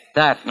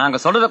 சார் நாங்க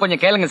சொல்றத கொஞ்சம்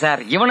கேளுங்க சார்.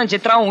 இவனும்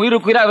சித்ராவும்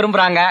உயிருக்கு உயிரா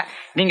விரும்புறாங்க.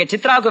 நீங்க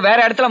சித்ராவுக்கு வேற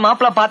இடத்துல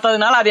மாப்பிள்ள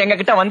பார்த்ததுனால அது எங்க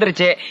கிட்ட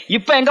வந்துருச்சு.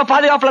 இப்ப எங்க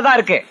பாதுகாப்புல தான்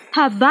இருக்கு.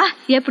 அப்பா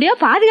எப்படியோ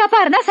பாதுகாப்பா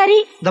இருந்தா சரி.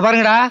 இந்த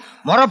பாருங்கடா,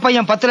 முறை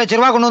பையன் 10 லட்சம்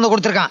ரூபாய் கொண்டு வந்து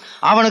கொடுத்துருக்கான்.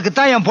 அவனுக்கு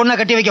தான் என் பொண்ணை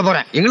கட்டி வைக்க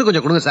போறேன். எங்களுக்கு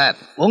கொஞ்சம் கொடுங்க சார்.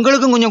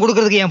 உங்களுக்கும் கொஞ்சம்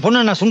கொடுக்கறதுக்கு என்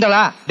பொண்ணு நான்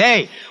சுண்டலா?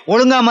 டேய்,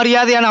 ஒழுங்கா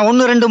மரியாதையா நான்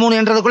 1 2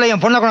 3 என்றதுக்குள்ள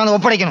என் பொண்ணை கொண்டாந்து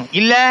ஒப்படைக்கணும்.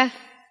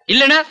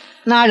 இல்லன்னா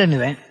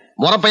 4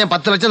 முறை பையன்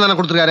 10 லட்சம் தானே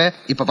கொடுத்துருக்காரு.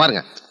 இப்ப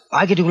பாருங்க,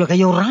 பாக்கெட்டுக்குள்ள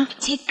கைய விடுறான்.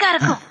 சிக்கா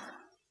இருக்கும்.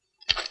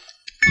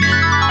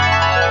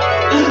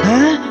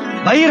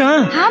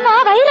 வைரம். ஆமா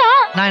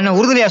வைரம். நான் என்ன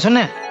உறுதியா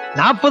சொன்னேன்?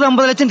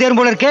 40-50 லட்சம் தேரும்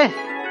போல இருக்கே.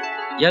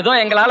 ஏதோ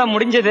எங்களால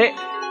முடிஞ்சது.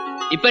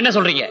 இப்ப என்ன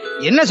சொல்றீங்க?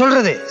 என்ன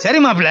சொல்றது? சரி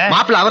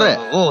மாப்பிள்ள அவரு.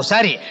 ஓ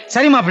சரி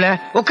சரி மாப்பிள்ள,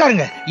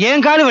 உட்காருங்க.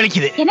 என் காலு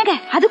வலிக்குது. என்னங்க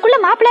அதுக்குள்ள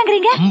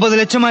மாப்பிள்ளங்கிறீங்க? 50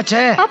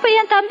 லட்சமாச்சே. அப்ப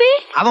என் தம்பி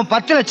அவன்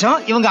 10 லட்சம்,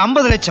 இவங்க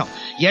 50 லட்சம்.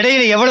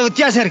 இடையில எவ்வளவு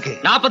வித்தியாசம் இருக்கு?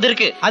 40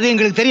 இருக்கு. அது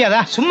எங்களுக்கு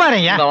தெரியாதா? சும்மா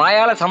இருங்க.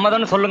 வாயால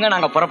சம்மதம்னு சொல்லுங்க,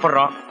 நாங்க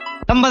புறப்படுறோம்.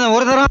 சம்மதம்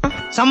 1 தரம்,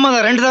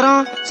 சம்மதம் 2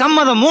 தரம்,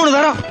 சம்மதம் 3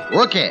 தரம்.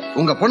 ஓகே,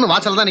 உங்க பொண்ணு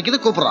வாசல் தான் நிக்குது,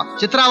 கூப்பிடுறோம்.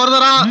 சித்ரா 1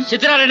 தரம்,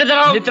 சித்ரா 2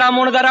 தரம், சித்ரா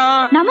 3 தரம்.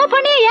 நம்ம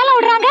பொண்ணே ஏலம்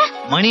விடுறாங்க.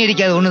 மணி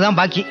அடிக்காது ஒண்ணுதான்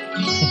பாக்கி.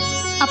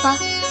 அப்பா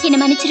என்ன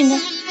மன்னிச்சிருங்க.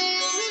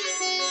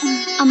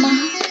 அம்மா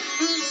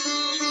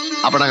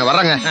அப்ப நாங்க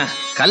வர்றோங்க.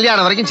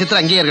 கல்யாணம் வரைக்கும்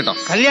சித்ரா அங்கேயே இருக்கட்டும்.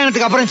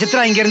 கல்யாணத்துக்கு அப்புறம்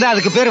சித்ரா இங்க இருந்தா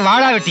அதுக்கு பேரு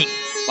வாழா வெட்டி.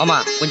 மாமா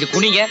கொஞ்சம்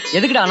குனிங்க.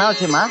 எதுக்குடா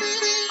அனாவசியமா?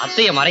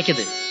 அத்தைய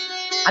மறைக்குது.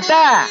 அத்தை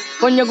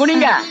கொஞ்சம்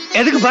குனிங்க.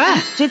 எதுக்குப்பா?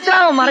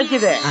 சித்ராவை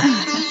மறைக்குது.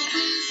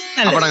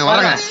 அப்ப நாங்க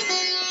வர்றோங்க.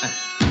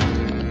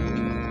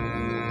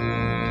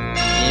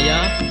 ஏயா,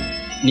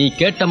 நீ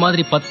கேட்ட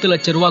மாதிரி 10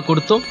 லட்சம் ரூபாய்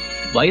கொடுத்தும்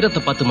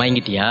வைரத்தை பார்த்து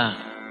மயங்கிட்டியா?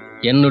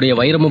 என்னுடைய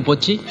வைரமும்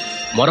போச்சு,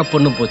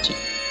 முறப்பொண்ணும் போச்சு.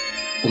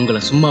 உங்களை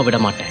சும்மா விட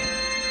மாட்டேன்.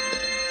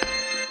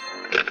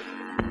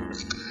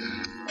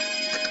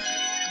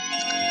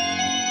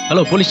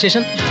 Hello police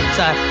station.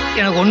 சார்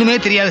எனக்கு ஒண்ணுமே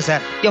தெரியாது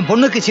சார். என்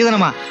பொண்ணுக்கு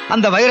சீதனமா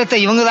அந்த வைரத்தை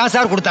இவங்க தான்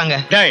சார் கொடுத்தாங்க.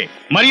 டேய்,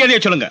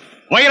 மரியாதையா சொல்லுங்க,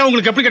 வைரம்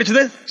உங்களுக்கு எப்படி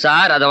கிடைச்சது?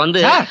 சார் அத வந்து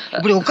சார்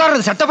இப்படி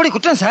உட்கார்றது சட்டப்படி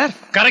குற்றம் சார்.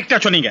 கரெக்டா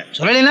சொன்னீங்க.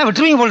 சொல்லலைன்னா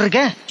விட்டுருவீங்க போல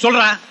இருக்கே.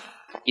 சொல்றா.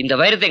 இந்த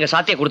வைரத்தை எங்க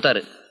சாத்தியா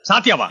கொடுத்தாரு.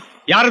 சாத்தியாவா?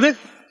 யாருது?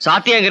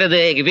 சாத்தியாங்கிறது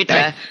எங்க வீட்டுல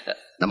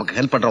நமக்கு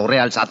ஹெல்ப் பண்ற ஒரே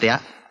ஆள் சாத்தியா.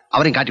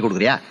 அவரையும் காட்டி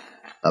கொடுக்குறியா?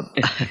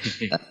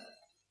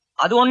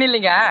 அது ஒண்ணு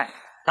இல்லைங்க.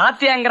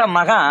 சாத்தியாங்கிற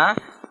மகன்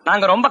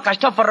நாங்க ரொம்ப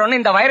கஷ்டப்படுறோம்னு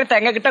இந்த வைரத்தை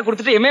எங்க கிட்ட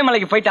கொடுத்துட்டு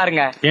இமயமலைக்கு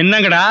போயிட்டாருங்க.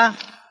 என்னங்கடா,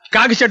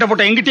 காக்கி சட்டை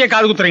போட்ட எங்கிட்டே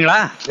காது குத்துறீங்களா?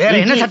 வேற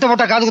என்ன சட்டை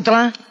போட்டா காது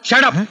குத்தலாம்?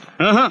 Shut up.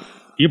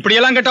 இப்படி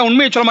எல்லாம் கேட்டா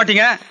உண்மையை சொல்ல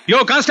மாட்டீங்க. யோ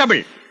கான்ஸ்டபிள்,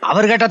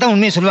 அவர் கேட்டா தான்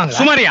உண்மையை சொல்லுவாங்க.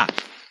 சுமாரியா,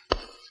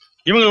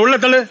 இவங்க உள்ள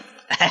தள்ளு.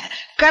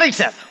 Correct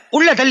sir.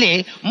 உள்ள தள்ளி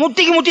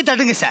முட்டிக்கு முட்டி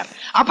தட்டுங்க சார்.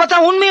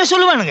 அப்பதான் உண்மையை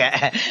சொல்லுவானுங்க.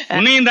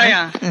 உன்னையும்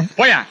தாயா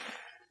போயா.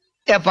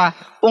 ஏப்பா,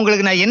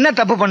 உங்களுக்கு நான் என்ன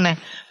தப்பு பண்ணேன்?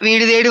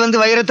 வீடு தேடி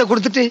வந்து வைரத்தை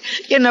கொடுத்துட்டு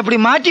என்ன அப்படி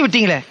மாட்டி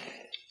விட்டீங்களே.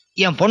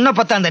 என் பொண்ணை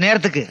பார்த்தா அந்த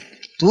நேரத்துக்கு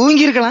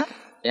தூங்கி இருக்கலாம்.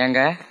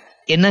 ஏங்க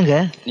என்னங்க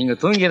நீங்க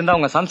தூங்கி இருந்தா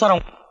உங்க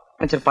சம்சாரம்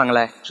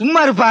வச்சிருப்பாங்களே. சும்மா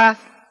இருப்பா.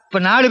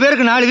 இப்ப 4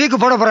 பேருக்கு 4 வீக்கு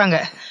போட போறாங்க.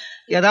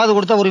 ஏதாவது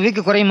கொடுத்தா ஒரு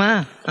வீக்கு குறையுமா?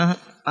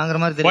 வாங்குற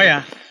மாதிரி தெரியும். போயா.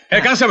 ஏ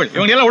கான்ஸ்டபிள்,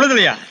 இவங்க எல்லாம்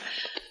உழுதலையா?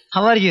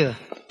 How are you?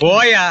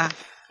 போயா.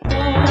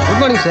 Good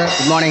morning sir.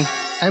 Good morning.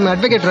 I am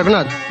advocate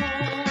Raghunath.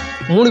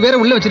 3 பேரை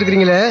உள்ள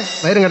வச்சிருக்கீங்களே,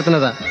 வைரம்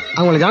கடத்தினதா?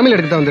 அவங்களை ஜாமீன்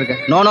எடுக்க தான்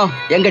வந்திருக்கேன். நோ,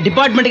 எங்க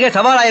டிபார்ட்மெண்ட்டுக்கே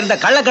சவாலா இருந்த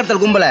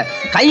கள்ளக்கடத்தல் கும்பல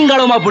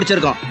கையங்காலமா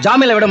பிடிச்சிருக்கோம்.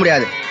 ஜாமீன்ல விட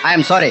முடியாது. I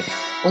am sorry.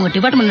 உங்க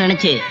டிபார்ட்மெண்ட்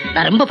நினைச்சு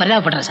நான் ரொம்ப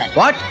பரிதாபப்படுறேன் சார்.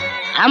 வாட்?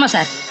 ஆமா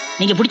சார்,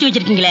 நீங்க பிடிச்சி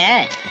வச்சிருக்கீங்களே,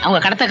 அவங்க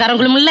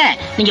கடத்தக்காரங்களும் இல்ல,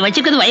 நீங்க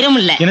வச்சிருக்கிறது வைரம்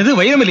இல்ல. என்னது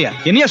வைரம் இல்லையா?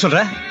 என்னையா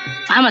சொல்ற?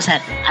 ஆமா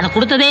சார், அதை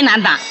கொடுத்ததே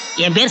நான் தான்.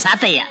 என் பேர்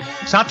சாத்தையா.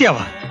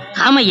 சாத்தியாவா?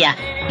 ஆமையா,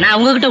 நான்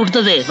உங்ககிட்ட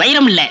கொடுத்தது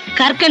வைரம் இல்ல,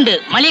 கற்கண்டு.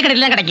 மளிகை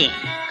கடையில தான் கிடைக்கும்.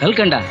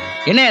 கல்கண்டா?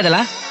 என்ன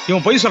இதெல்லாம்?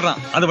 இவன் பொய் சொல்றான்.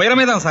 அது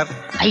வைரமே தான் சார்.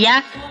 ஐயா,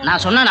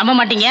 நான் சொன்னா நம்ப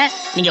மாட்டீங்க.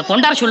 நீங்க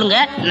கொண்டாட சொல்லுங்க,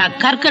 நான்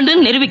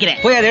கற்கண்டுன்னு நிரூபிக்கிறேன்.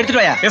 போய் அதை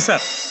எடுத்துட்டு வாயா. Yes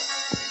sir.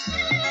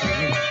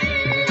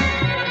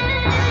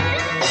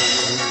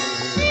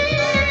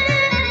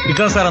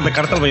 இதுதான் சார் அந்த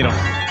கடத்தல் வைரம்.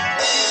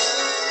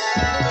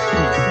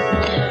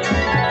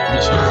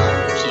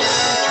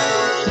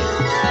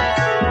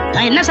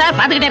 என்ன சார்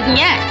பாத்துக்கிட்டே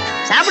இருக்கீங்க?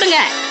 சாப்பிடுங்க.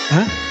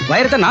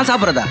 வைரத்தை நான்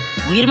சாப்பிடுறதா?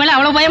 உயிர் மேல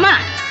அவ்வளவு பயமா?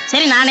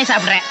 சரி, நானே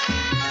சாப்பிடுறேன்.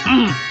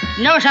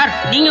 என்ன சார்,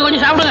 நீங்க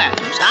கொஞ்சம் சாப்பிடுங்க.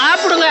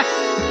 சாப்பிடுங்க,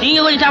 நீங்க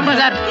கொஞ்சம்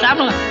சாப்பிடுங்க சார்.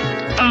 சாப்பிடுங்க,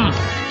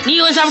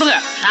 நீங்க கொஞ்சம் சாப்பிடுங்க.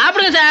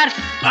 சாப்பிடுங்க சார்.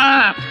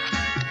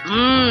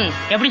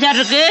 எப்படி சார்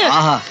இருக்கு?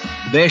 ஆஹா,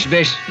 பேஷ்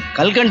பேஷ்.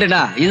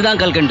 கல்கண்டுனா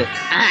இதுதான் கல்கண்டு.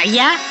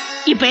 ஐயா,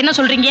 இப்ப என்ன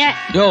சொல்றீங்க?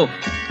 யோ,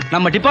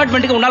 நம்ம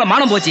டிபார்ட்மெண்ட்டுக்கு உன்னால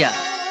மானம் போச்சியா?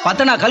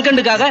 பத்தனா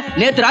கல்கண்டுக்காக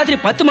நேத்து ராத்திரி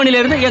 10 மணில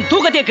இருந்து என்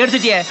தூக்கத்தையே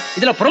கெடுத்துட்டியே.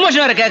 இதுல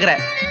ப்ரொமோஷன் வேற கேக்குற.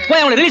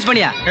 போய் அவங்களை ரிலீஸ்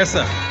பண்ணியா? Yes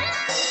sir.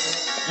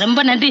 ரொம்ப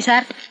நன்றி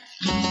சார்.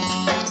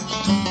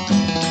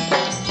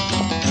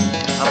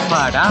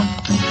 அப்பாடா,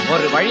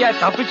 ஒரு வழியா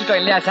தப்பிச்சுட்டோம்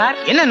இல்லையா சார்?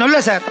 என்ன நல்ல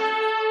சார்,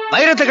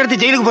 வைரத்தை கடத்தி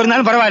ஜெயிலுக்கு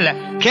போயிருந்தாலும் பரவாயில்ல,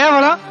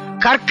 கேவலம்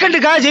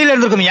கற்கண்டுக்காக ஜெயில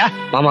இருந்திருக்குமியா?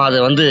 மாமா அது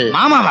வந்து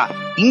மாமாவா?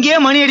 இங்கே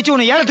மணி அடிச்சு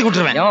உன்னை ஏலத்துக்கு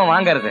விட்டுருவேன். எவன்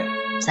வாங்கறது?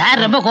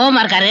 சார் ரொம்ப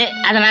கோபமா இருக்காரு,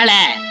 அதனால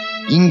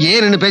இங்கே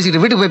நின்று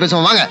பேசிட்டு வீட்டுக்கு போய்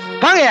பேசுவோம். வாங்க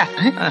வாங்கயா.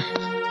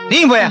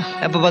 நீங்க போயா.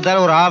 எப்ப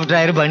பார்த்தாலும் ஒரு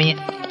ஆஃப்டர் பணி.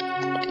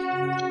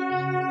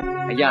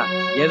 ஐயா,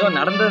 ஏதோ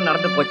நடந்தது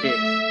நடந்து போச்சு.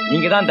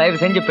 நீங்க தான்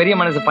தயவு செஞ்சு பெரிய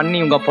மனசு பண்ணி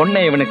உங்க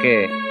பொண்ணை இவனுக்கு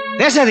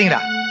பேசாதீங்கடா.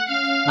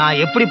 நான்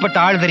எப்படிப்பட்ட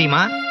ஆள்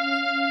தெரியுமா?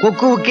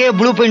 கொக்குவுக்கே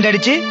ப்ளூ பெயிண்ட்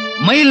அடிச்சு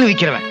மயில்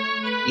விக்கிறவன்.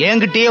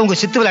 என்கிட்டயே உங்க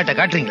சித்து விளையாட்ட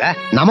காட்டுறீங்களா?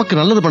 நமக்கு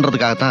நல்லது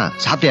பண்றதுக்காகத்தான்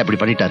சாத்தியா அப்படி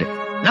பண்ணிட்டாரு.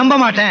 நம்ப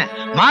மாட்டேன்.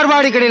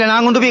 மார்வாடி கடையில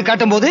நான் கொண்டு போய்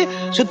காட்டும் போது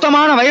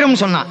சுத்தமான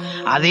வைரம் சொன்னான்.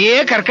 அதையே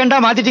கற்கண்டா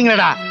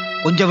மாத்திட்டீங்களடா.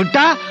 கொஞ்சம்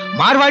விட்டா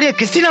மார்வாடிய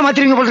கிறிஸ்டினா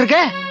மாத்திருவீங்க போல இருக்க.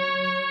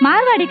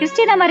 மார்வாடி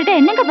கிறிஸ்டினா மாறிட்ட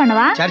என்னங்க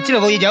பண்ணுவா?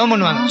 சர்ச்சில் போய் ஜெபம்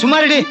பண்ணுவாங்க. சும்மா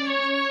ரெடி.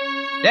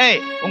 டேய்,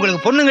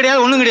 உங்களுக்கு பொண்ணும்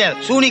கிடையாது ஒண்ணும் கிடையாது.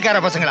 சூனிக்கார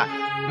பசங்களா,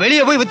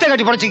 வெளியே போய் வித்த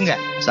கட்டி படைச்சுங்க.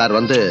 சார்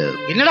வந்து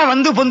என்னடா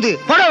வந்து பொந்து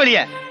போட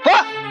வெளியே போ.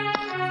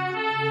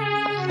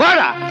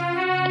 போடா.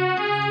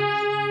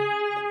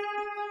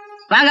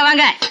 வாங்க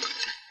வாங்க,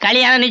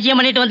 கல்யாணம் நிச்சயம்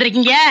பண்ணிட்டு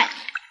வந்திருக்கீங்க.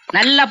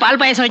 நல்ல பால்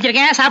பாயசம்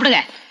வச்சிருக்கேன், சாப்பிடுங்க.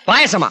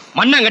 பாயசமா?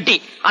 மண்ணாங்கட்டி,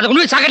 அதை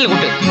கொண்டு போய் சாக்கடையில்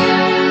கொண்டு.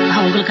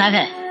 உங்களுக்காக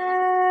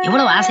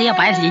எவ்வளவு ஆசையா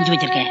பாயசம் செஞ்சு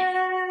வச்சிருக்கேன்,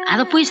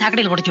 அதை போய்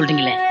சாக்கடையில் கொட்ட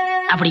சொல்றீங்களே,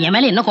 அப்படி என்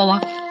மேல என்ன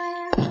கோவம்?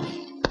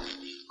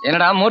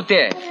 என்னடா மூர்த்தி,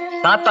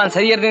 சாத்தான்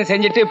செய்யறதையும்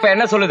செஞ்சுட்டு இப்ப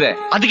என்ன சொல்லுது?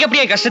 அதுக்கு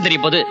எப்படியே கஷ்டம் தெரிய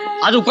போகுது?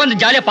 அது உட்காந்து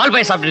ஜாலியா பால்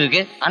பாயசம் சாப்பிட்டு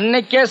இருக்கு.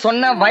 அன்னைக்கே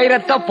சொன்ன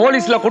வைரத்தை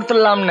போலீஸ்ல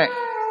கொடுத்துடலாம்னு,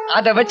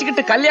 அதை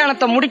வச்சுக்கிட்டு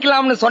கல்யாணத்தை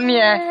முடிக்கலாம்னு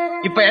சொன்னிய.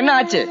 இப்ப என்ன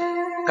ஆச்சு?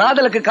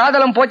 காதலுக்கு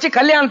காதலும் போச்சு,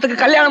 கல்யாணத்துக்கு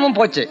கல்யாணமும்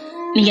போச்சு.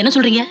 நீங்க என்ன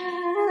சொல்றீங்க?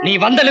 நீ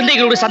வந்தல இருந்து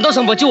எங்களோட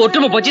சந்தோஷம் போச்சு,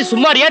 ஒற்றுமை போச்சு.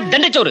 சும்மாரியா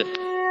தண்டச்சோறு?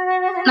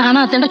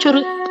 நானா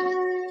தண்டச்சோறு?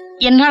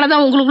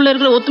 என்னாலதான் உங்களுக்குள்ள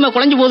இருக்கிற ஒத்துமை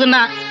குறைஞ்சு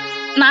போகுதுன்னா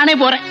நானே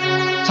போறேன்.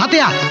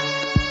 சாத்தியா,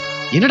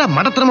 என்னடா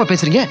மடத்தனமா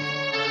பேசுறீங்க?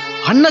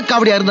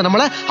 அண்ணக்காவடியா இருந்த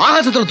நம்மள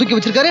ஆகாசத்துல தூக்கி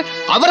வச்சிருக்காரு,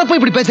 அவரை போய்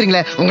இப்படி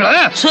பேசுறீங்களே. உங்களால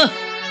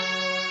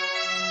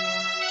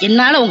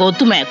என்னால உங்க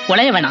ஒத்துமை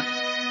குலைய வேணாம்,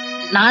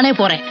 நானே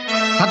போறேன்.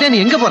 சத்யா, நீ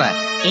எங்க போற?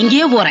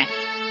 எங்கேயோ போறேன்.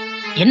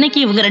 என்னைக்கு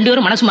இவங்க ரெண்டு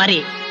பேரும் மனசு மாறி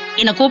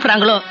என்ன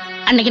கூப்பிடுறாங்களோ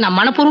அன்னைக்கு நான்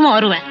மனப்பூர்வமா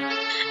வருவேன்.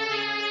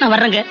 நான்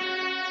வர்றேங்க,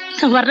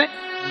 நான் வர்றேன்.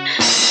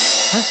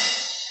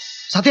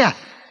 சத்யா,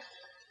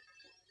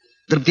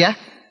 திருப்தியா?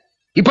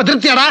 இப்ப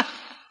திருப்தியாடா?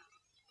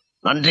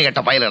 நன்றி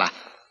கெட்ட பயலடா.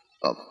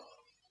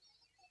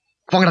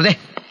 போங்கடே.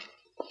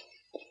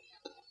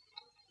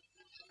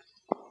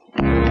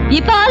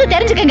 இப்பாவது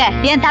தெரிஞ்சுக்கங்க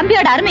என்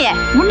தம்பியோட அருமைய.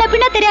 முன்ன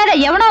பின்ன தெரியாத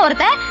எவனோ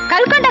ஒருத்தன்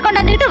கல்கண்ட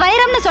கொண்டாந்துட்டு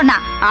வைரம்னு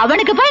சொன்னான்.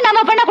 அவனுக்கு போய்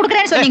நம்ம பொண்ணை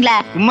குடுக்கறேன்னு சொன்னீங்களே.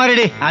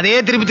 சும்மாடி, அதே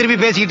திருப்பி திருப்பி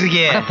பேசிக்கிட்டு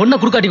இருக்கியே. பொண்ணை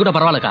குடுக்காட்டி கூட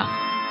பரவாயில்லக்கா,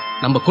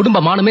 நம்ம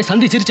குடும்ப மானமே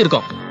சந்தி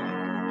சிரிச்சிருக்கோம்.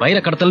 வைர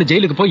கடத்தல்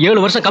ஜெயிலுக்கு போய்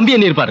 7 வருஷம் கம்பி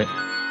எண்ணி இருப்பாரு.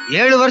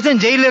 7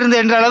 வருஷம் ஜெயில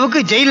இருந்து என்ற அளவுக்கு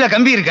ஜெயில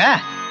கம்பி இருக்கா?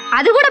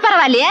 அது கூட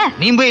பரவாயில்லையே.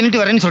 நீ போய்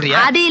என்னட்டு வரேன்னு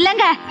சொல்றியா? அது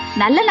இல்லங்க,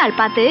 நல்ல நாள்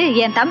பார்த்து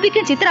என்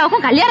தம்பிக்கும்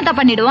சித்ராவுக்கும் கல்யாணத்தை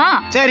பண்ணிடுவோம்.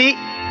 சரி,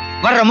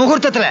 வர்ற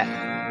முகூர்த்தத்துல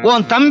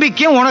உன்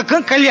தம்பிக்கும்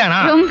உனக்கும்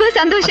கல்யாணம். ரொம்ப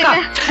சந்தோஷம்.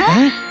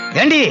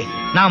 ஏண்டி,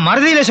 நான்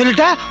மறதியில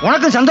சொல்லிட்டா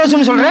உனக்கும்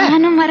சந்தோஷம் சொல்றேன்.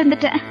 நானும்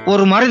மறந்துட்டேன்.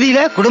 ஒரு மறதியில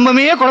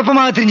குடும்பமே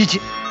குழப்பமாக தெரிஞ்சிச்சு.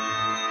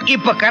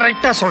 இப்ப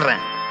கரெக்டா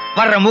சொல்றேன்,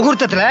 வர்ற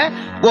முகூர்த்தத்துல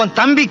உன்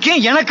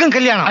தம்பிக்கும் எனக்கும்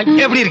கல்யாணம்.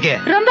 எப்படி இருக்கு?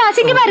 ரொம்ப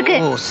அசிங்கமா இருக்கு.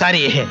 ஓ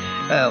சாரி,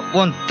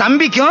 உன்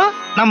தம்பிக்கும்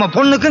நம்ம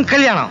பொண்ணுக்கும்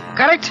கல்யாணம்.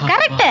 Correct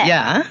correct.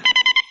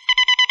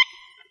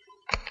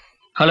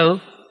 ஹலோ,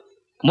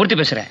 மூர்த்தி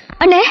பேசுறேன்.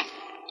 அண்ணே,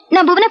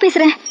 நான் புவனா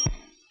பேசுறேன்.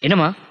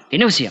 என்னம்மா,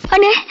 என்ன விஷயம்?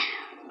 அண்ணே,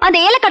 அந்த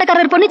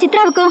ஏலக்கடைக்காரர் பொண்ணு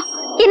சித்ராவுக்கும்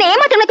என்ன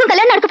ஏமாத்தவனுக்கும்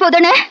கல்யாணம் நடக்க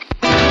போதுன்னு.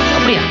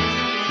 அப்படியா?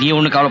 நீ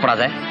ஒண்ணு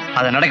கவலைப்படாத,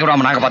 அதை நடக்க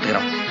விடாம நாங்க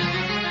பாத்துக்கிறோம்.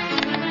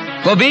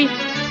 கோபி,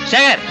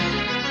 சேகர்,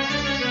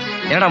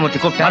 என்னடா மூர்த்தி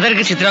கூப்பிட்டு?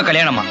 அதற்கு சித்ரா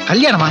கல்யாணமா?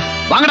 கல்யாணமா?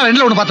 வாங்கடா,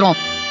 ரெண்டுல ஒண்ணு பாத்துருவோம்.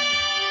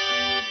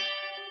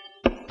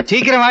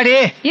 சீக்கிரம் வாடி.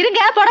 இருங்க,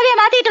 புடவைய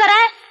மாத்திட்டு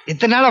வரேன்.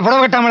 இத்தனை நாளா புடவை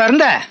கட்டாமல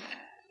இருந்த?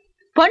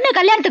 பொண்ணு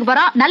கல்யாணத்துக்கு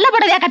போறோம், நல்ல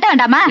புடவையா கட்ட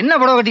வேண்டாமா? என்ன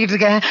புடவை கட்டிக்கிட்டு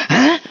இருக்க?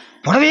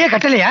 புடவையே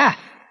கட்டலையா?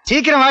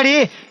 சீக்கிரம் வாடி,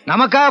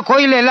 நமக்கா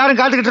கோயில்ல எல்லாரும்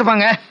காத்துக்கிட்டு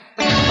இருப்பாங்க.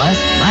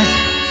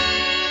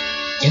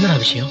 என்னடா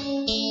விஷயம்?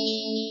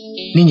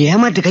 நீங்க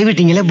ஏமாத்தி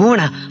கைவிட்டீங்களே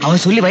புவனா, அவ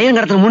சொல்லி வயன்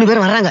கடத்துல 3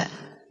 பேர் வர்றாங்க.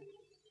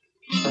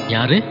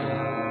 யாரு?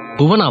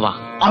 புவனாவா?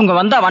 அவங்க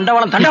வந்தா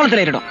வண்டவாளம்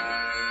தண்டவாளத்துல ஏறிடும்.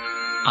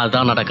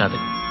 அதான் நடக்காது.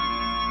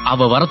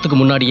 அவ வரத்துக்கு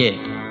முன்னாடியே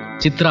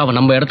சித்ராவை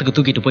நம்ம இடத்துக்கு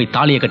தூக்கிட்டு போய்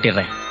தாலியை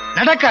கட்டிடுறேன்.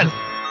 நடக்காது.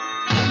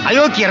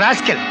 அயோக்கிய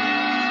ராஸ்கல்,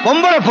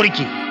 பொம்பளை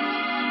பொறுக்கி,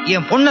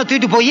 என் பொண்ணை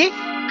தூக்கிட்டு போய்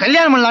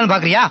கல்யாணம் பண்ணலாம்னு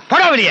பாக்குறியா?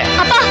 போடா வெளியே.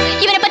 அப்பா,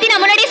 இவனை பத்தி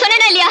நான் முன்னாடியே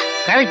சொன்னேனா இல்லையா?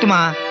 கரெக்ட்மா,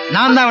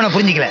 நான் தான் அவனை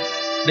புரிஞ்சுக்கல.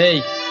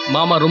 டேய்,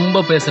 மாமா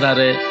ரொம்ப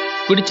பேசுறாரு,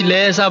 பிடிச்சு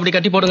லேசா அப்படி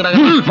கட்டி போடுங்கறாங்க.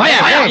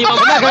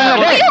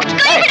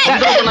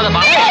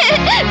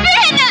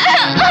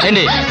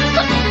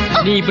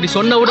 நீ இப்படி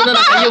சொன்ன உடனே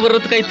நான் கையை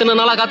விடுறதுக்கு இத்தனை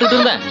நாளா காத்துட்டு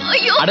இருந்தேன்.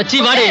 அடச்சி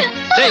வாடி.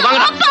 டேய்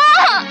வாங்கடா.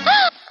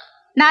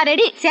 நான்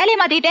ரெடி, சேலைய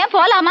மாத்திட்டேன்,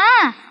 போலாமா?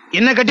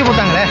 என்ன கட்டி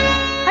போட்டாங்களே?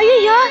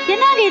 ஐயோ,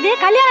 என்னங்க இது?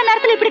 கல்யாண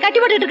நேரத்துல இப்படி கட்டி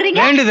போட்டுட்டு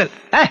இருக்கீங்க? வேண்டுதல்.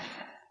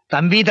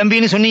 தம்பி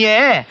தம்பின்னு சொன்னியே,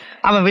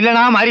 அவன்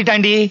வில்லனா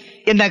மாறிட்டாண்டி.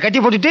 என்ன கட்டி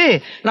போட்டுட்டு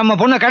நம்ம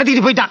பொண்ணை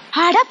கடத்திட்டு போயிட்டான்.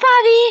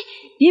 அடப்பாவி,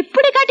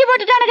 இப்படி கட்டி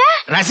போட்டுட்டானுங்க.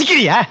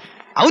 ரசிக்கிறியா?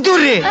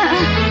 அவுத்தூர்ரி.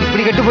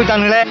 இப்படி கட்டி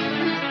போயிட்டானுங்களே,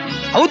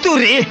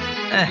 அவுத்தூர்ரி.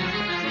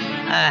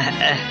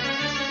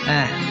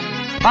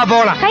 வா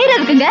போகலாம். கயிறு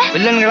இருக்குங்க.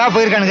 வில்லன்களா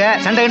போயிருக்கானுங்க,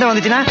 சண்டை கிட்ட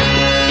வந்துச்சுன்னா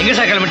எங்க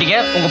சார் கிளம்பிட்டீங்க?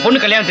 உங்க பொண்ணு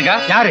கல்யாணத்துக்கா?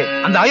 யாரு?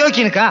 அந்த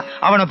அயோக்கியனுக்கா?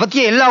 அவனை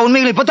பத்திய எல்லா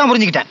உண்மைகளையும் இப்பதான்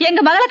புரிஞ்சுக்கிட்டேன்.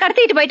 எங்க மகளை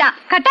கடத்திட்டு போயிட்டான்,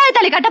 கட்டாய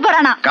தாலி கட்ட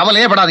போறானா?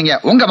 கவலையே படாதீங்க,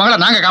 உங்க மகளை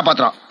நாங்க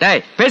காப்பாத்துறோம்.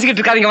 டேய், பேசிக்கிட்டு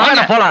இருக்காதீங்க,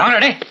 வாங்க போலாம். வாங்க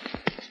டேய்.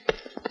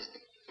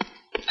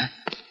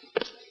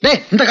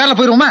 டேய், இந்த கார்ல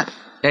போயிருவோமா?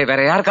 டேய்,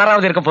 வேற யார்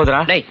காராவது இருக்க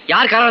போதுடா? டேய்,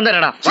 யார் காரா வந்தா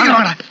என்னடா? சீக்கிரம்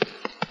வாங்கடா.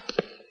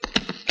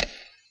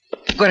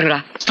 ஜீப் வரங்கடா.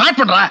 ஸ்டார்ட்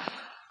பண்றா.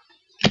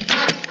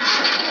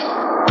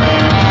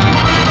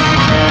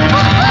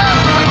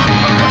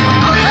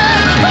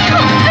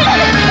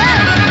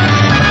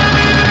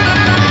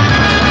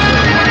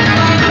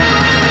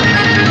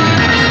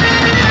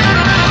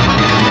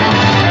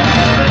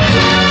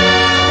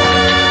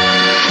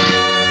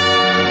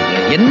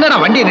 என்னடா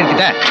வண்டியை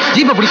நிறுத்திட்ட?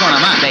 ஜீப்பை பிடிக்க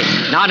வேணாமா?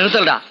 நான்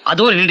நிறுத்தலடா,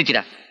 அதுவும்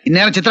நின்றுச்சுடா.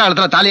 இந்நேரம்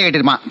சித்திராலத்துல தாலியை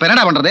கட்டிருமா. இப்ப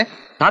என்னடா பண்றது?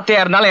 தாத்தையா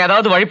இருந்தாலும்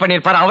ஏதாவது வழி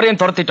பண்ணிருப்பாரு, அவரையும்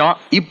துரத்திட்டோம்.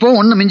 இப்போ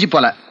ஒண்ணு மிஞ்சி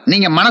போல.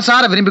 நீங்க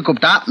மனசார விரும்பி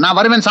கூப்பிட்டா நான்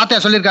வருவேன்.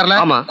 சாத்தையா சொல்லிருக்காருல.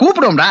 ஆமா,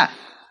 கூப்பிடுவோம்டா.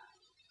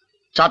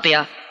 சாத்தையா,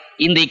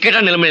 இந்த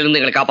இக்கட்டான நிலைமையில இருந்து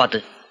எங்களை காப்பாத்து.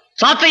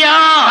 சாத்தையா,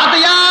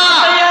 சாத்தையா,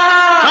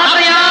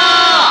 சாத்தையா.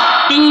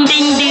 டிங்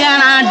டிங்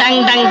டிகானா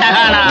டங் டங்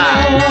டகானா.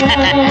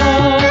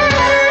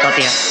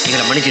 சாத்தையா,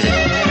 எங்களை மன்னிச்சிடு.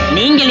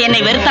 நீங்கள்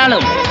என்னை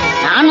வெறுத்தாலும்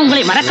நான்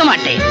உங்களை மறக்க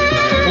மாட்டேன்.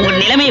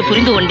 உங்கள் நிலைமையை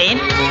புரிந்து கொண்டேன்.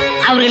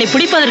 அவர்களை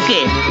பிடிப்பதற்கு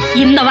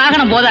இந்த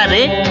வாகனம் போதாது,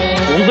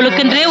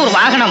 உங்களுக்கென்றே ஒரு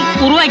வாகனம்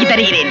உருவாக்கி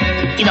தருகிறேன்.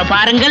 இத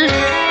பாருங்கள்.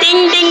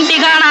 டிங் டிங்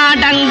டிகானா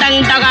டங் டங்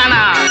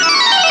டகானா.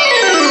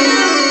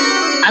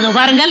 அது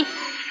பாருங்கள்.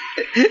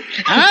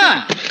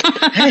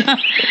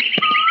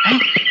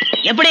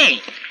 எப்படி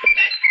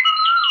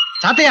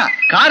சாத்தையா,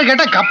 கார்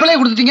கேட்டா கப்பலே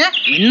கொடுத்துட்டீங்க.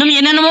 இன்னும்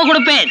என்னென்னமோ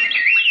கொடுப்பேன்.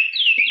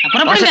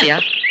 அப்புறம்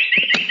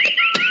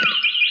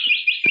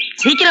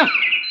சீக்கிரம்.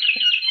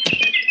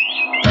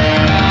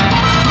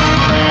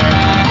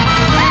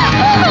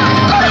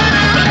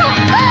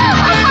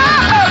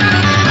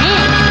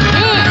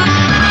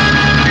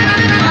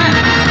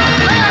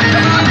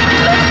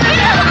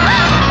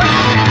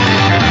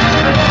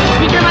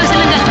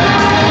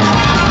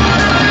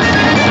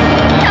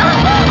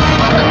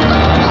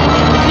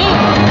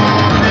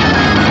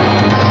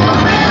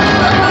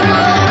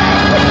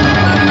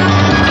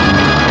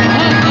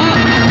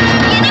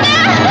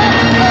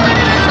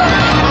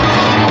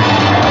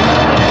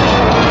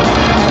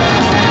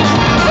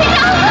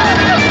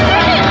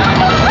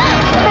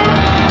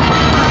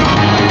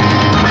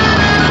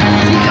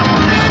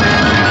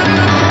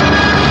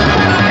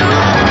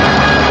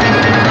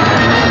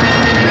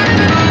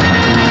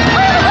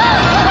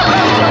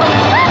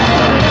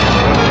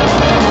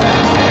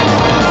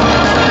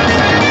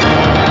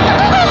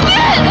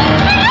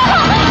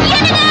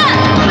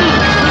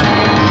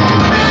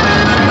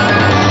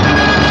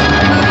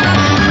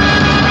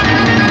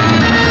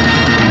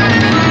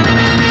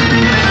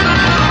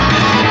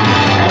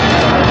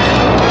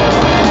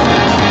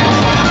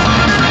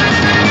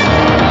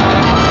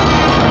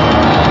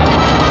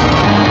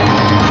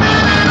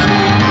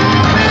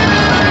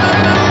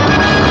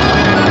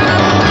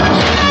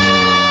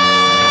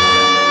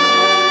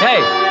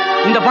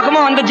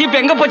 ஜீப்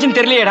எங்க போச்சுன்னு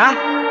தெரியலையேடா.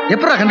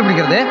 எப்படா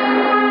கண்டுபிடிக்கிறது?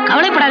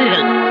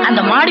 கவலைப்படாதீர்கள்,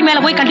 அந்த மாடி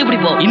மேல போய்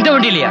கண்டுபிடிப்போம். இந்த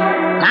வண்டியிலையா?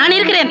 நான்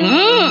இருக்கிறேன்.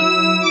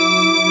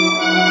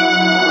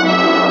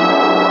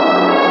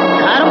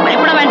 யாரும்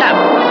பயப்பட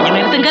வேண்டாம், கொஞ்சம்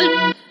நிறுத்துங்கள்.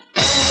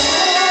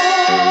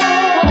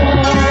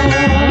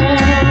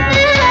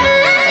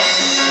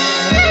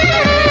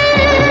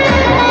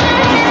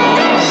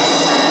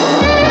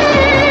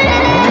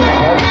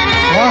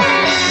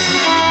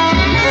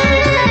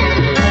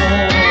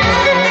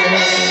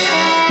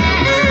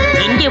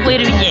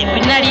 போயிருவீங்க,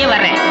 பின்னாடியே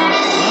வரேன்.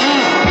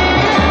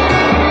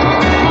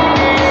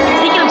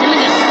 சீக்கிரம்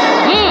சொல்லுங்க.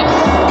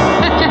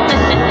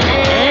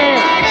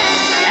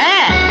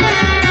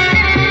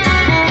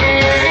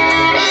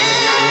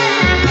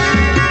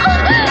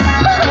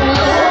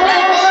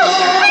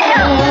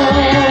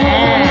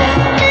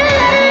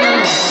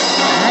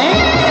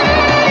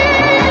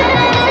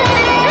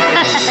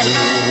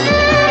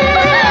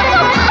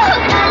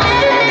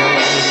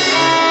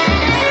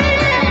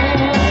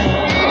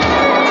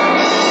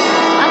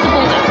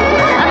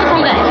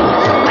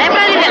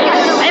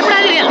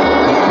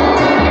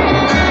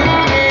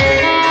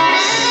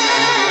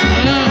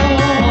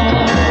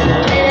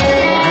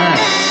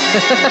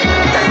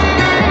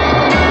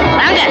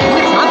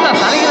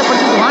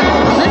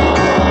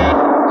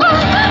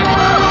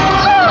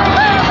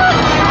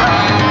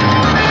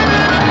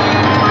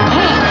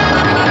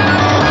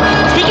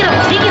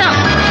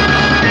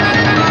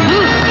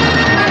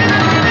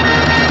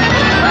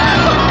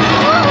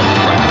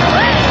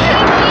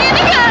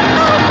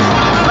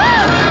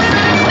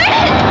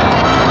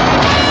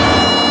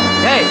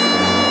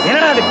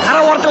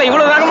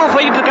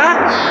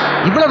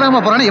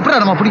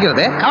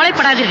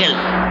 கவலைப்படாதீர்கள்,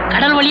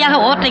 கடல் வழியாக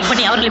ஓவர்டேக்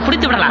பண்ணி அவர்களை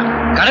பிடித்து விடலாம்.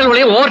 கடல்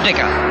வழியா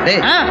ஓவர்டேக்கா?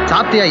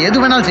 சாத்தியா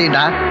எது வேணாலும்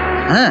செய்யடா.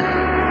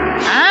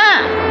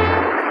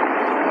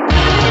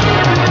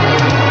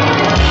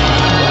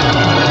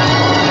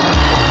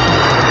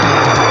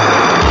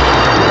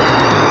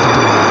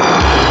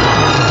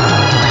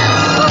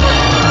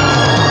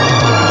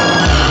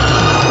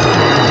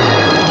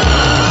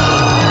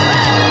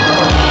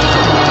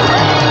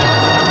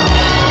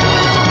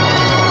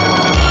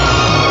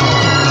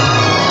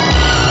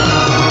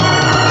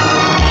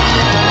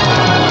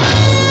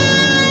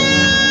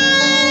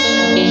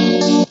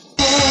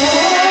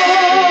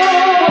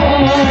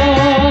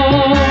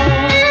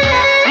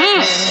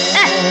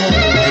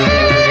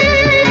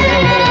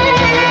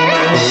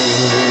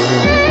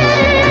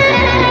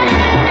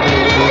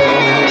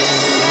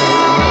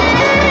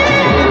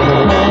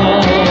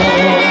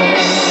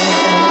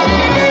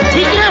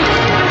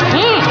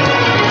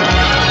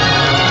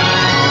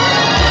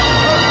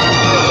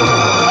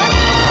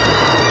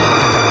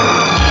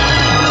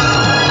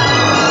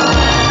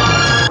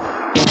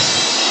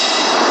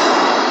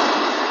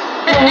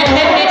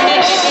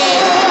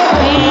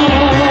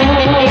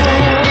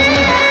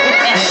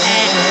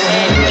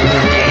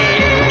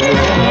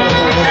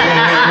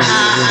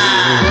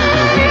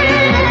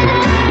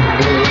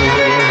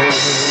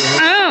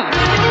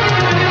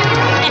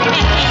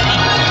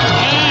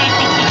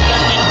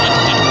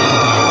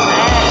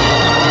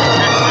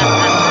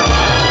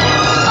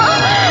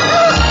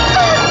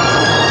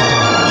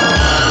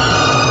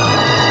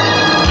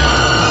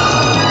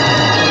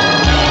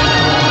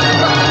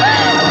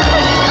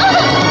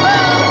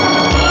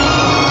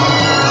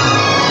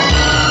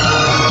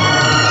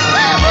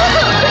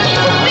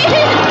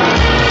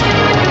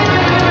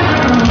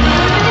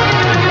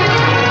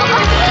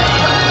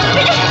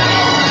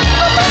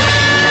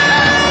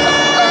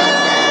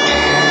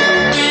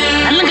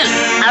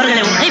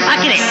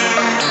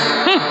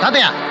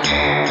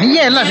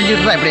 எல்லாம்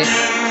செஞ்சுட்டு இப்படி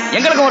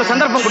எங்களுக்கு ஒரு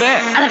சந்தர்ப்பம் கொடு.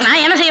 அதுக்கு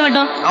நான் என்ன செய்ய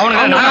வேண்டும்?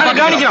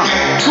 அவனுக்கு கவனிக்கிறோம்.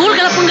 தூள்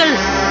கலப்புங்கள்.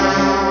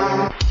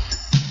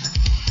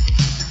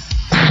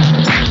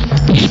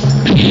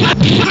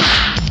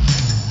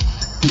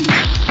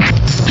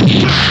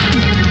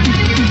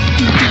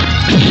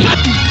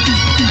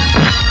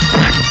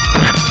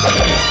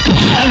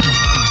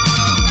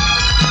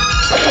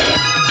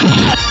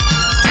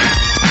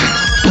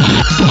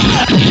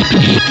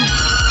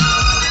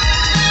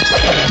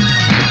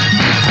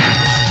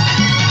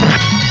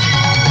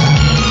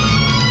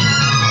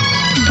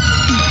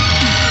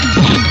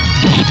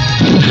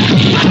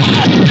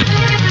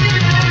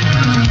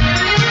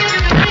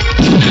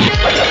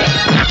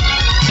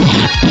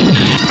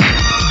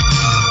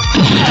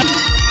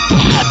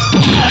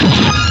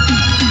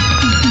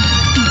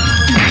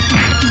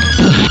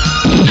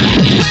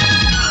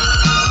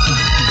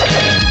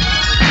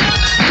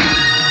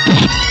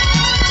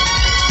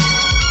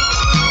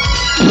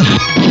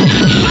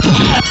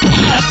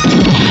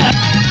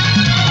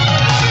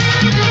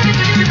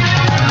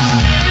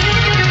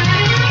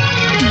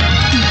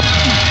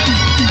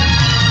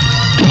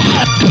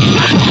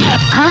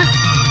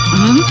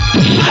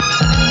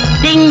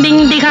 Ding ding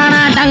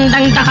dihana dang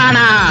dang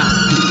dahana.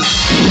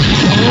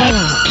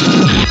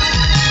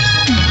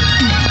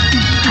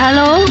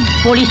 Hello,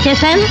 police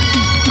station.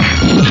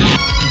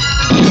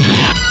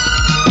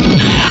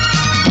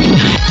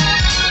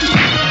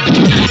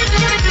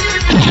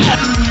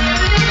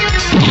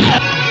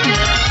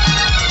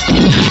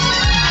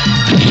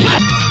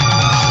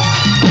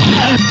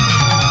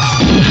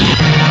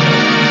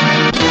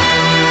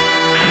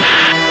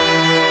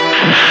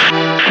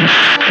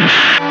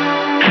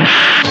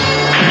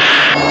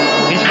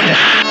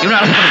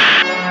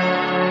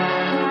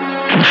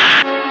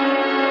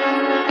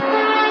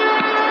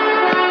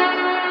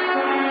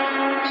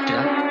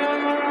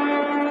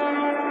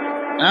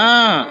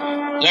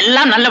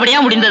 எல்லாம் நல்லபடியா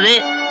முடிந்தது.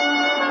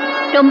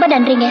 ரொம்ப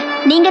நன்றிங்க.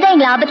 நீங்க தான்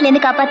எங்களை ஆபத்துல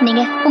இருந்து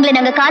காப்பாத்துனீங்க. உங்களை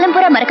நாங்க காலம்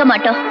பூரா மறக்க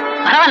மாட்டோம்.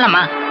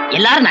 பரவாயில்லம்மா,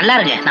 எல்லாரும் நல்லா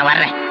இருங்க. நான்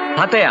வர்றேன்.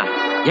 சாத்தையா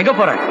எங்க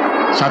போற?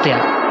 சாத்தையா,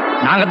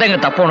 நாங்க தான் எங்க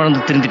தப்பு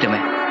உணர்ந்து திருந்திட்டோமே.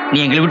 நீ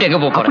எங்களை விட்டு எங்க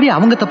போற? அப்படியே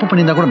அவங்க தப்பு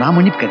பண்ணியிருந்தா கூட நான்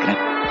மன்னிப்பு கேட்கிறேன்.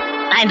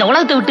 நான் இந்த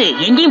உலகத்தை விட்டு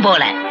எங்கேயும்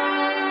போகல.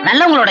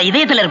 நல்லவங்களோட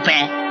இதயத்துல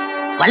இருப்பேன்,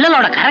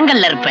 வள்ளலோட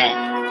கரங்கள்ல இருப்பேன்,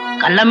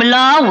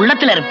 கள்ளமில்லா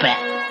உள்ளத்துல இருப்பேன்.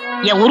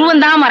 என்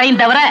உருவம் தான்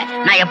மறையும் தவிர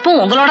நான்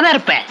எப்பவும் உங்களோட தான்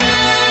இருப்பேன்.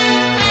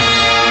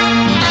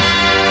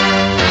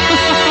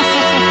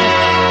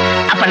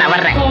 அப்ப நான்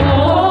வர்றேன்.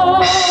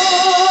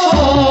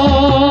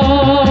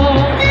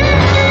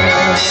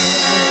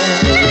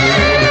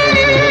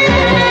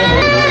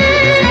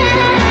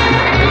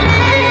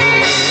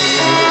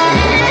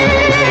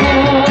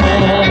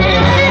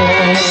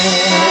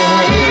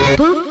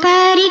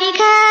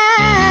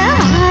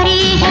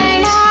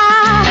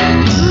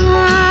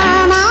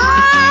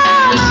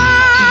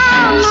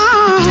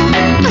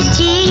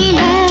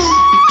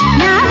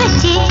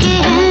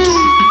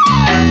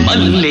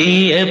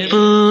 மல்லிகைப்பூ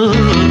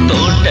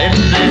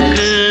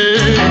தோட்டத்துக்கு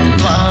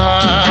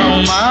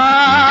வாமா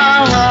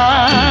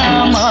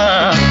வாமா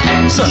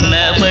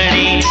சொன்ன